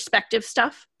like perspective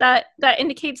stuff that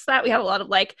indicates that. We have a lot of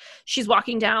like she's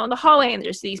walking down the hallway and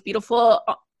there's these beautiful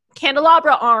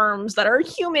candelabra arms that are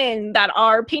human, that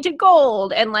are painted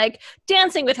gold, and like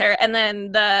dancing with her. And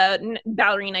then the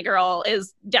ballerina girl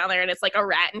is down there and it's like a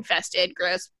rat infested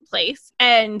gross place.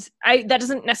 And that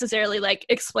doesn't necessarily like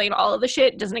explain all of the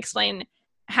shit. It doesn't explain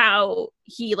how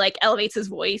he like elevates his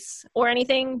voice or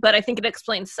anything, but I think it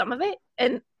explains some of it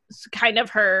and kind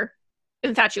of her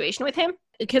infatuation with him.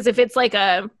 Because if it's like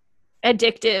a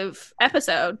addictive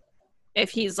episode,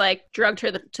 if he's like drugged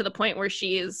her to the point where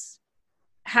she's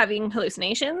having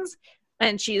hallucinations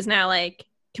and she's now like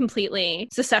completely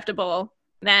susceptible,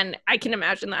 then I can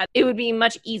imagine that it would be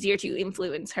much easier to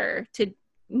influence her to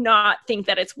not think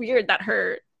that it's weird that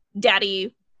her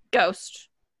daddy ghost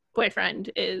boyfriend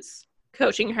is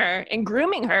coaching her and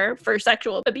grooming her for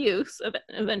sexual abuse.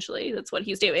 Eventually, that's what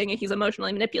he's doing. He's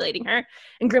emotionally manipulating her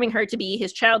and grooming her to be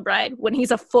his child bride when he's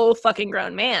a full fucking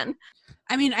grown man.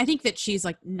 I mean, I think that she's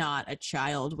like not a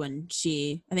child when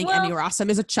I think Emmy Rossum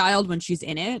is a child when she's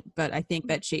in it, but I think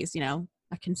that she's, you know,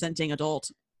 a consenting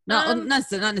adult. Not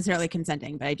necessarily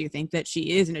consenting, but I do think that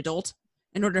she is an adult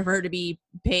in order for her to be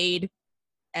paid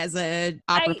as a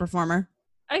opera performer.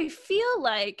 I feel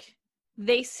like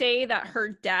they say that her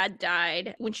dad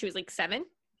died when she was like 7.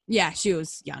 Yeah, she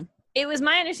was young. It was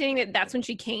my understanding that that's when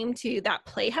she came to that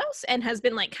playhouse and has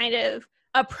been like kind of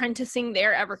apprenticing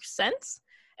there ever since.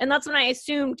 And that's when I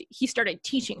assumed he started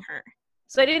teaching her.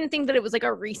 So I didn't think that it was like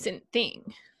a recent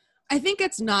thing. I think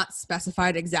it's not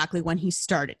specified exactly when he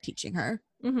started teaching her.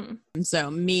 Mm-hmm. And so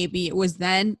maybe it was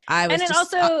then.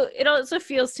 It also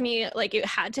feels to me like it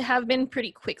had to have been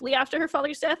pretty quickly after her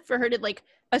father's death for her to like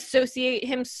associate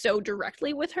him so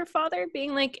directly with her father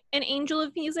being like an angel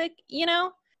of music, you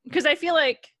know? Because I feel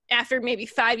like after maybe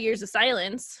 5 years of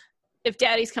silence, if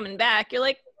daddy's coming back, you're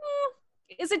like,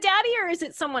 is it daddy or is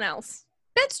it someone else?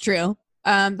 That's true.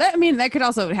 That could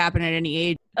also happen at any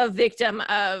age. A victim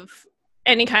of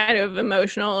any kind of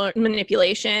emotional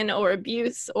manipulation or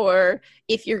abuse, or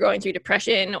if you're going through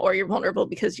depression or you're vulnerable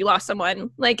because you lost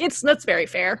someone, like that's very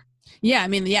fair. Yeah, I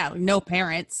mean, no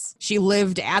parents. She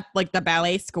lived at like the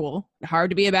ballet school.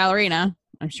 Hard to be a ballerina.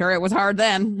 I'm sure it was hard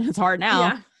then. It's hard now.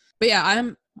 Yeah. But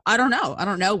yeah, I don't know. I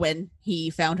don't know when he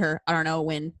found her. I don't know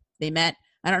when they met.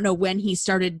 I don't know when he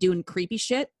started doing creepy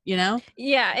shit, you know?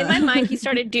 Yeah, in my mind, he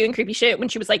started doing creepy shit when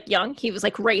she was like young. He was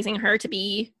like raising her to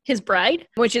be his bride,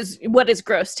 which is what is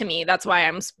gross to me. That's why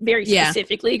I'm very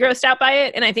specifically grossed out by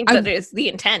it. And I think that is the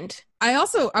intent. I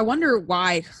wonder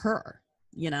why her,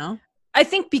 you know? I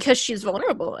think because she's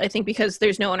vulnerable. I think because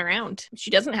there's no one around.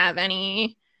 She doesn't have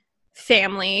any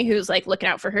family who's like looking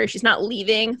out for her. She's not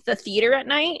leaving the theater at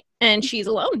night and she's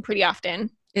alone pretty often.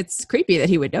 It's creepy that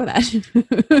he would know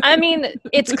that. I mean,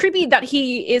 it's creepy that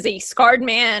he is a scarred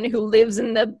man who lives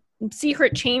in the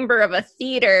secret chamber of a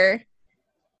theater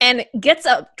and gets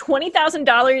up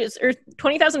 $20,000 or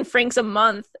 20,000 francs a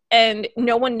month, and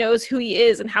no one knows who he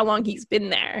is and how long he's been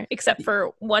there except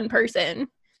for one person.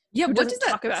 Yeah, what does that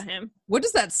talk about him? What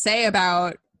does that say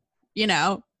about, you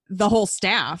know, the whole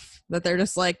staff, that they're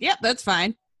just like, yeah, that's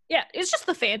fine? Yeah, it's just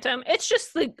the phantom. It's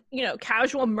just the, you know,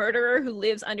 casual murderer who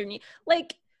lives underneath.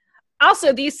 Like,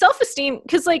 also, the self-esteem,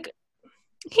 because, like,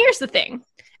 here's the thing.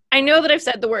 I know that I've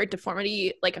said the word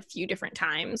deformity, like, a few different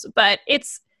times, but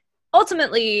it's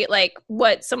ultimately, like,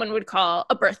 what someone would call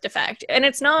a birth defect. And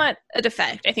it's not a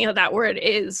defect. I think that word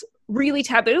is really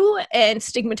taboo and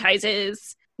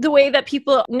stigmatizes the way that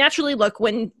people naturally look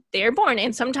when they're born.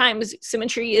 And sometimes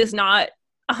symmetry is not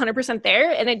 100%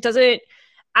 there, and it doesn't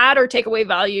add or take away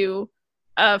value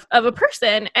of a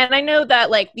person. And I know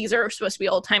that like these are supposed to be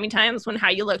old-timey times when how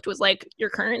you looked was like your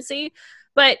currency,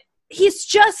 but he's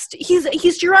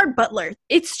Gerard Butler.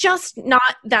 It's just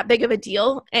not that big of a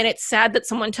deal, and it's sad that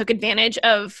someone took advantage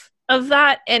of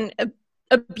that and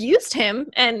abused him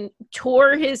and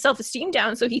tore his self-esteem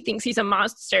down so he thinks he's a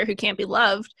monster who can't be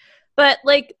loved. But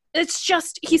like, it's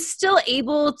just, he's still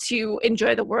able to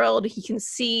enjoy the world. He can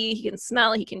see, he can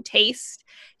smell, he can taste,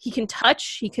 he can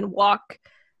touch, he can walk.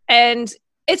 And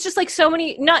it's just like so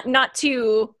many, not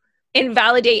to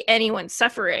invalidate anyone's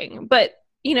suffering, but,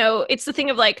 you know, it's the thing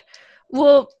of like,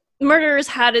 well, murderers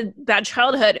had a bad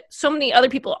childhood, so many other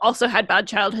people also had bad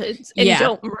childhoods and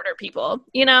don't murder people,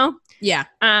 you know? Yeah.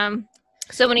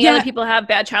 So many other people have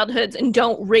bad childhoods and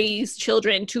don't raise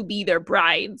children to be their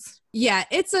brides. Yeah,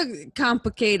 it's a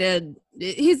complicated,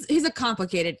 he's a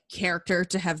complicated character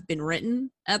to have been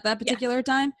written at that particular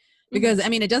time. Because, I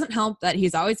mean, it doesn't help that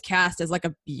he's always cast as like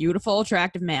a beautiful,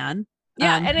 attractive man.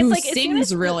 Yeah, and it's who like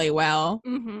sings really well.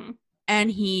 Mm-hmm.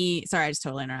 And sorry, I just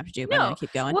totally interrupted you, but I'm gonna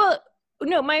keep going. Well,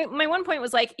 no, my one point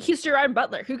was like, he's Gerard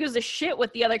Butler. Who gives a shit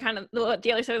what the other side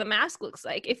of the mask looks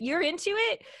like? If you're into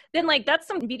it, then like that's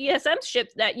some BDSM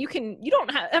shit that you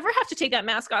don't ever have to take that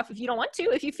mask off if you don't want to.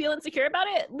 If you feel insecure about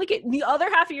it, look at the other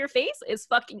half of your face is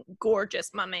fucking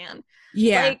gorgeous, my man.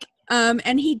 Yeah. Like,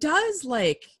 and he does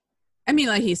like, I mean,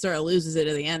 like he sort of loses it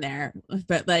at the end there,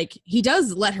 but like he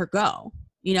does let her go.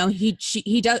 You know,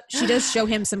 she does show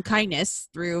him some kindness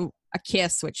through a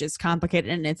kiss, which is complicated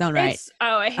in its own right.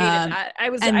 I hated that. I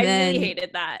really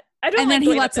hated that. I don't. And like then the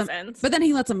he way lets him, but then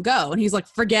he lets him go, and he's like,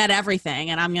 "Forget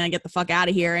everything, and I'm gonna get the fuck out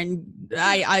of here." And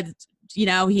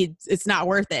it's not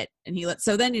worth it. And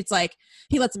so then it's like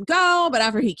he lets him go, but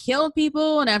after he killed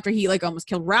people, and after he like almost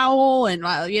killed Raoul, and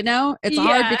it's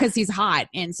hard because he's hot,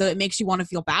 and so it makes you want to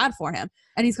feel bad for him.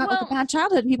 And he's got like a bad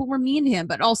childhood, and people were mean to him,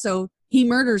 but also he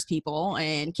murders people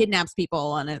and kidnaps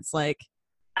people, and it's like.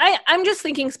 I'm just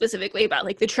thinking specifically about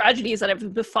like the tragedies that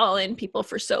have befallen people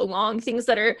for so long, things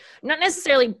that are not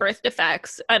necessarily birth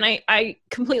defects. And I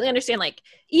completely understand, like,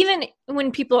 even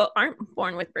when people aren't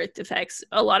born with birth defects,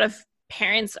 a lot of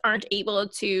parents aren't able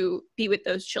to be with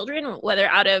those children, whether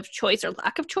out of choice or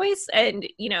lack of choice. And,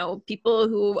 people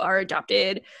who are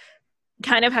adopted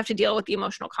kind of have to deal with the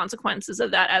emotional consequences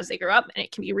of that as they grow up. And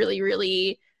it can be really,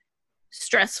 really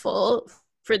stressful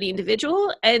for the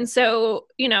individual. And so,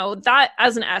 that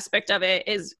as an aspect of it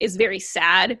is very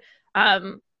sad.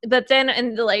 But then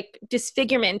in the like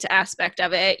disfigurement aspect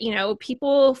of it,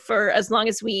 people for as long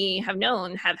as we have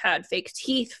known have had fake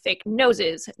teeth, fake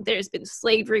noses. There's been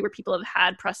slavery where people have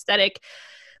had prosthetic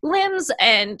limbs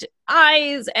and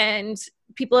eyes, and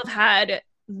people have had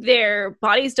their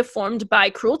bodies deformed by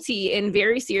cruelty in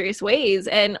very serious ways.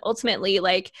 And ultimately,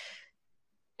 like,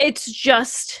 it's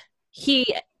just,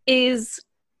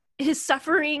 his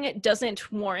suffering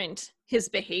doesn't warrant his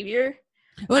behavior.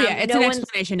 Well, yeah, it's an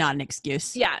explanation, not an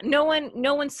excuse. Yeah, no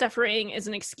one's suffering is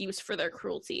an excuse for their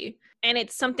cruelty. And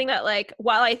it's something that, like,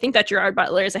 while I think that Gerard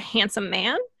Butler is a handsome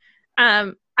man,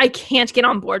 I can't get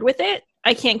on board with it.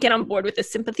 I can't get on board with the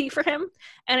sympathy for him.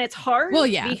 And it's hard. Well,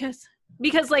 yeah.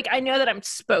 Because like, I know that I'm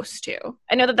supposed to.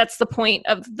 I know that that's the point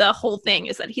of the whole thing,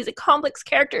 is that he's a complex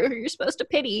character who you're supposed to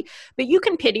pity. But you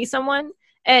can pity someone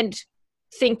and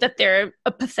think that they're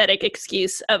a pathetic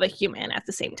excuse of a human at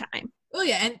the same time. Well,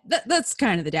 yeah, and that's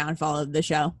kind of the downfall of the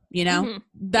show, Mm-hmm.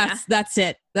 That's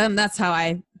it. Then that's how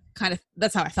I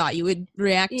thought you would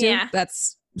react to. Yeah.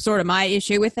 That's sort of my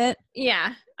issue with it.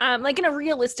 Yeah. Like in a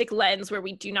realistic lens where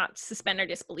we do not suspend our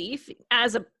disbelief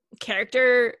as a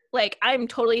character, like, I'm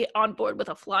totally on board with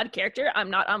a flawed character. I'm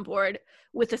not on board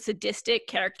with a sadistic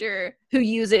character who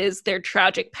uses their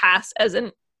tragic past as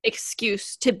an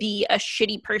excuse to be a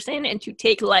shitty person and to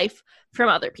take life from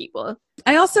other people.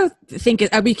 I also think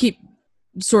we keep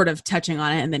sort of touching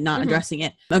on it and then not addressing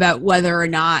it, about whether or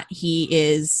not he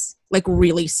is like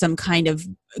really some kind of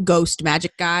ghost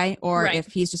magic guy, or if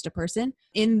he's just a person.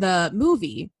 In the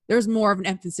movie, there's more of an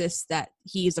emphasis that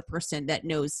he's a person that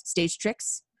knows stage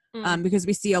tricks, because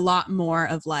we see a lot more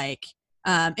of like,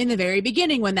 in the very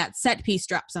beginning, when that set piece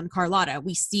drops on Carlotta,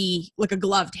 we see like a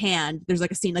gloved hand. There's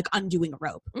like a scene like undoing a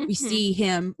rope. We see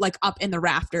him like up in the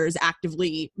rafters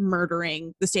actively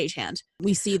murdering the stagehand.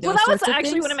 We see those. Well, that was sorts of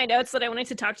actually things. one of my notes that I wanted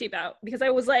to talk to you about, because I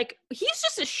was like, he's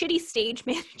just a shitty stage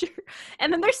manager.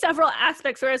 And then there's several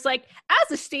aspects where it's like,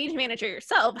 as a stage manager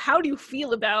yourself, how would you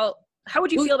feel about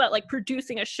like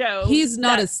producing a show? He's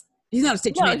not a stage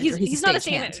manager. He's not a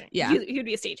stage manager. Yeah, he'd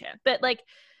be a stagehand.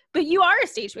 But you are a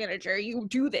stage manager. You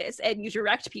do this and you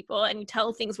direct people and you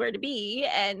tell things where to be.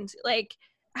 And like,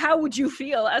 how would you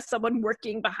feel as someone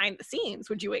working behind the scenes?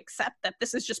 Would you accept that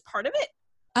this is just part of it?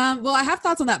 Well, I have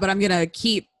thoughts on that, but I'm going to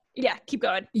keep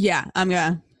going. Yeah, I'm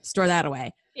going to store that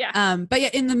away. Yeah. But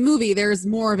yeah, in the movie, there's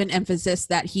more of an emphasis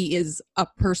that he is a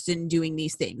person doing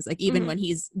these things. Like even when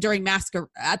he's during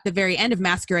at the very end of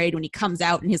Masquerade, when he comes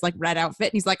out in his like red outfit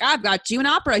and he's like, I've got you an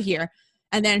opera here.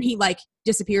 And then he like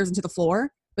disappears into the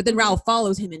floor. But then Raoul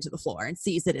follows him into the floor and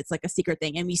sees that it's like a secret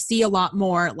thing. And we see a lot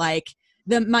more like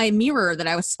my mirror that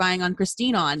I was spying on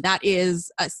Christine on, that is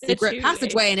a secret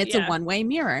passageway, and it's a one-way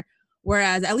mirror.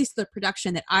 Whereas at least the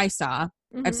production that I saw,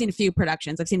 I've seen a few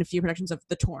productions. I've seen a few productions of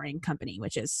The Touring Company,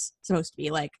 which is supposed to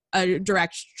be like a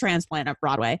direct transplant of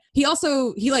Broadway. He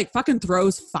like fucking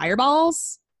throws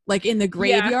fireballs like in the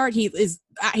graveyard. He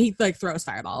like throws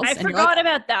fireballs. I forgot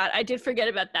about that. I did forget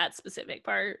about that specific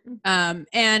part. And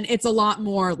it's a lot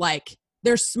more like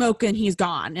there's smoke and he's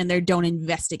gone and they don't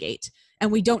investigate.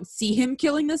 And we don't see him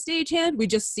killing the stagehand. We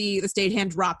just see the stagehand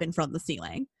dropping from the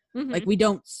ceiling. Like we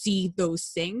don't see those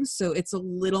things. So it's a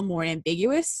little more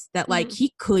ambiguous that like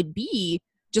he could be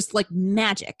just like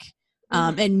magic.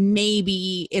 And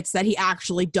maybe it's that he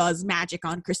actually does magic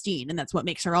on Christine and that's what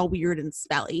makes her all weird and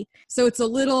spelly. So it's a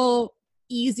little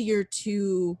easier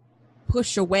to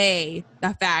push away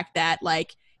the fact that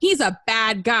like he's a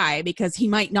bad guy because he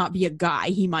might not be a guy.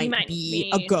 He might be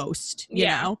a ghost, you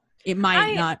know? It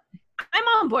might not. I'm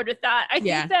on board with that.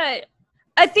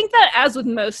 I think that as with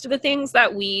most of the things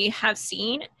that we have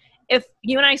seen, if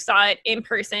you and I saw it in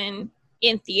person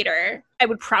in theater, I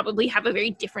would probably have a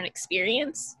very different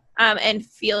experience and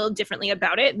feel differently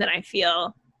about it than I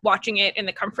feel watching it in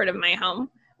the comfort of my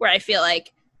home, where I feel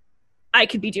like I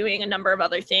could be doing a number of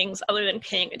other things other than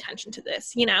paying attention to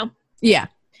this, you know? Yeah.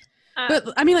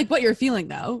 But I mean, like what you're feeling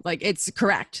though, like it's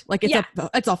correct. Like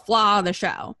it's a flaw of the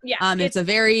show. Yeah. It's a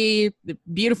very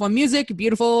beautiful music,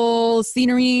 beautiful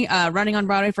scenery, running on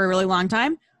Broadway for a really long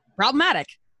time. Problematic.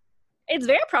 It's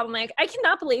very problematic. I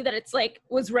cannot believe that it's like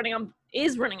is running on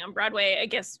Broadway. I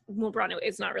guess Broadway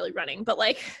is not really running, but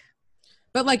like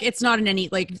it's not in any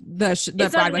like the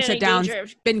Broadway shutdown's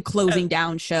been closing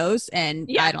down shows, and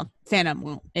I don't Phantom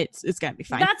won't. It's gonna be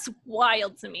fine. That's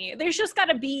wild to me. There's just got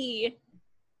to be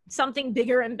something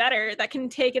bigger and better that can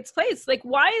take its place. Like,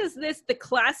 why is this the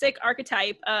classic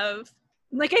archetype of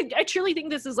like, I truly think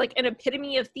this is like an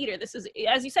epitome of theater. This is,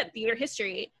 as you said, theater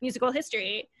history, musical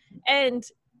history. And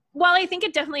while I think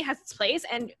it definitely has its place,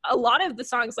 and a lot of the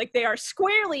songs, like they are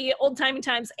squarely old timey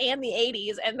times and the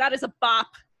 80s, and that is a bop.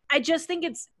 I just think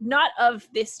it's not of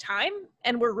this time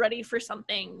and we're ready for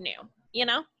something new, you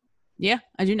know? Yeah,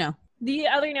 I do know. The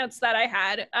other notes that I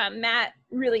had, Matt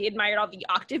really admired all the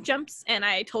octave jumps, and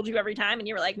I told you every time, and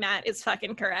you were like, Matt is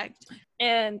fucking correct.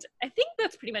 And I think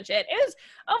that's pretty much it. It was,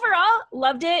 overall,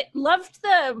 loved it. Loved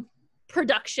the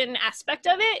production aspect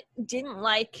of it. Didn't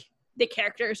like the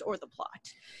characters or the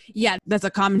plot. Yeah, that's a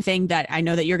common thing that I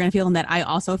know that you're going to feel and that I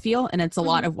also feel. And it's a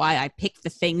lot of why I pick the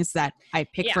things that I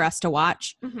pick for us to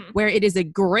watch, where it is a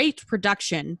great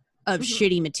production of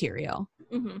shitty material.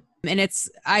 And it's,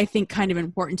 I think, kind of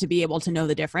important to be able to know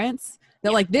the difference.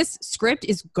 That like this script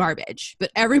is garbage,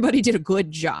 but everybody did a good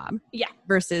job. Yeah.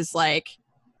 Versus like,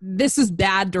 this is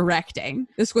bad directing.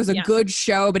 This was a good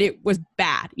show, but it was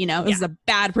bad. You know, it was a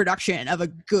bad production of a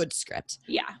good script.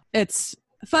 Yeah. It's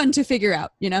fun to figure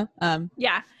out, you know?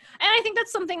 Yeah. And I think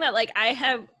that's something that like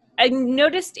I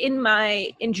noticed in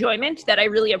my enjoyment that I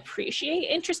really appreciate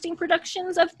interesting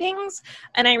productions of things.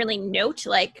 And I really note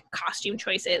like costume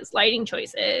choices, lighting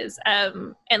choices,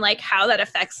 and like how that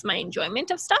affects my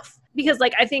enjoyment of stuff. Because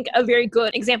like, I think a very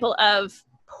good example of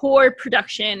poor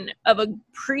production of a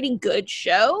pretty good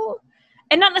show,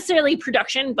 and not necessarily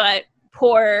production, but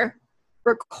poor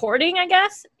recording, I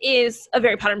guess, is A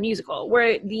Very Potter Musical,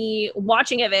 where the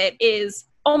watching of it is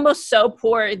almost so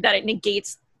poor that it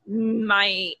negates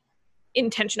my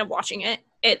intention of watching it.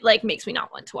 It like makes me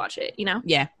not want to watch it, you know?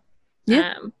 Yeah.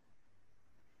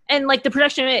 And like the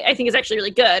production of it, I think, is actually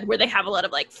really good, where they have a lot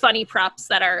of like funny props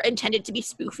that are intended to be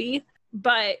spoofy,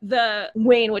 but the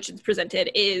way in which it's presented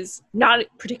is not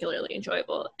particularly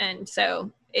enjoyable. And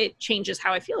so it changes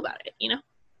how I feel about it, you know?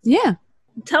 Yeah.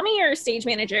 Tell me your stage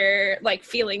manager like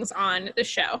feelings on the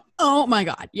show. Oh my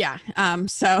God. Yeah.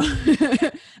 So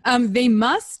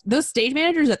those stage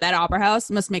managers at that opera house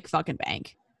must make fucking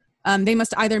bank. They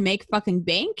must either make fucking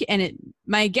bank, and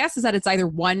my guess is that it's either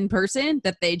one person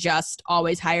that they just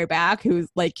always hire back who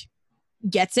like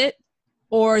gets it,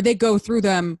 or they go through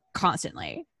them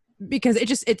constantly, because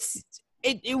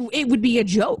it would be a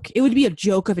joke. It would be a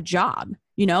joke of a job.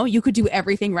 You know, you could do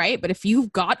everything right, but if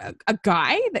you've got a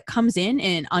guy that comes in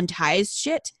and unties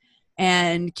shit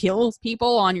and kills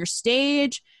people on your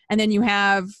stage, and then you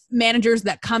have managers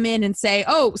that come in and say,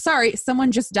 oh, sorry,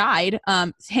 someone just died.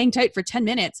 Hang tight for 10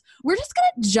 minutes. We're just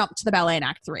going to jump to the ballet in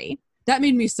Act 3. That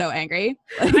made me so angry.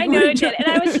 Like, I know it did. And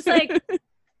I was just like,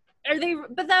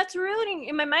 but that's ruining,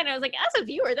 in my mind, I was like, as a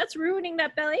viewer, that's ruining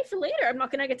that ballet for later. I'm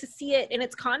not going to get to see it in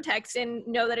its context and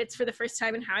know that it's for the first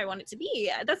time and how I want it to be.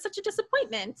 That's such a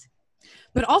disappointment.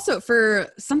 But also for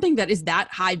something that is that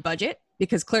high budget,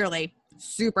 because clearly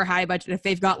super high budget, if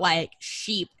they've got like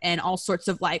sheep and all sorts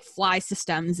of like fly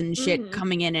systems and shit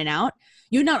coming in and out,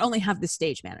 you not only have the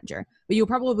stage manager, but you'll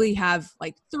probably have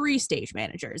like 3 stage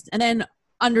managers, and then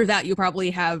under that, you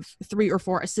probably have 3 or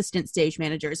 4 assistant stage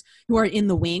managers who are in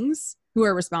the wings who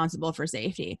are responsible for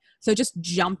safety. So just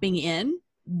jumping in,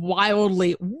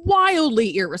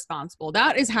 wildly irresponsible.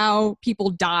 That is how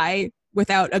people die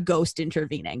without a ghost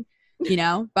intervening,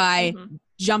 by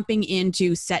jumping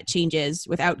into set changes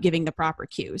without giving the proper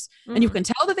cues. And you can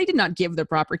tell that they did not give the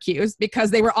proper cues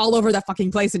because they were all over the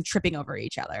fucking place and tripping over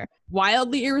each other.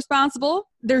 Wildly irresponsible.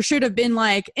 There should have been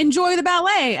like, enjoy the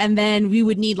ballet. And then we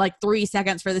would need like 3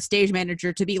 seconds for the stage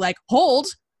manager to be like, hold,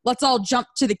 let's all jump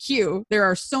to the cue. There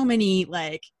are so many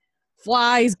like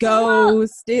flies go,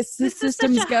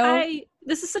 systems go.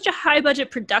 This is such a high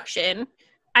budget production.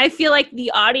 I feel like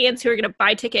the audience who are going to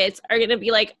buy tickets are going to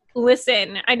be like,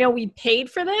 listen, I know we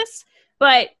paid for this,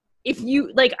 but if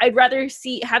you like, I'd rather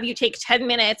have you take 10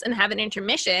 minutes and have an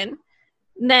intermission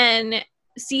than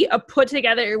see a put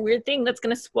together weird thing that's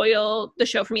going to spoil the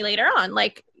show for me later on.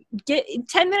 Like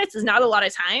 10 minutes is not a lot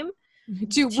of time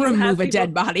to remove a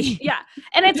dead body. Yeah.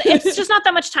 And it's just not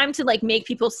that much time to like make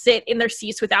people sit in their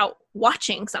seats without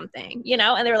watching something,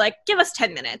 and they're like, give us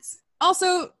 10 minutes.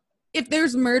 Also, if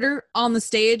there's murder on the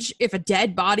stage, if a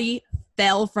dead body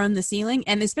fell from the ceiling,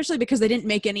 and especially because they didn't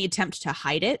make any attempt to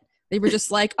hide it, they were just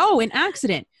like, oh, an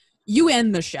accident. You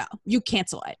end the show. You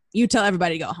cancel it. You tell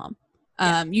everybody to go home.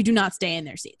 You do not stay in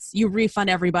their seats. You refund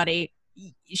everybody.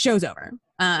 Show's over.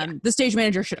 The stage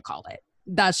manager should have called it.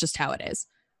 That's just how it is.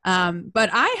 But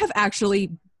I have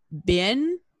actually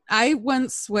I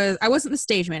wasn't the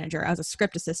stage manager. I was a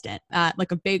script assistant at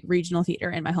like a big regional theater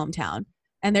in my hometown.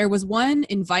 And there was one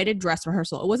invited dress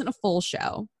rehearsal. It wasn't a full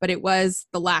show, but it was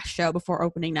the last show before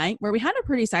opening night where we had a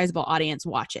pretty sizable audience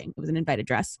watching. It was an invited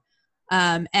dress.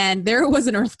 And there was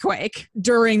an earthquake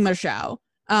during the show,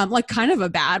 like kind of a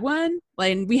bad one.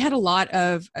 Like we had a lot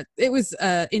of, it was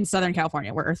in Southern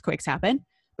California where earthquakes happen,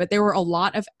 but there were a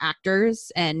lot of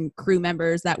actors and crew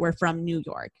members that were from New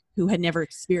York who had never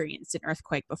experienced an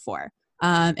earthquake before.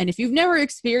 And if you've never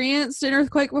experienced an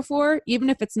earthquake before, even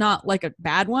if it's not like a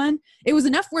bad one, it was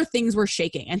enough where things were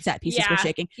shaking and set pieces were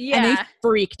shaking and they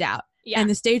freaked out. Yeah. And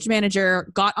the stage manager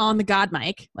got on the God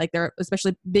mic, like they're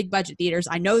especially big budget theaters.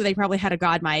 I know they probably had a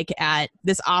God mic at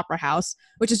this opera house,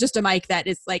 which is just a mic that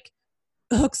is like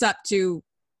hooks up to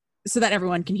so that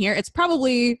everyone can hear. It's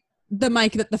probably the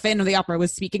mic that the Phantom of the Opera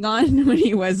was speaking on when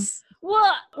he was.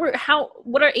 Well,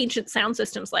 what are ancient sound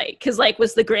systems like? Because like,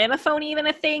 was the gramophone even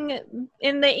a thing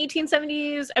in the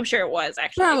 1870s? I'm sure it was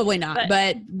actually. Probably not,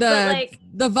 but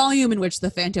the volume in which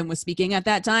the Phantom was speaking at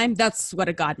that time, that's what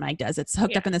a God mic does. It's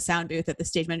hooked up in the sound booth that the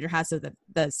stage manager has so that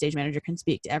the stage manager can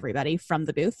speak to everybody from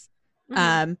the booth.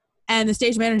 Mm-hmm. And the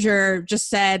stage manager just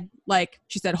said,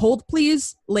 she said, hold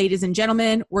please, ladies and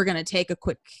gentlemen, we're going to take a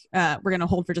quick, we're going to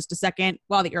hold for just a second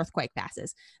while the earthquake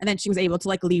passes. And then she was able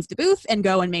to leave the booth and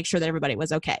go and make sure that everybody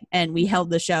was okay. And we held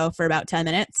the show for about 10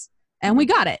 minutes and we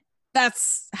got it.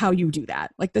 That's how you do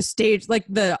that. Like the stage,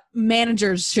 the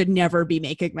managers should never be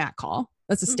making that call.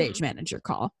 That's a stage manager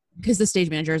call because the stage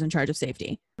manager is in charge of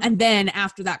safety. And then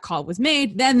after that call was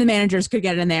made, then the managers could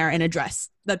get in there and address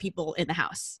the people in the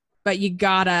house. But oh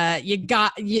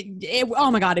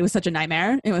my God, it was such a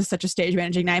nightmare. It was such a stage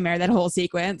managing nightmare, that whole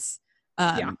sequence.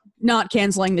 Not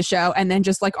canceling the show and then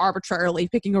just arbitrarily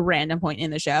picking a random point in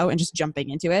the show and just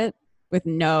jumping into it with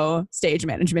no stage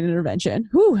management intervention.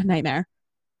 Whew, nightmare.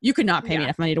 You could not pay me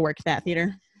enough money to work at that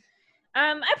theater.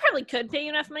 I probably could pay you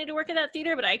enough money to work at that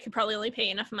theater, but I could probably only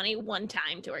pay enough money one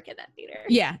time to work at that theater.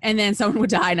 Yeah, and then someone would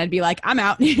die and I'd be like, I'm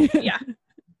out. Yeah.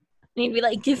 And he'd be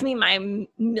like, give me my $1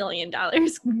 million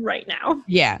right now.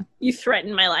 Yeah. You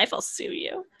threaten my life, I'll sue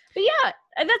you. But yeah,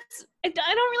 I don't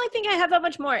really think I have that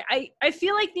much more. I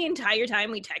feel like the entire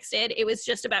time we texted, it was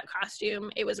just about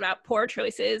costume. It was about poor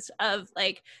choices of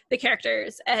the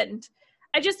characters. And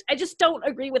I just don't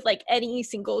agree with any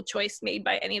single choice made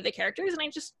by any of the characters. And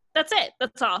that's it.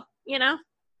 That's all,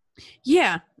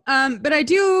 Yeah. But I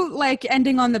do like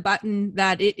ending on the button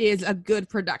that it is a good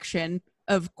production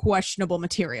of questionable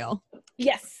material.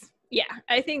 Yes. Yeah.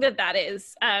 I think that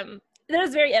is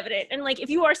very evident. And if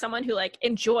you are someone who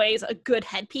enjoys a good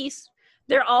headpiece,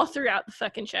 they're all throughout the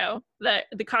fucking show. The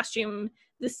costume,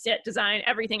 the set design,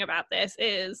 everything about this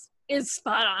is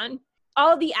spot on.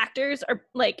 All of the actors are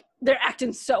they're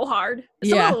acting so hard.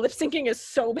 Some of the lip syncing is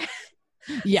so bad.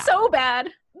 Yeah. So bad.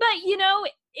 But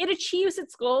it achieves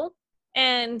its goal,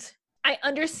 and I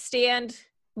understand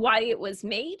why it was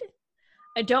made.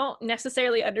 I don't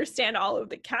necessarily understand all of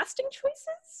the casting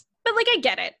choices, but I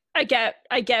get it. I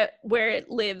get where it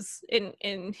lives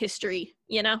in history,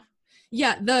 Yeah,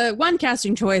 the one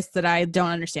casting choice that I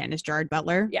don't understand is Gerard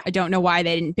Butler. Yeah. I don't know why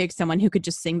they didn't pick someone who could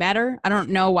just sing better. I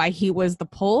don't know why he was the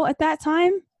pull at that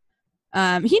time.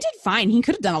 He did fine. He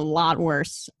could have done a lot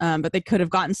worse, but they could have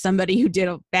gotten somebody who did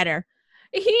better.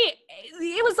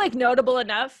 It was like notable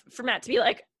enough for Matt to be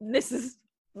like, this is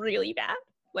really bad.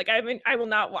 Like, I will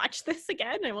not watch this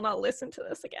again. I will not listen to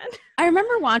this again. I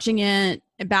remember watching it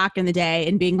back in the day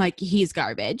and being like, he's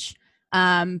garbage.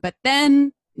 But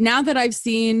then now that I've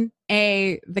seen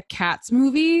the Cats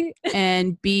movie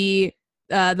and B,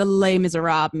 the Les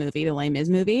Miserables movie, the Les Mis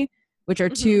movie, which are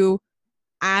two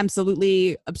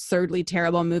absolutely absurdly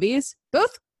terrible movies,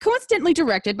 both coincidentally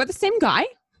directed by the same guy,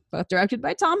 both directed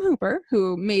by Tom Hooper,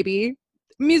 who maybe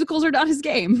musicals are not his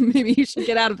game. Maybe he should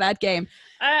get out of that game.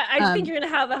 I think you're going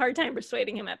to have a hard time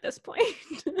persuading him at this point.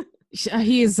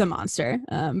 He is a monster,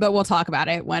 but we'll talk about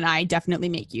it when I definitely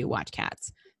make you watch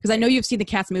Cats. Because I know you've seen the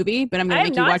Cats movie, but I'm going to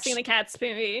make you watch... I have not seen the Cats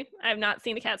movie. I have not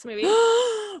seen the Cats movie.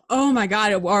 Oh my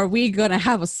God, are we going to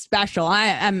have a special? I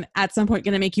am at some point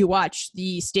going to make you watch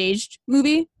the staged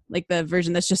movie, like the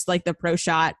version that's just like the pro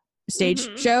shot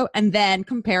stage show, and then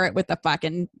compare it with the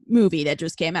fucking movie that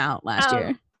just came out last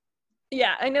year.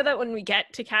 Yeah, I know that when we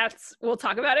get to Cats, we'll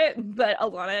talk about it, but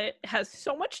Alana has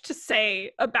so much to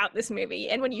say about this movie.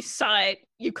 And when you saw it,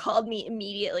 you called me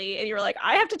immediately and you were like,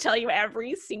 I have to tell you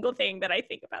every single thing that I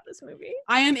think about this movie.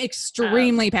 I am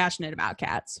extremely passionate about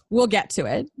Cats. We'll get to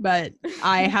it, but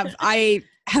I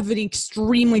have an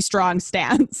extremely strong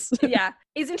stance. Yeah.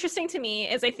 It's interesting to me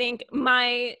is I think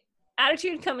my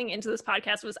attitude coming into this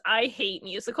podcast was I hate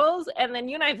musicals, and then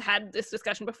you and I have had this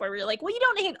discussion before where you're like, well, you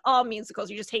don't hate all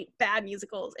musicals, you just hate bad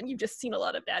musicals, and you've just seen a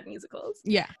lot of bad musicals.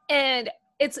 Yeah. And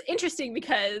it's interesting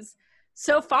because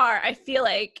so far I feel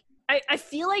like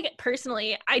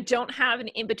personally I don't have an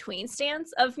in-between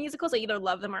stance of musicals. I either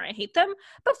love them or I hate them,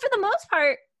 but for the most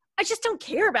part I just don't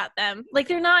care about them. Like,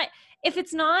 they're not, if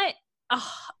it's not a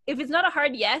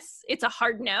hard yes, it's a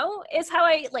hard no, is how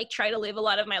I like try to live a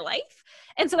lot of my life.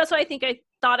 And so that's why I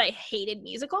thought I hated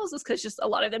musicals, is because just a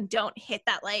lot of them don't hit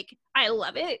that like I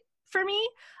love it for me.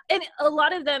 And a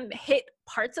lot of them hit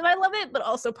parts of I love it, but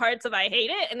also parts of I hate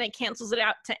it, and it cancels it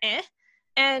out to eh.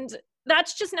 And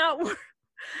that's just not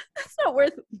that's not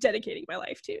worth dedicating my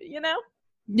life to, you know?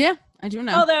 Yeah, I do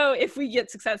know. Although if we get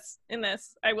success in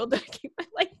this, I will dedicate my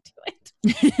life to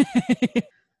it.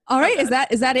 All right, is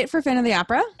that it for Fan of the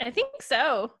Opera? I think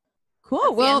so.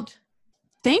 Cool. Well,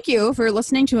 thank you for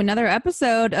listening to another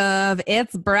episode of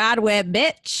It's Broadway,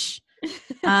 Bitch.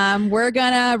 We're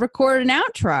gonna record an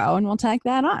outro and we'll tag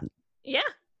that on. Yeah.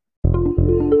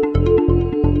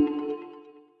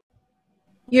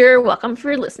 You're welcome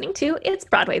for listening to It's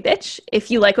Broadway, Bitch.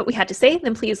 If you like what we had to say,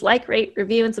 then please like, rate,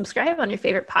 review, and subscribe on your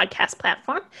favorite podcast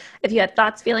platform. If you had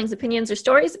thoughts, feelings, opinions, or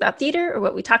stories about theater or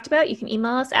what we talked about, you can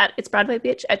email us at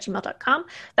itsbroadwaybitch@gmail.com.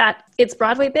 That It's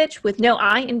Broadway Bitch with no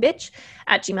I in bitch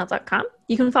 @gmail.com.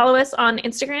 You can follow us on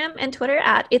Instagram and Twitter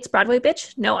at It's Broadway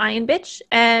Bitch, no I in bitch.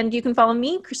 And you can follow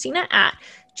me, Christina, at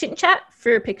Chit and Chat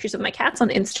for pictures of my cats on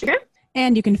Instagram.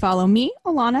 And you can follow me,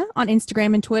 Alana, on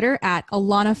Instagram and Twitter at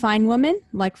Alana Finewoman,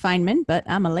 like Feynman, but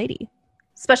I'm a lady.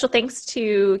 Special thanks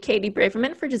to Katie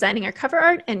Braverman for designing our cover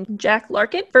art and Jack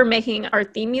Larkin for making our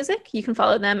theme music. You can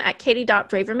follow them at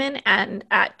katie.braverman and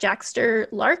at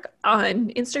jacksterlark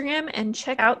on Instagram, and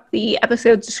check out the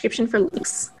episode description for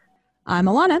links. I'm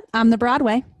Alana. I'm the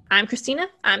Broadway. I'm Christina.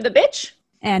 I'm the bitch.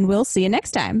 And we'll see you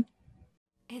next time.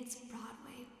 It's